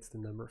indicates the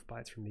number of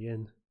bytes from the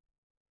in.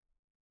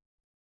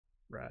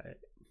 Right.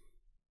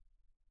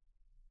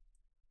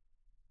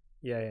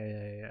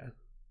 Yeah.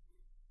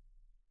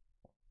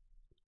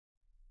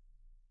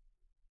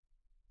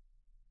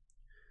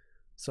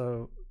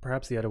 So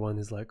perhaps the other one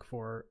is like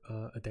for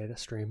a data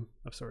stream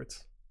of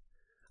sorts.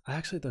 I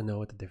actually don't know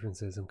what the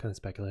difference is. I'm kind of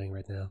speculating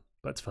right now,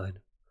 but it's fine.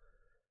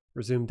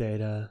 Resume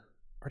data.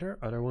 Are there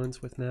other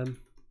ones with mem?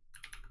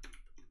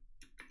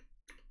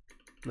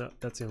 No,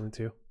 that's the only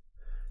two.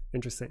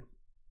 Interesting.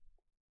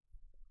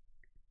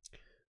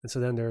 And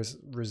so then there's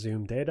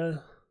resume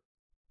data.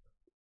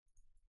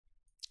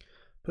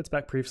 Puts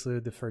back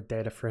previously deferred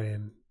data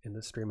frame in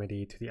the stream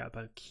ID to the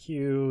outbound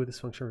queue.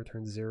 This function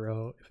returns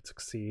 0 if it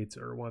succeeds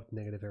or one of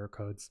negative error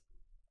codes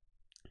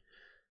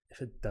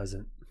if it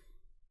doesn't.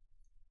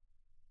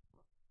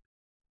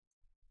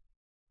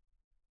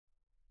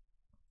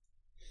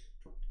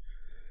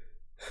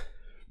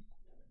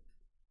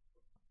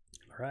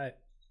 All right.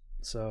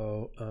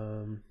 So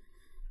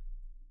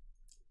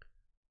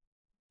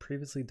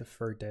previously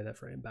deferred data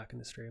frame back in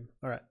the stream.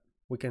 All right,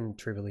 we can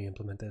trivially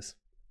implement this.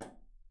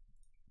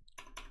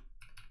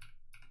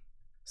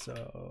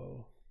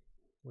 So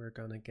we're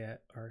gonna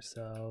get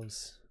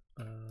ourselves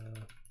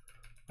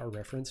our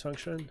reference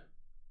function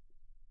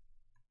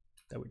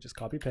that we just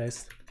copy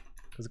paste.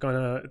 It's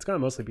gonna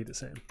mostly be the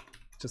same.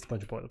 It's just a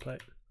bunch of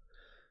boilerplate.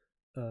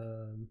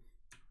 Then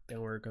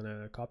we're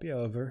gonna copy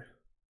over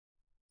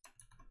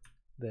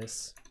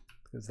this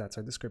because that's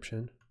our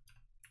description.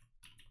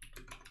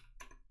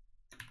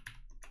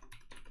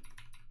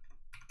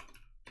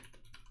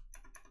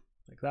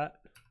 Like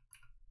that.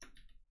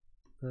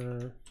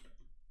 Like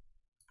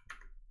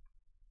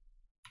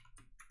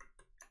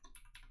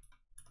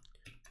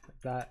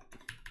that.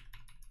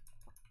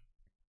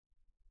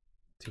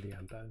 To the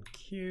outbound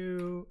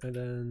queue, and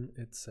then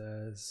it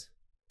says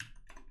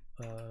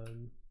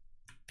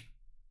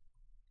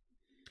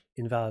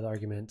invalid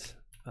argument.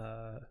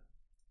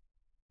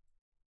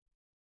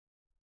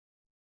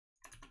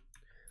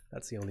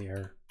 That's the only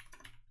error.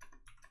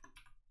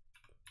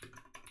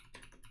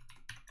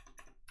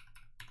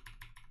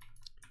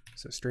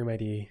 So stream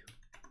ID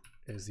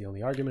is the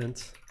only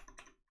argument,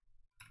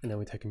 and then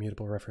we take a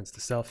mutable reference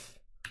to self.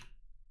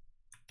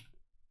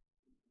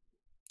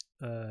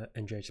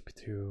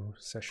 NJHP2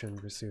 session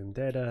resume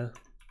data,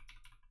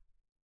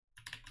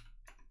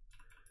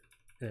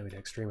 and then we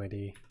take stream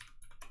ID,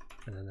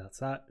 and then that's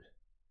that.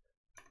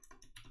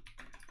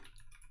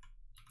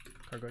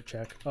 Cargo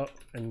check. Oh,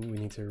 and we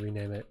need to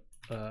rename it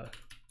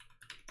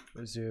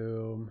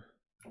resume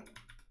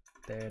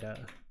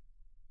data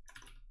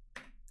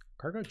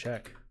cargo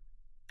check.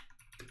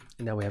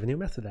 And now we have a new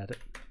method at it.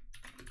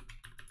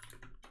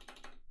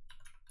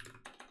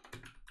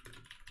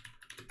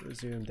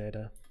 Resume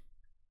data.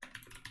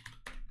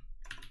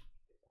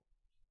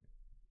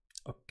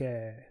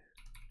 Okay.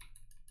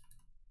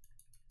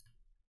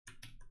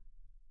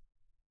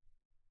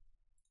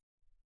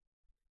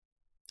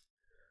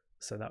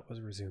 So that was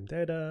resume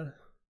data.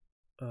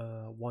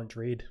 Want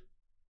read.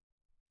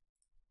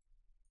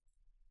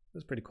 It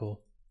was pretty cool.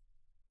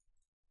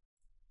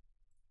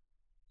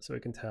 So we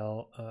can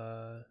tell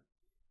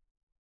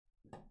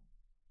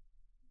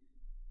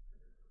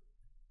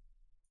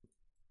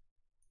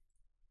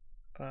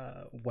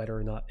whether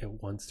or not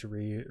it wants to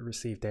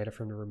receive data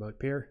from the remote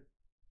peer.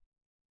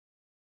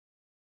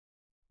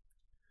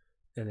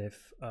 And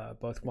if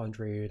both want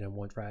read and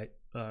want write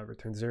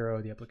return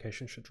 0, the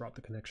application should drop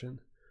the connection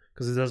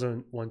because it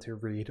doesn't want to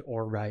read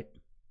or write.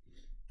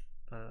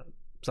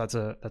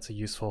 So that's a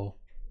useful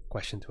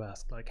question to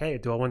ask. Like, hey,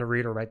 do I want to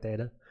read or write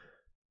data?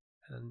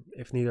 And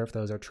if neither of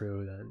those are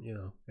true, then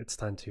it's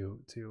time to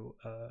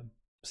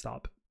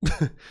stop.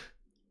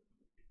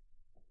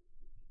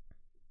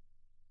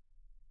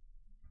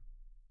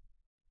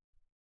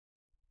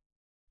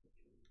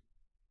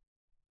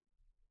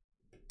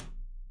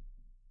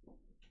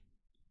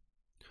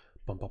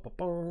 Bum, bum, bum,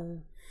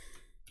 bum.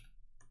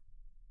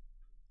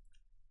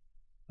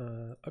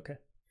 Okay.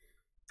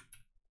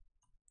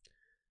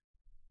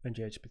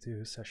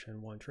 NGHP2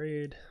 session 1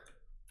 trade.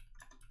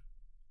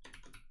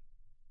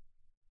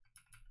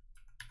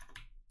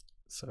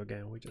 So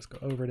again, we just go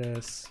over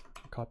this,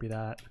 copy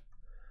that.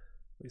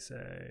 We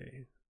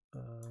say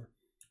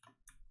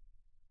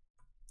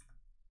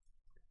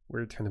we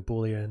return a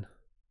Boolean.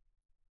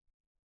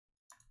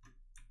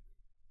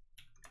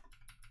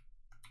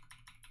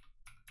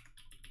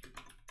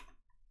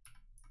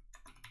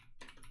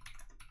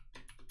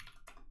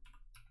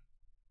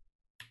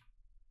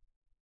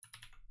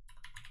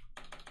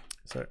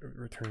 So it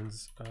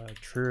returns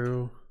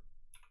true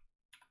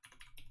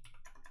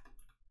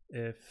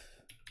if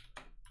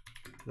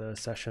the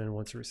session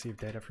wants to receive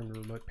data from the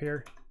remote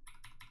peer.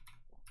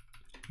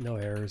 No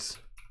errors.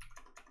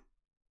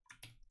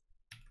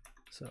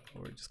 So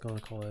we're just going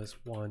to call this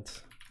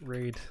want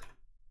read.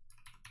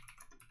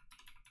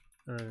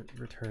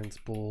 Returns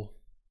bool.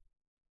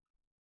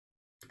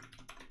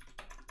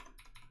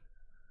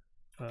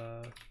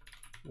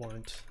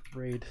 Want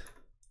read.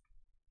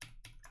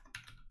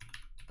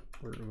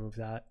 We remove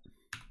that,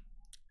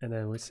 and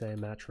then we say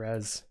match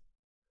res.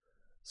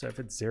 So if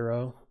it's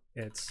 0,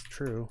 it's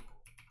true.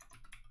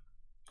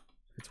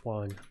 If it's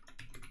 1,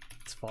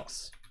 it's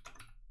false.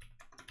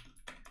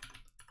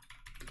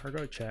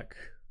 Cargo check.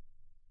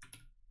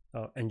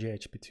 Oh,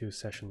 NGHP2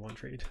 session 1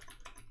 trade.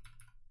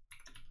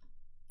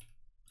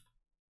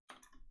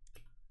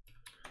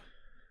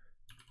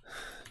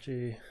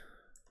 G.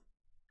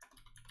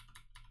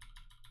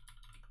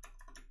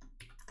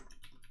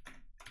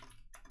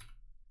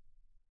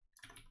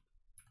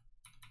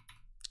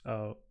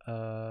 Oh,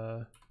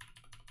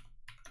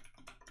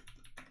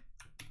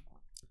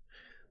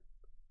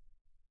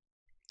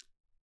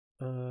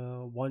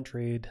 one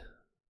trade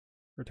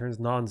returns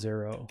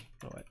non-zero.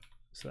 Oh wait,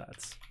 so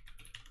that's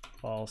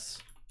false.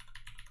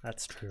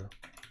 That's true.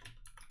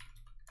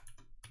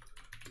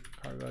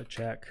 Cargo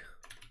check.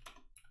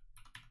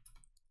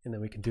 And then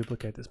we can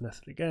duplicate this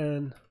method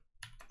again.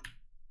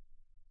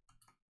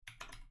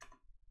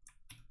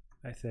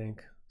 I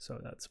think so.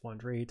 That's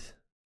want read,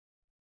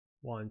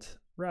 want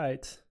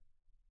write.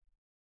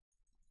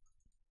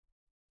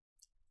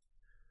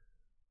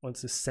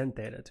 Wants to send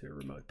data to a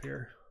remote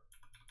peer.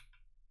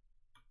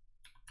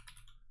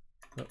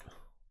 Oh.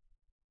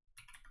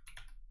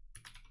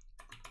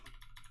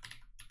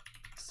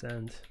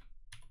 Send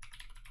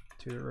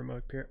to the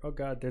remote peer. Oh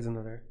god, there's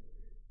another.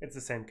 It's the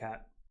same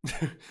cat.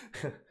 Hey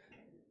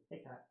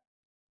cat.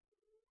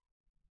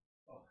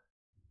 Oh.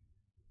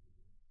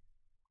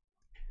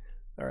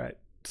 All right.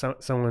 So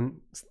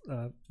someone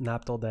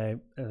napped all day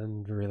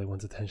and really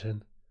wants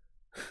attention.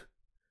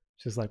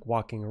 She's like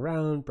walking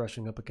around,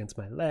 brushing up against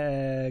my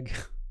leg.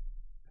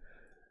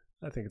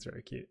 I think it's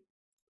very cute.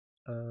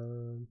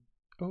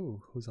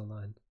 Oh, who's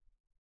online?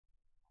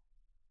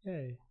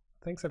 Yay.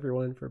 Thanks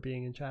everyone for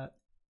being in chat.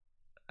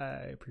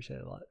 I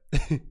appreciate it a lot.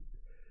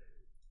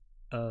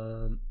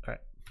 All right.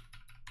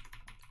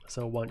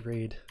 So want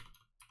read,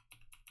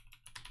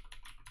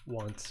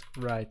 want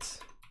write.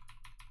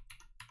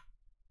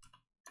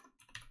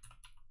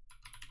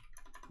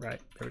 Right,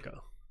 there we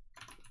go.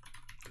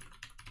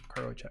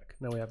 Cargo check.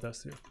 Now we have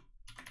those two.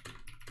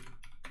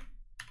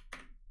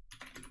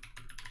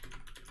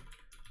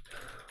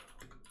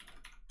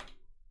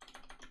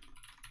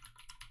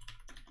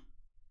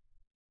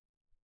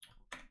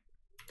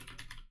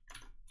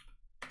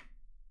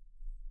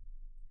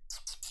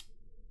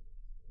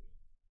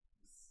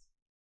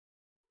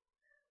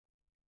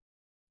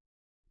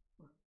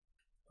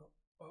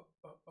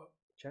 Oh.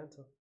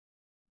 Gentle.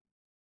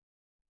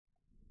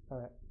 All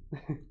right.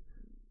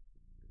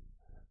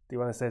 Do you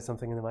want to say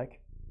something in the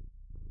mic?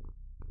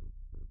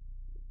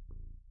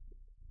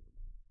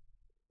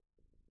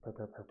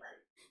 Purr.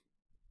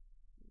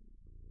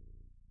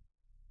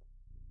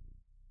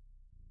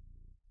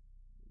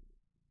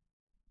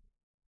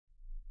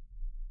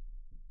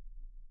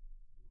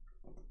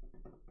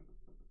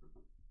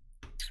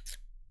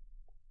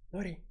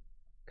 Nori,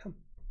 come.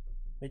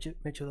 Made your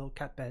little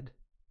cat bed.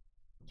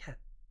 Yeah.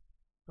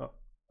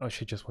 Oh,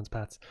 she just wants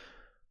pats.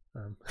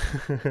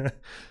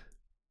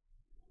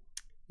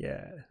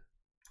 Yeah.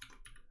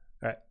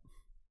 All right.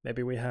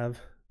 Maybe we have.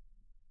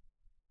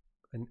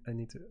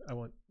 I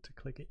want to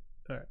click it.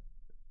 All right.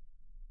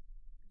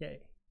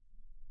 Yay.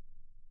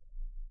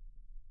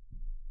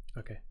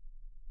 Okay.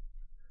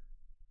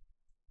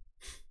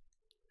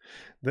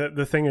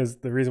 The thing is,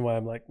 the reason why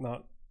I'm like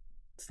not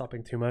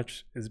stopping too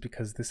much is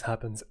because this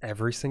happens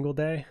every single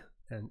day,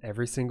 and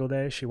every single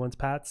day she wants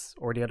pats,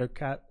 or the other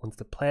cat wants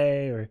to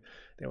play, or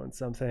they want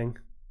something.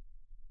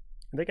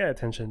 And they get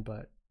attention,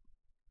 but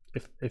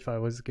if I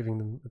was giving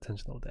them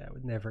attention all day, I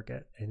would never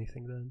get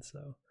anything done.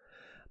 So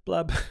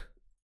blub.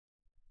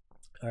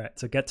 All right,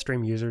 so get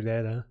stream user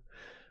data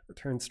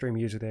Return stream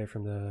user data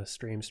from the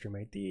stream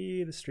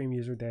ID. The stream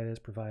user data is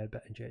provided by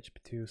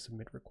NGHP2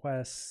 submit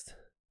request.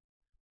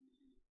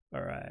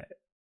 All right.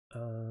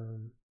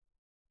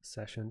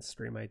 Session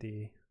stream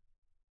ID.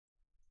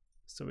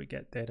 So we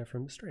get data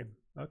from the stream.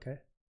 Okay.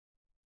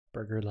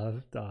 Burger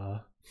love.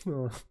 Aw.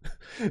 Oh.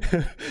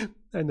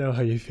 I know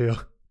how you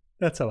feel.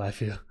 That's how I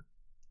feel.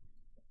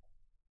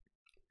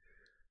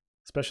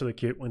 Especially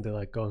cute when they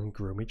like go and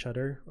groom each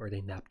other or they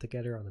nap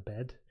together on the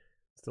bed.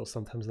 Still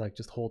sometimes like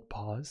just hold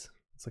paws.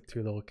 It's like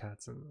two little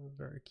cats and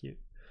very cute.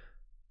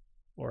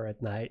 Or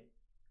at night,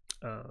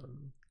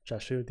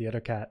 Jashu, the other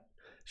cat,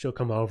 she'll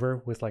come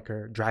over with like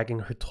her dragging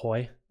her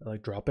toy and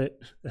like drop it.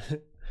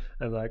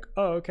 I'm like,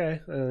 oh,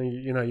 okay. And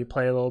you know, you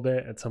play a little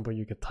bit. At some point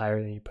you get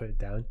tired and you put it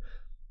down.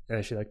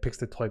 And she like picks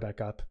the toy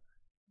back up,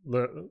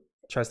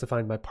 tries to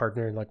find my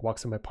partner and like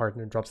walks to my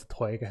partner and drops the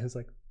toy again. It's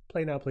like,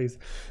 play now, please.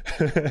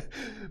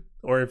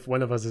 Or if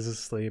one of us is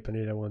asleep and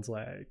the other one's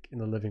like in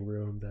the living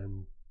room,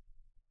 then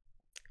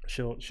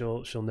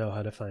she'll know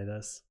how to find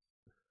us.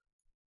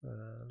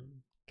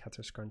 Cats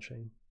are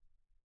scrunching.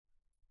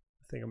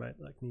 I think I might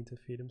like need to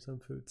feed him some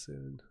food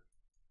soon.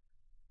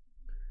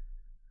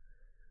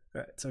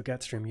 All right, so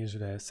get stream user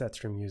data, set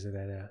stream user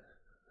data,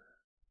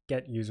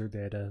 get user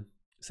data,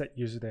 set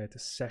user data to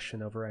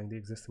session overriding the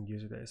existing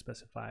user data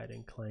specified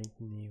in client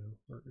new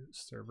or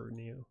server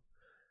new.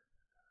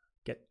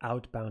 Get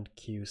outbound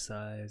queue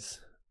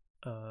size.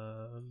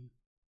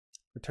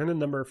 Return the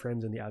number of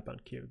frames in the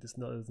outbound queue. This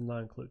does not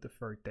include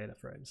deferred data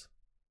frames.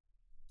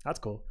 That's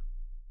cool.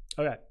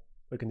 Okay,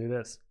 we can do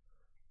this.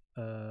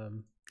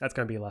 That's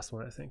gonna be the last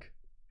one, I think.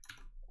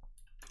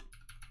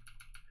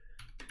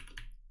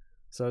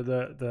 So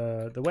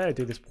the way I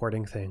do this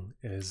porting thing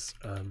is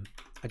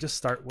I just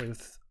start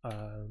with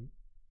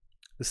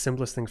the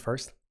simplest thing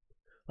first,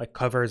 like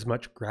cover as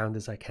much ground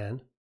as I can,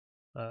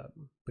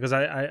 because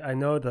I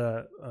know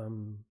that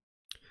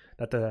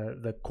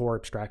the core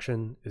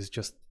abstraction is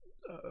just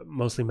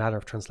mostly matter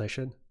of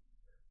translation,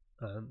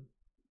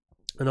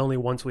 and only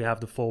once we have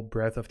the full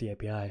breadth of the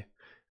API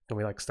can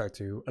we like start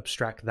to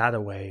abstract that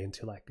away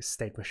into like a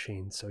state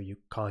machine, so you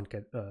can't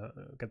get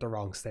the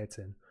wrong states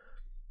in.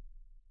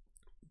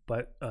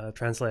 But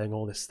translating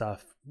all this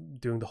stuff,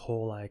 doing the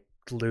whole like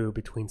glue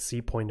between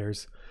C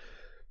pointers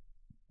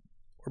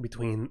or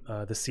between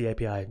the C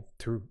API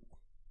through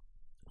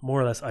more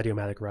or less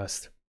idiomatic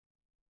Rust,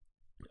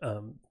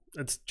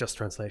 it's just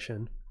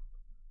translation.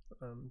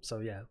 So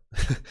yeah,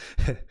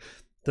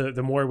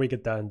 the more we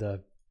get done,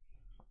 the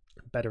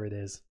better it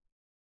is.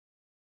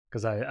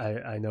 Because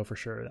I know for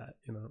sure that,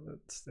 you know,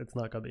 it's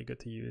not gonna be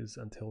good to use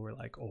until we're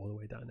like all the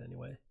way done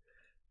anyway.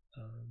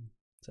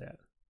 So yeah,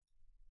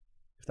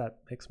 if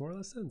that makes more or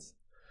less sense.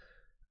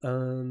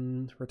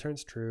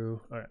 Returns true.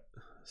 All right,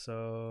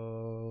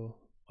 so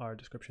our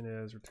description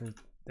is return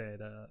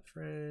data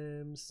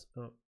frames.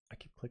 Oh, I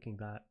keep clicking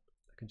that.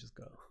 I can just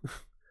go.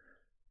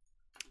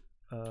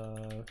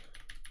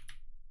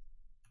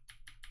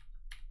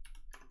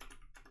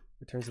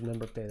 Returns the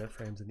number of data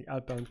frames in the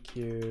outbound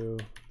queue.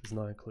 Does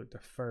not include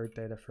deferred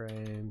data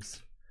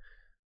frames.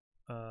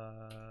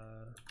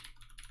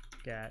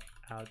 Get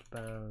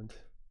outbound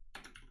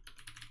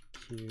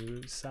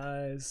queue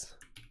size.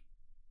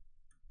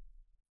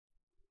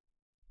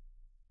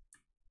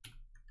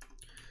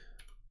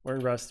 Or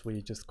in Rust,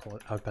 we just call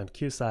it outbound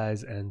queue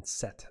size and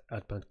set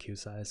outbound queue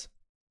size.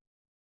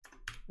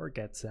 Or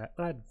get set.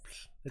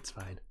 It's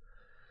fine.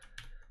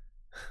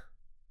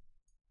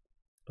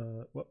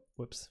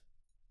 Whoops.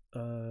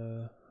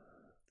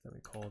 Let me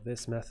call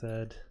this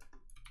method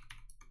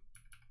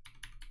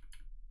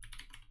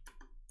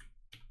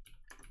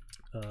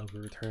we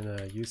return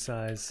a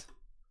usize.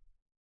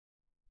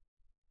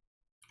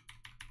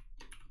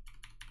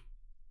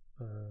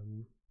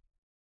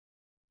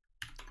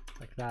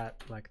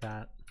 Like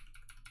that.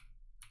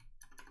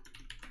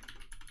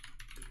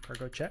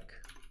 Cargo check.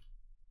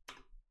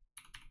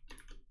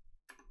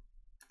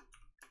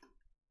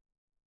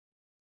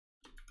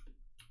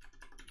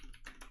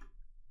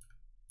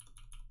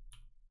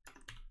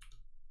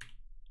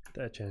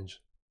 That change.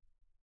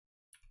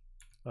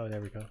 Oh, there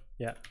we go.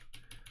 Yeah.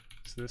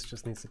 So this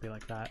just needs to be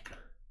like that.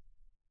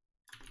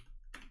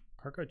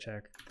 Cargo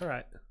check. All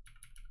right.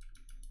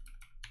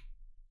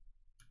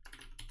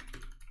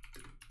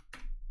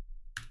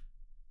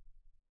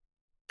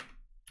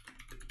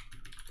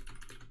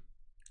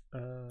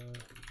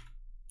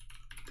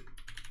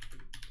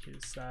 Queue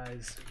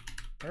size.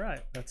 All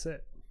right, that's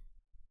it.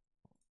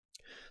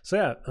 So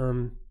yeah,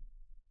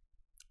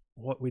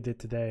 what we did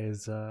today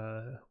is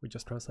we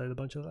just translated a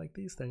bunch of like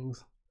these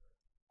things.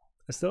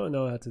 I still don't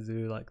know how to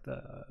do like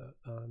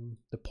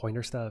the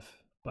pointer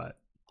stuff, but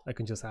I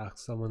can just ask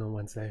someone on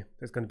Wednesday.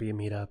 There's going to be a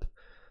meetup,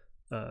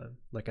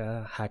 like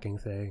a hacking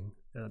thing,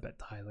 and I bet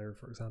Tyler,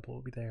 for example,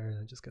 will be there, and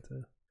I just get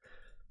to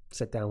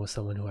sit down with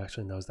someone who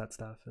actually knows that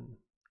stuff and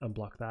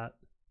unblock that,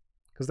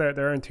 because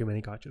there aren't too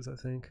many gotchas, I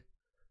think.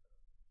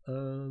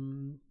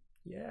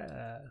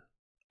 Yeah,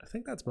 I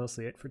think that's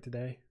mostly it for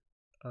today.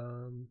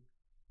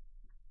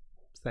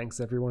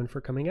 Thanks everyone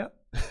for coming out.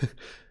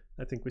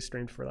 I think we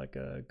streamed for like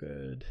a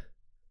good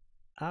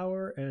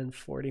hour and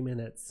 40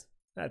 minutes.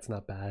 That's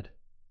not bad.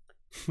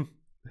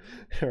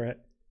 All right.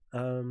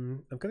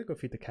 I'm gonna go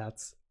feed the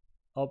cats.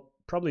 I'll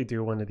probably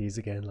do one of these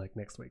again like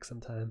next week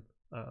sometime.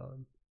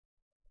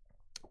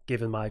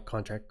 Given my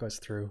contract goes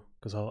through,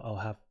 because I'll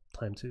have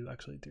time to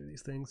actually do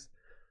these things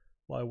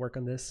while I work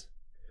on this.